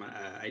give you some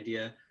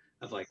idea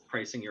of like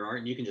pricing your art.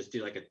 And you can just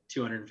do like a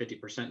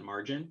 250%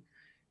 margin.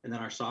 And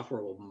then our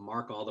software will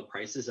mark all the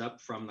prices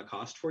up from the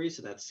cost for you.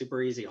 So that's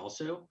super easy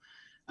also.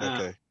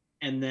 Okay.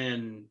 And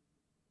then,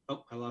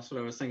 I lost what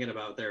I was thinking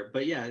about there.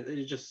 But yeah,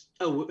 it just,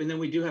 and then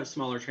we do have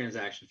smaller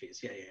transaction fees.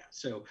 Yeah.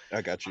 So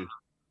I got you.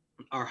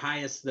 Our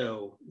highest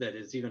though, that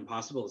is even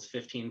possible is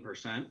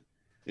 15%.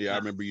 Yeah, I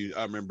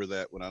remember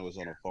that when I was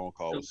on a phone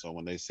call with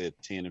someone, they said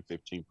 10 and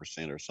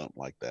 15% or something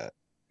like that.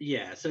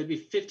 Yeah, so it'd be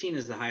 15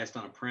 is the highest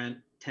on a print,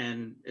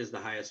 10 is the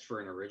highest for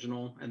an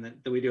original, and then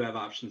we do have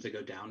options that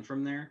go down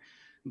from there.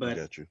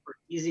 But for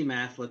easy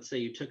math, let's say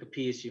you took a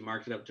piece, you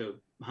marked it up to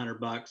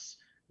 $100,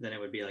 then it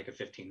would be like a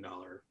 $15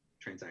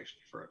 transaction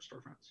for art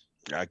storefronts.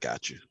 I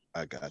got you.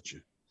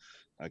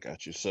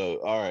 So,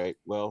 all right.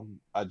 Well,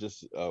 I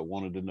just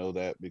wanted to know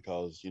that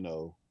because,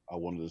 I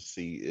wanted to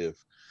see if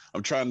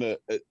I'm trying to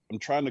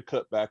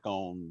cut back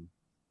on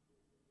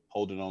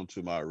holding on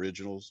to my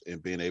originals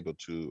and being able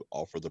to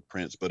offer the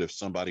prints. But if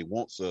somebody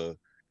wants a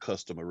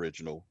custom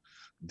original,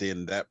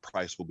 then that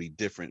price will be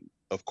different,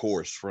 of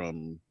course,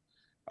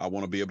 I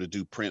want to be able to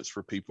do prints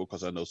for people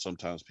because I know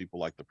sometimes people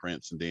like the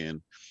prints, and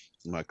then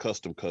my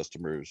custom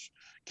customers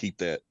keep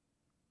that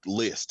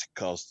list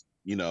because,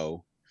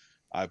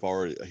 I've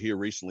already here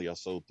recently, I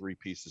sold 3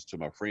 pieces to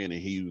my friend,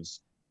 and he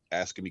was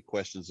asking me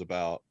questions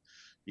about,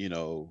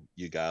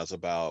 you guys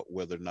about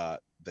whether or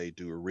not they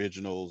do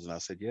originals. And I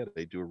said, yeah,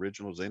 they do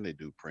originals and they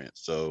do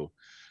prints. So,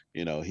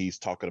 he's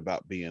talking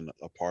about being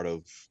a part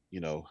of,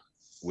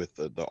 with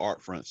the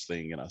Art Fronts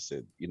thing. And I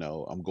said,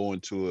 I'm going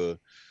to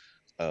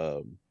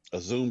a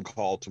Zoom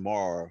call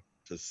tomorrow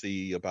to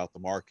see about the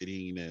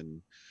marketing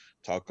and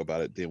talk about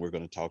it. Then we're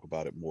going to talk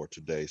about it more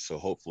today. So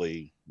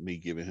hopefully me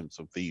giving him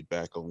some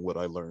feedback on what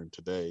I learned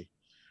today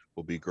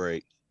will be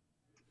great.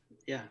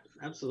 Yeah,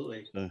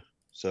 absolutely.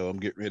 So I'm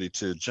getting ready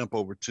to jump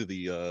over to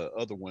the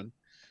other one.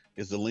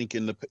 Is the link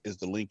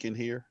in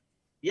here?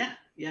 Yeah,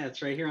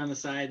 it's right here on the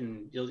side,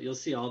 and you'll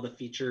see all the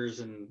features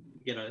and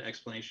get an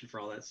explanation for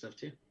all that stuff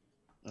too.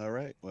 All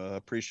right. Well, I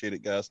appreciate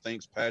it, guys.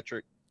 Thanks,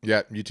 Patrick.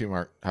 Yeah, you too,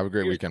 Mark. Have a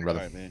great weekend, brother.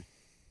 All right, man.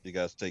 You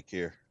guys take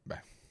care.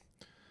 Bye.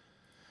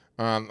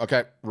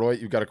 Okay, Roy,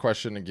 you've got a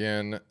question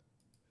again.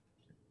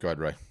 Go ahead,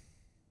 Roy.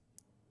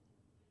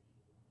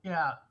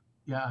 Yeah.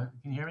 Can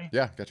you hear me?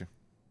 Yeah, got you.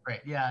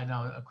 Great. Yeah,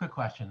 no, a quick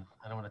question.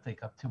 I don't want to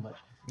take up too much.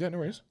 Yeah, no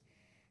worries.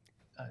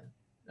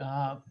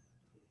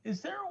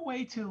 Is there a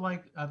way to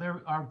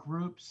there are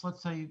groups,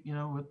 let's say,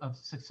 of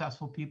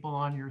successful people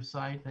on your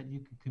site that you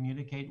can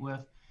communicate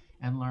with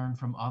and learn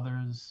from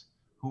others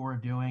who are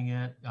doing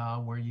it,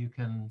 where you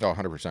can? Oh,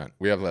 100%.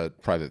 We have a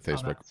private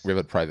Facebook. We have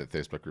a private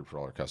Facebook group for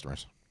all our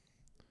customers.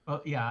 Well,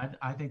 yeah,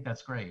 I think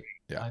that's great.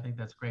 Yeah, I think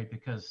that's great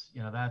because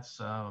that's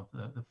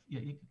to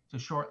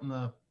shorten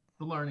the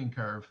learning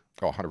curve.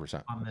 Oh,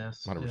 100% on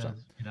this. 100%.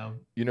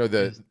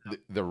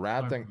 The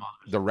rad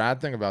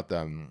thing about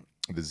the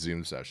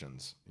Zoom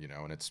sessions,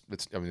 and it's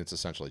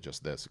essentially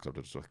just this, except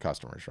it's with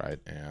customers, right?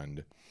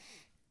 And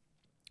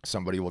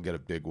somebody will get a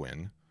big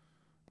win.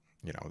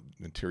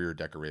 Interior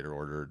decorator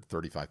ordered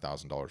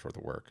 $35,000 worth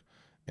of work,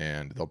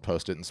 and they'll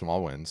post it in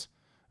small wins.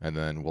 And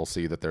then we'll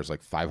see that there's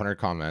like 500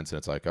 comments, and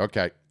it's like,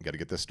 okay, you got to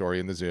get this story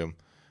in the Zoom.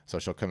 So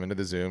she'll come into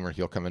the Zoom, or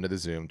he'll come into the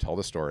Zoom, tell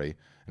the story,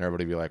 and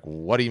everybody be like,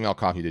 what email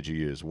copy did you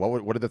use?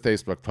 What did the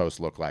Facebook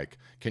post look like?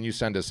 Can you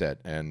send us it?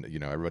 And,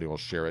 everybody will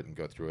share it and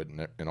go through it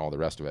and all the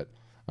rest of it.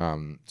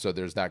 So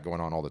there's that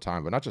going on all the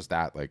time. But not just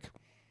that, like,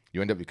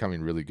 you end up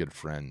becoming really good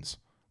friends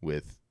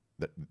with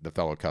the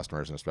fellow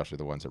customers, and especially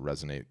the ones that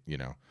resonate,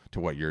 to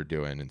what you're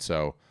doing. And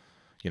so,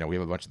 You know, we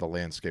have a bunch of the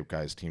landscape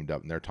guys teamed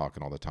up and they're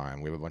talking all the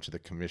time. We have a bunch of the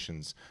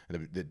commissions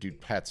that do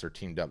pets are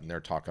teamed up and they're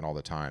talking all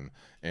the time.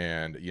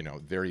 And, you know,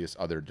 various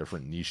other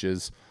different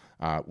niches.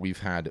 We've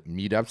had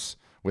meetups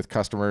with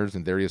customers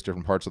in various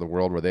different parts of the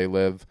world where they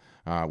live.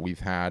 We've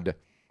had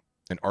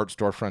an art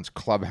storefront's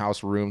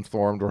clubhouse room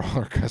formed where all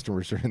our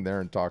customers are in there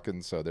and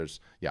talking. So there's,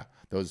 yeah,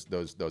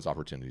 those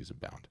opportunities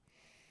abound.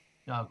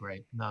 Oh,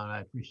 great. No, I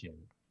appreciate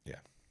it. Yeah.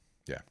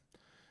 Yeah.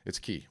 It's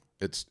key.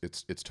 It's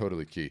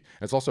totally key.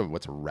 And it's also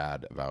what's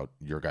rad about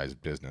your guys'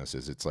 business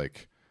is it's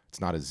like, it's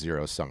not a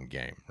zero-sum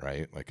game,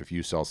 right? Like if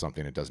you sell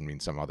something, it doesn't mean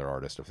some other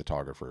artist or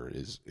photographer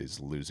is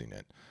losing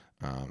it.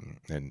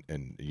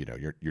 And you know,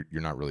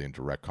 you're not really in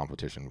direct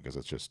competition because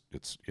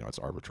it's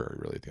arbitrary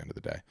really at the end of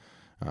the day.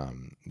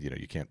 You know,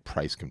 you can't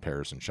price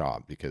comparison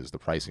shop because the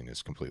pricing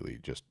is completely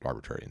just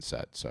arbitrary and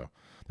set. So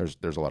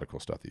there's a lot of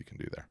cool stuff that you can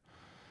do there.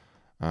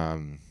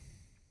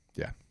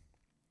 Yeah.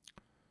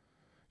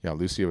 Yeah,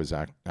 Lucia was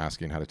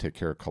asking how to take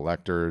care of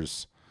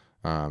collectors,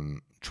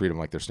 treat them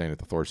like they're staying at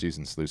the Four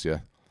Seasons,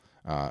 Lucia.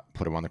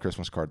 Put them on the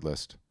Christmas card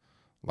list,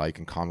 like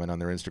and comment on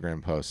their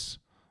Instagram posts,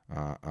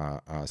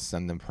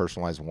 send them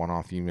personalized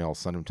one-off emails,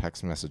 send them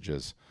text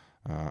messages,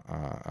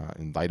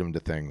 invite them to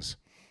things.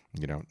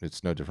 You know,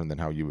 it's no different than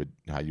how you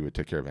would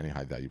take care of any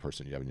high-value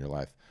person you have in your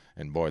life.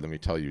 And boy, let me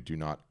tell you, do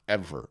not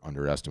ever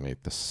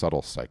underestimate the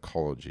subtle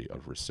psychology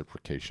of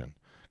reciprocation.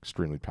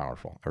 Extremely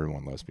powerful.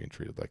 Everyone loves being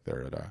treated like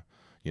they're at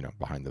you know,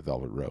 behind the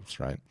velvet ropes,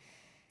 right?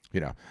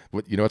 You know,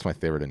 what's my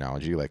favorite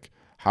analogy? Like,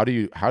 how do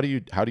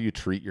you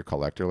treat your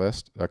collector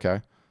list? Okay.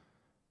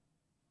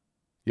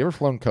 You ever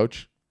flown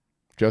coach?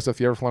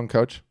 Joseph, you ever flown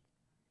coach?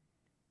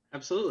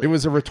 Absolutely. It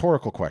was a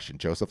rhetorical question,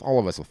 Joseph. All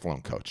of us have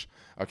flown coach.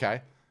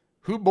 Okay.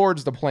 Who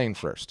boards the plane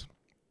first?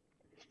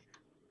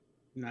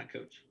 Not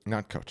coach.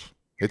 Not coach.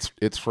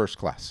 It's first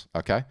class.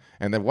 Okay.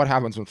 And then what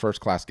happens when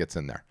first class gets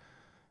in there?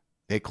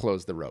 They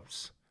close the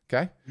ropes.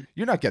 Okay.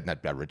 You're not getting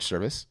that beverage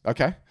service.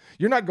 Okay.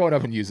 You're not going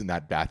up and using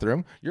that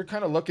bathroom. You're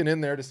kind of looking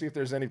in there to see if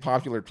there's any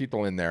popular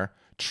people in there.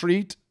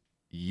 Treat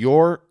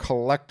your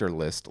collector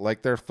list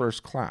like they're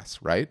first class,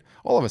 right?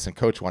 All of us in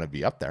coach want to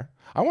be up there.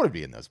 I want to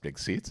be in those big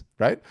seats,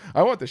 right?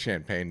 I want the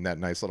champagne in that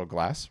nice little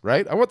glass,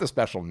 right? I want the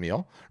special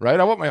meal, right?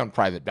 I want my own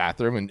private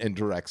bathroom and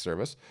direct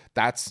service.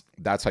 That's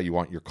how you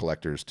want your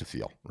collectors to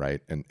feel,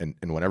 right? And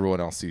when everyone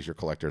else sees your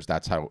collectors,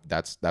 that's how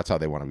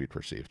they want to be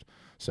perceived.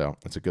 So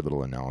it's a good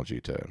little analogy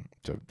to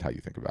how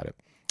you think about it.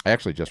 I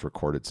actually just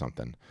recorded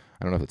something.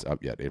 I don't know if it's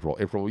up yet. April,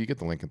 will you get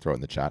the link and throw it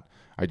in the chat?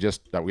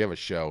 We have a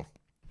show.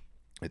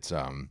 It's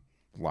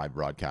live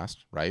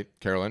broadcast, right,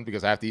 Carolyn?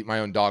 Because I have to eat my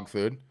own dog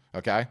food.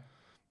 Okay,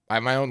 I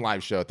have my own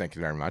live show. Thank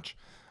you very much.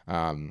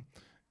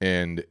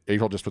 And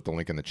April just put the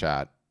link in the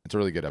chat. It's a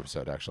really good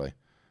episode, actually,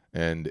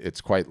 and it's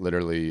quite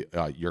literally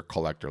your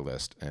collector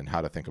list and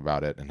how to think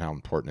about it and how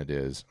important it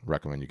is.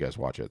 Recommend you guys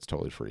watch it. It's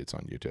totally free. It's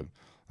on YouTube.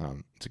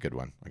 It's a good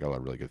one. I got a lot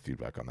of really good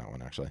feedback on that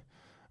one, actually.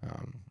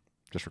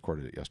 Just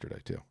recorded it yesterday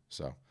too.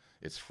 So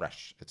it's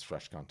fresh. It's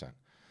fresh content.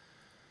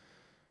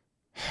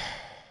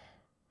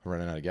 We're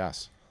running out of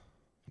gas.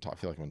 I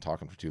feel like I've been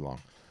talking for too long.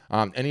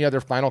 Any other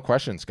final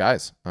questions,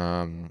 guys?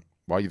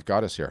 While you've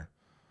got us here.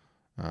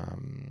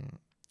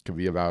 Could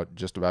be about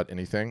just about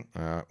anything,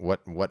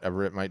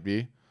 whatever it might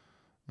be.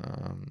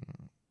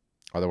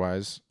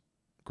 Otherwise,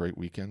 great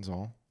weekends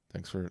all.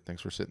 Thanks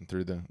for sitting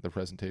through the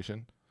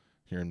presentation,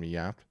 hearing me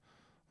yap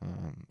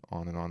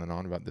on and on and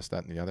on about this,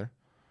 that, and the other.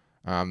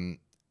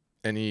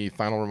 Any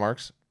final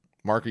remarks?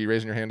 Mark, are you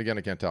raising your hand again?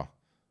 I can't tell.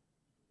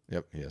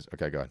 Yep, he is.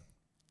 Okay, go ahead.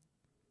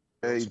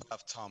 Hey,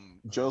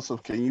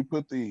 Joseph, can you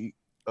put the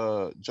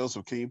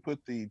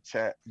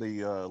chat,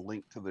 the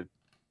link to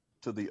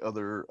the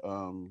other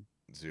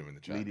Zoom in the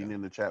chat meeting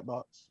in the chat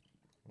box?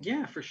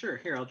 Yeah, for sure.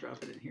 Here, I'll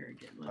drop it in here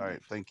again. All right,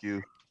 thank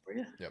you. For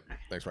you. Yep,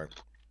 thanks, Mark.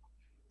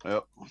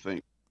 Yep,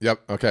 thanks. Yep.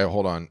 Okay,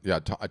 hold on. Yeah,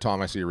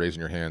 Tom, I see you raising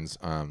your hands.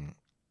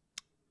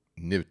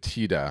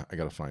 Nivtita, I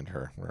gotta find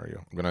her. Where are you?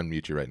 I'm gonna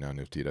unmute you right now,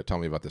 Nivtita. Tell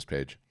me about this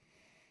page.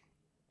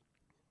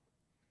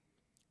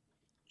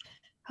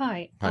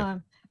 Hi.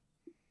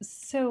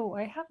 So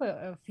I have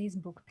a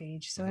Facebook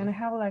page. So and I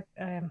have like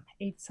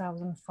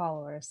 8,000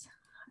 followers,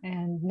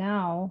 and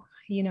now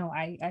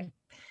I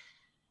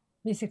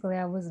basically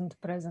I wasn't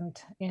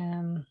present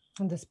on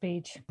this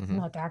page,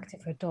 not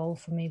active at all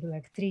for maybe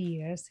like 3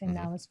 years, and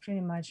now it's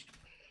pretty much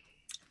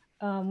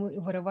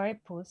whatever I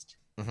post,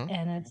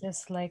 and it's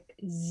just like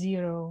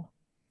zero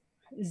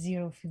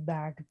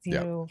feedback,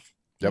 zero.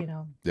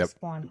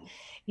 Spawn.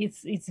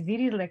 It's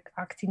very like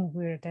acting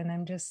weird, and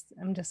I'm just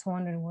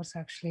wondering what's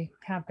actually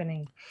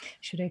happening.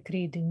 Should I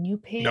create a new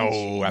page?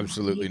 No,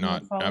 absolutely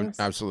not.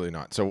 Absolutely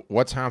not. So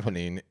what's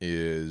happening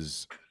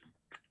is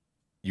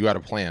you had a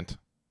plant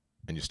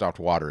and you stopped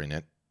watering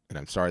it, and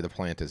I'm sorry the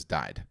plant has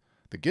died.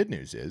 The good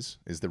news is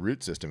the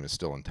root system is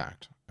still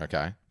intact.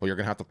 Okay, well, you're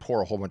gonna have to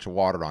pour a whole bunch of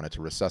water on it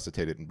to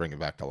resuscitate it and bring it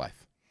back to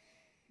life.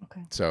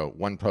 Okay. So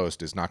one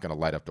post is not going to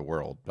light up the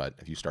world, but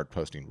if you start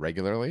posting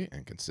regularly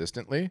and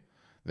consistently,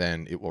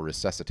 then it will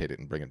resuscitate it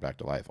and bring it back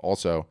to life.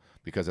 Also,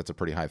 because it's a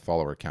pretty high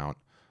follower count,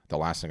 the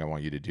last thing I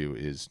want you to do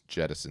is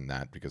jettison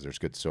that, because there's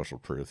good social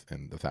proof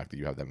in the fact that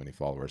you have that many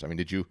followers. I mean,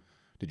 did you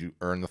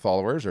earn the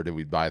followers, or did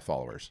we buy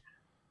followers?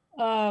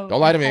 Don't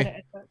lie to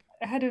me.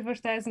 I had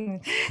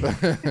advertisement.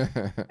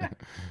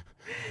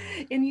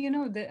 And you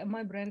know,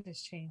 my brand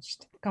has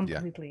changed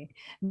completely.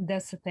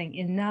 That's the thing.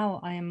 And now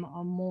I am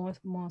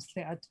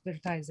mostly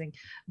advertising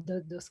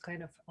those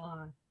kind of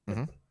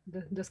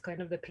those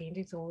kind of the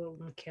paintings all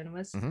on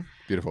canvas.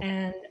 Beautiful.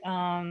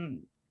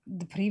 And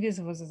the previous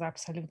was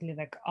absolutely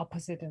like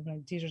opposite of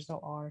like digital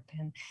art,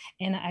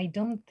 and I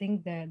don't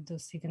think that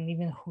those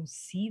even who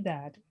see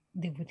that,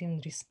 they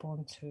wouldn't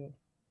respond to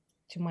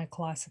my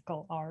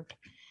classical art,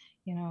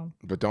 you know.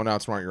 But don't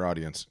outsmart your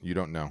audience. You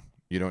don't know.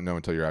 You don't know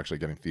until you're actually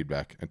getting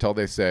feedback. Until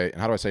they say,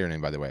 and how do I say your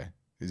name, by the way?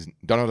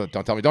 Don't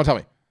tell me. Don't tell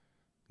me.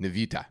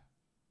 Nivita.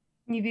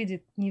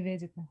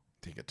 Nivedita.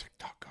 Take a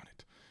TikTok on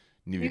it.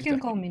 Nivedita. You can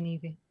call me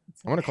Nivi.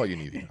 I'm going to call you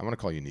Nivi. I'm going to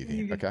call you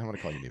Nivi. Okay, I'm going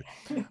to call you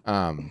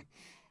Nivi.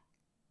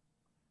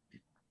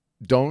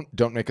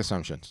 Don't make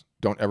assumptions.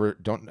 Don't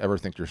ever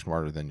think you're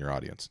smarter than your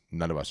audience.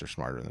 None of us are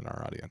smarter than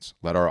our audience.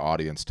 Let our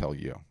audience tell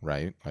you,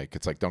 right? Like,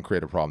 it's like, don't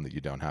create a problem that you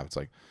don't have. It's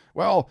like,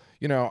 well,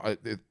 you know,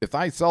 if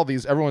I sell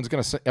these, everyone's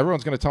gonna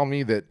tell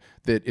me that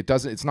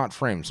it's not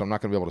framed, so I'm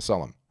not gonna be able to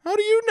sell them. How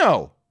do you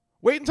know?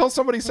 Wait until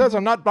somebody says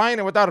I'm not buying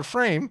it without a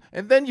frame,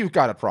 and then you've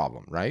got a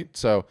problem, right?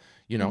 So,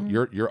 you know,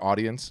 your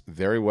audience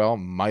very well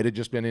might have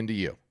just been into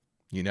you.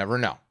 You never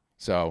know.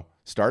 So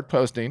start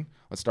posting.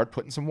 Let's start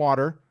putting some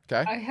water.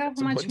 Okay. I have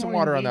putting some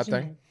water on that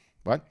thing.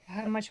 What? I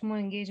have much more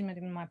engagement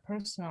in my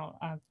personal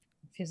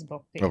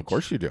Facebook page. Of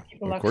course you do.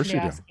 People of course you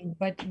do. Me,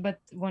 but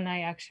when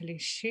I actually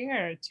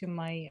share to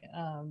my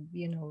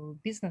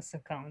business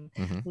account,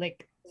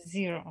 like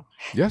zero.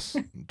 Yes,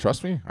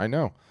 trust me, I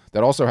know.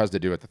 That also has to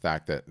do with the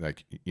fact that,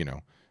 like, you know,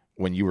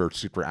 when you were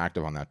super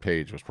active on that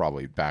page was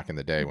probably back in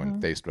the day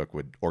when Facebook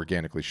would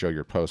organically show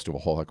your post to a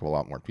whole heck of a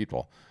lot more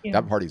people. Yeah.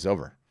 That party's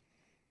over.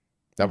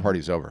 That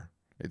party's over.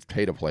 It's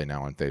pay to play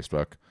now on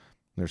Facebook.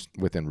 There's,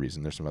 within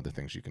reason, there's some other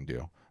things you can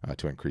do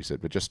to increase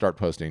it, but just start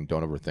posting.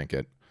 Don't overthink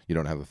it. You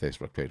don't have a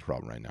Facebook page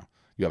problem right now.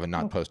 You have a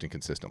not posting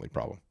consistently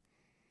problem.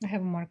 I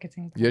have a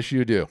marketing problem. Yes,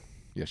 you do.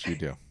 Yes, you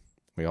do.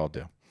 We all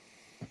do.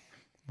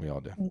 We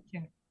all do. Thank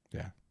you.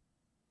 Yeah.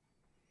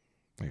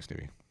 Thanks,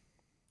 Stevie.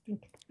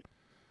 Thank you.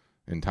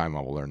 In time, I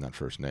will learn that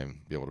first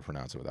name, be able to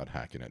pronounce it without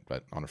hacking it.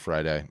 But on a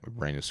Friday, my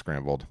brain is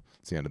scrambled.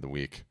 It's the end of the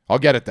week. I'll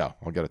get it, though.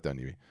 I'll get it done,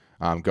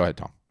 Newbie. Go ahead,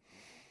 Tom.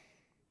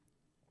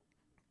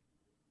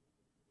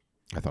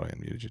 I thought I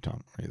unmuted you,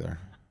 Tom. Are you there?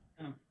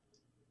 Oh.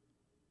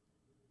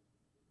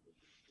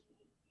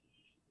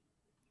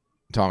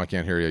 Tom, I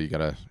can't hear you. You got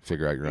to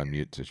figure out your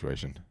unmute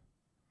situation.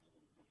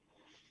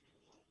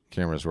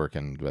 Camera's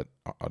working, but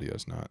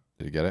audio's not.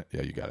 Did you get it?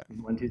 Yeah, you got it.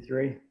 1, 2,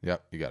 3.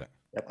 Yep, you got it.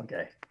 Yep.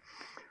 Okay.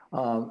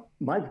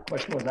 My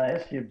question was, I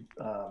asked you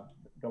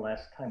the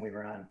last time we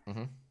were on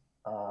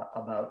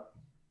about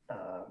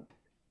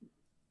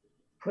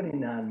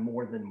putting on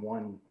more than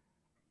one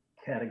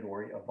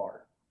category of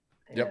art.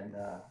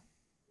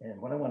 And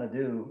what I want to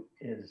do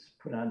is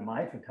put on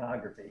my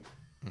photography,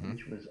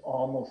 which was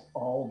almost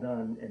all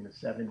done in the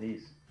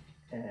 70s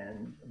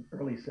and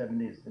early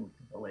 70s and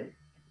the late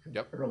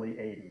early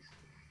 80s.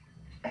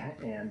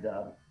 And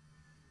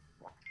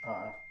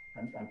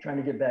I'm trying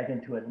to get back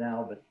into it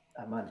now, but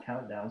I'm on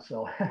countdown,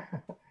 so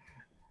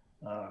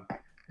that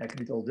could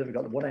be a little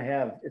difficult. What I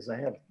have is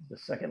the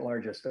second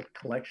largest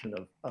collection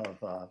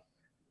of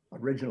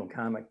original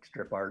comic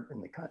strip art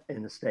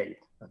in the state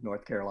of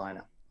North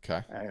Carolina.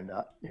 Okay. And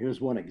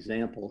here's one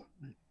example.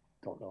 I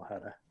don't know how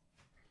to.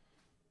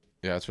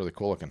 Yeah, it's really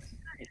cool looking.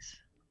 Nice.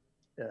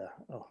 Yeah.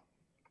 Oh,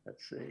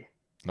 let's see.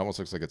 It almost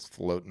looks like it's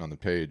floating on the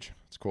page.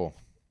 It's cool.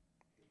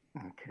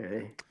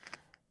 Okay.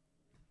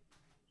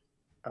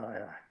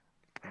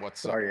 What's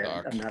sorry,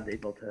 up, Doc? I'm not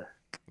able to.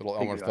 Little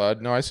Elmer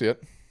Fudd. No, I see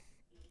it.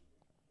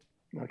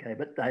 Okay,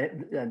 but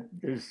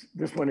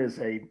this one is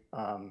a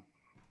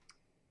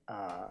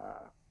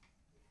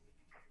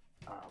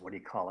what do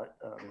you call it?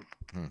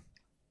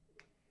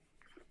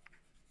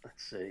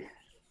 Let's see.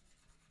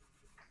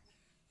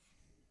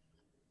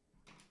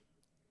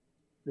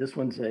 This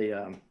one's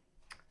a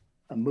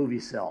movie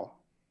cell,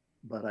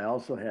 but I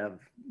also have.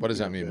 What does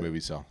that mean, movie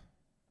cell?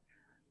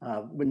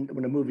 When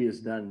a movie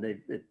is done,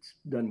 it's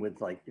done with,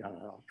 like, I don't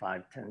know,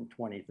 5, 10,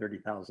 20,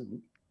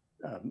 30,000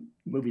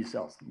 movie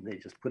cells. They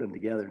just put them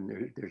together,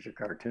 and there's your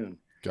cartoon.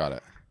 Got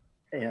it.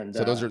 And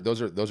so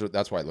those are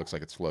that's why it looks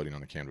like it's floating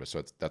on the canvas.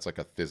 So that's like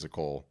a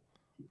physical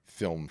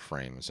film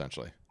frame,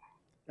 essentially.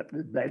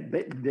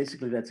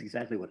 Basically, that's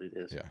exactly what it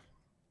is. Yeah.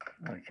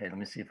 Okay, let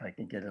me see if I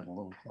can get it a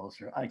little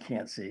closer. I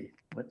can't see.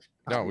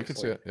 No, we can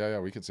see it. Yeah,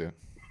 we can see it.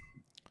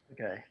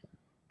 Okay,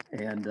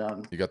 and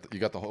you got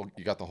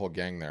the whole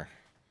gang there.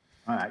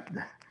 All right,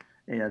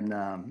 and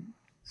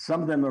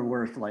some of them are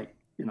worth, like,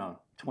 $20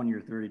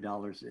 or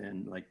 $30,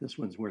 and like this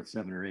one's worth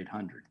 $700 or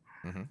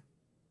 $800.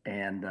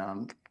 And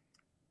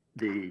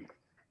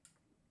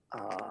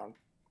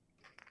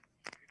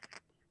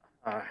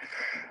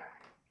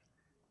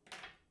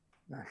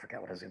I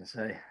forgot what I was going to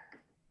say.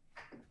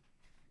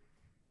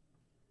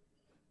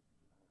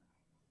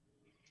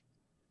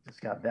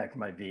 just got back from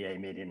my VA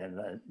meeting, and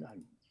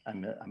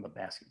I'm a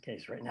basket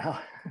case right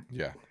now.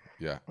 Yeah,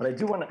 yeah. But I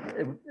do want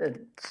to.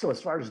 So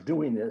as far as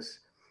doing this,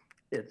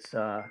 it's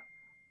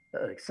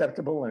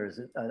acceptable, or is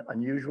it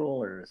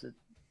unusual, or is it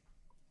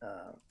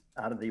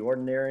out of the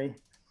ordinary?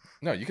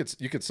 No, you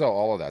could sell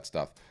all of that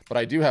stuff, but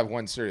I do have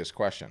one serious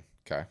question.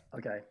 Okay.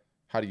 Okay.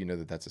 How do you know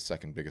that that's the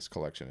second biggest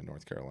collection in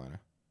North Carolina?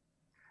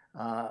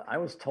 I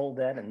was told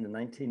that in the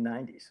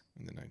 1990s.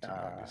 In the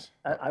 1990s.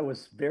 I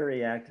was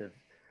very active.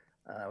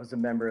 I was a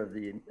member of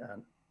the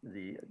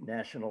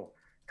National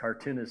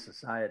Cartoonist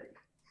Society,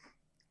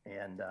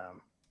 and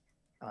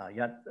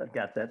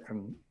got that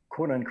from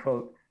quote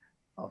unquote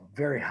a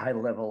very high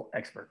level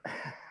expert.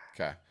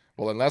 Okay.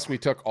 Well, unless we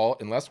took all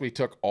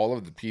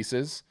of the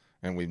pieces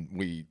and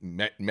we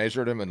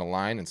measured them in a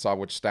line and saw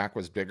which stack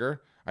was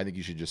bigger, I think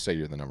you should just say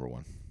you're the number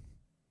one.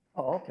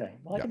 Oh, okay.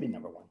 Well, I can be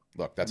number one.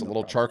 Look, that's a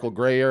little charcoal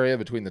gray area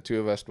between the two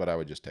of us, but I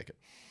would just take it.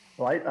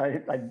 Well,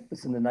 I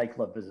was in the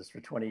nightclub business for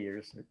 20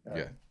 years,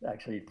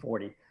 actually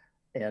 40.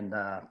 And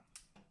I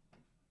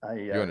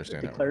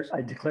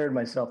declared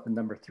myself the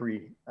number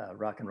 3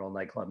 rock and roll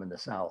nightclub in the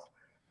South.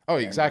 Oh,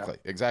 exactly.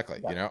 Exactly.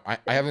 Yeah. You know, I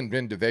haven't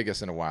been to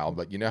Vegas in a while,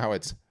 but you know how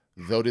it's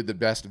voted the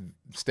best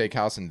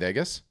steakhouse in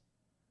Vegas?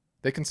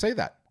 They can say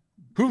that.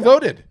 Who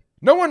voted?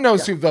 No one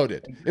knows who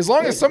voted. As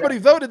long as somebody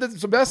voted that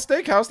it's the best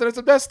steakhouse, then it's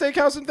the best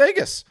steakhouse in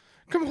Vegas.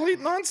 Complete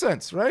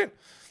nonsense, right?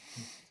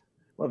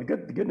 Well, the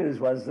good news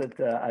was that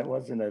I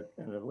was in a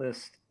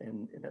list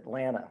in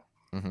Atlanta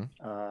for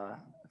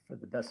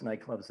the best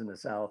nightclubs in the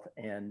South,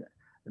 and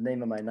the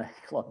name of my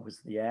nightclub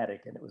was The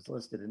Attic, and it was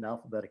listed in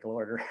alphabetical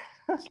order.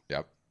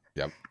 Yep.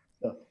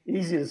 So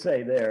easy to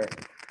say there.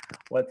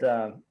 But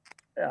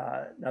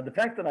now the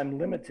fact that I'm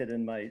limited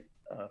in my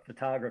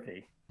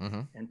photography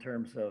in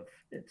terms of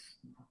it's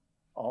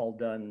all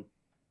done,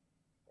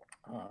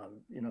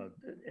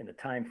 in a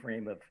time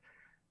frame of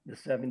the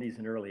 70s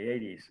and early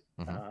 80s.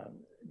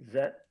 Does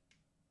that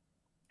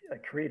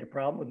create a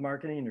problem with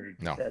marketing, or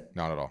no?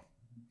 Not at all.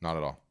 Not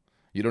at all.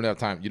 You don't have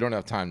time. You don't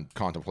have time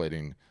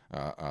contemplating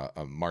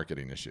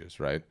marketing issues,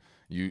 right?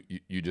 You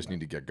just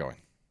need to get going.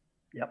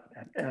 Yep,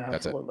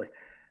 absolutely.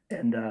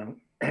 And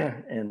had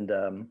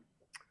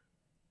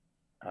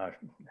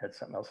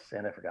something else to say,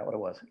 and I forgot what it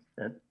was.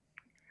 And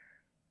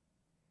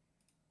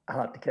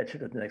I'll have to catch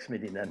it at the next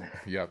meeting then.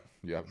 Yep.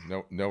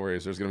 No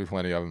worries. There's going to be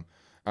plenty of them.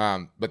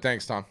 But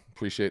thanks, Tom.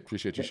 Appreciate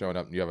you showing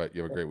up. You have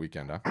a great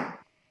weekend, huh?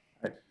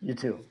 You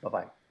too.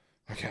 Bye-bye.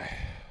 Okay.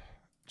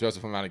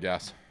 Joseph, I'm out of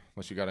gas.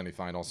 Unless you got any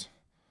finals,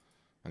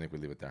 I think we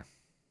leave it there.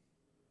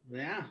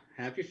 Yeah.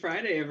 Happy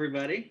Friday,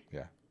 everybody.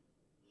 Yeah.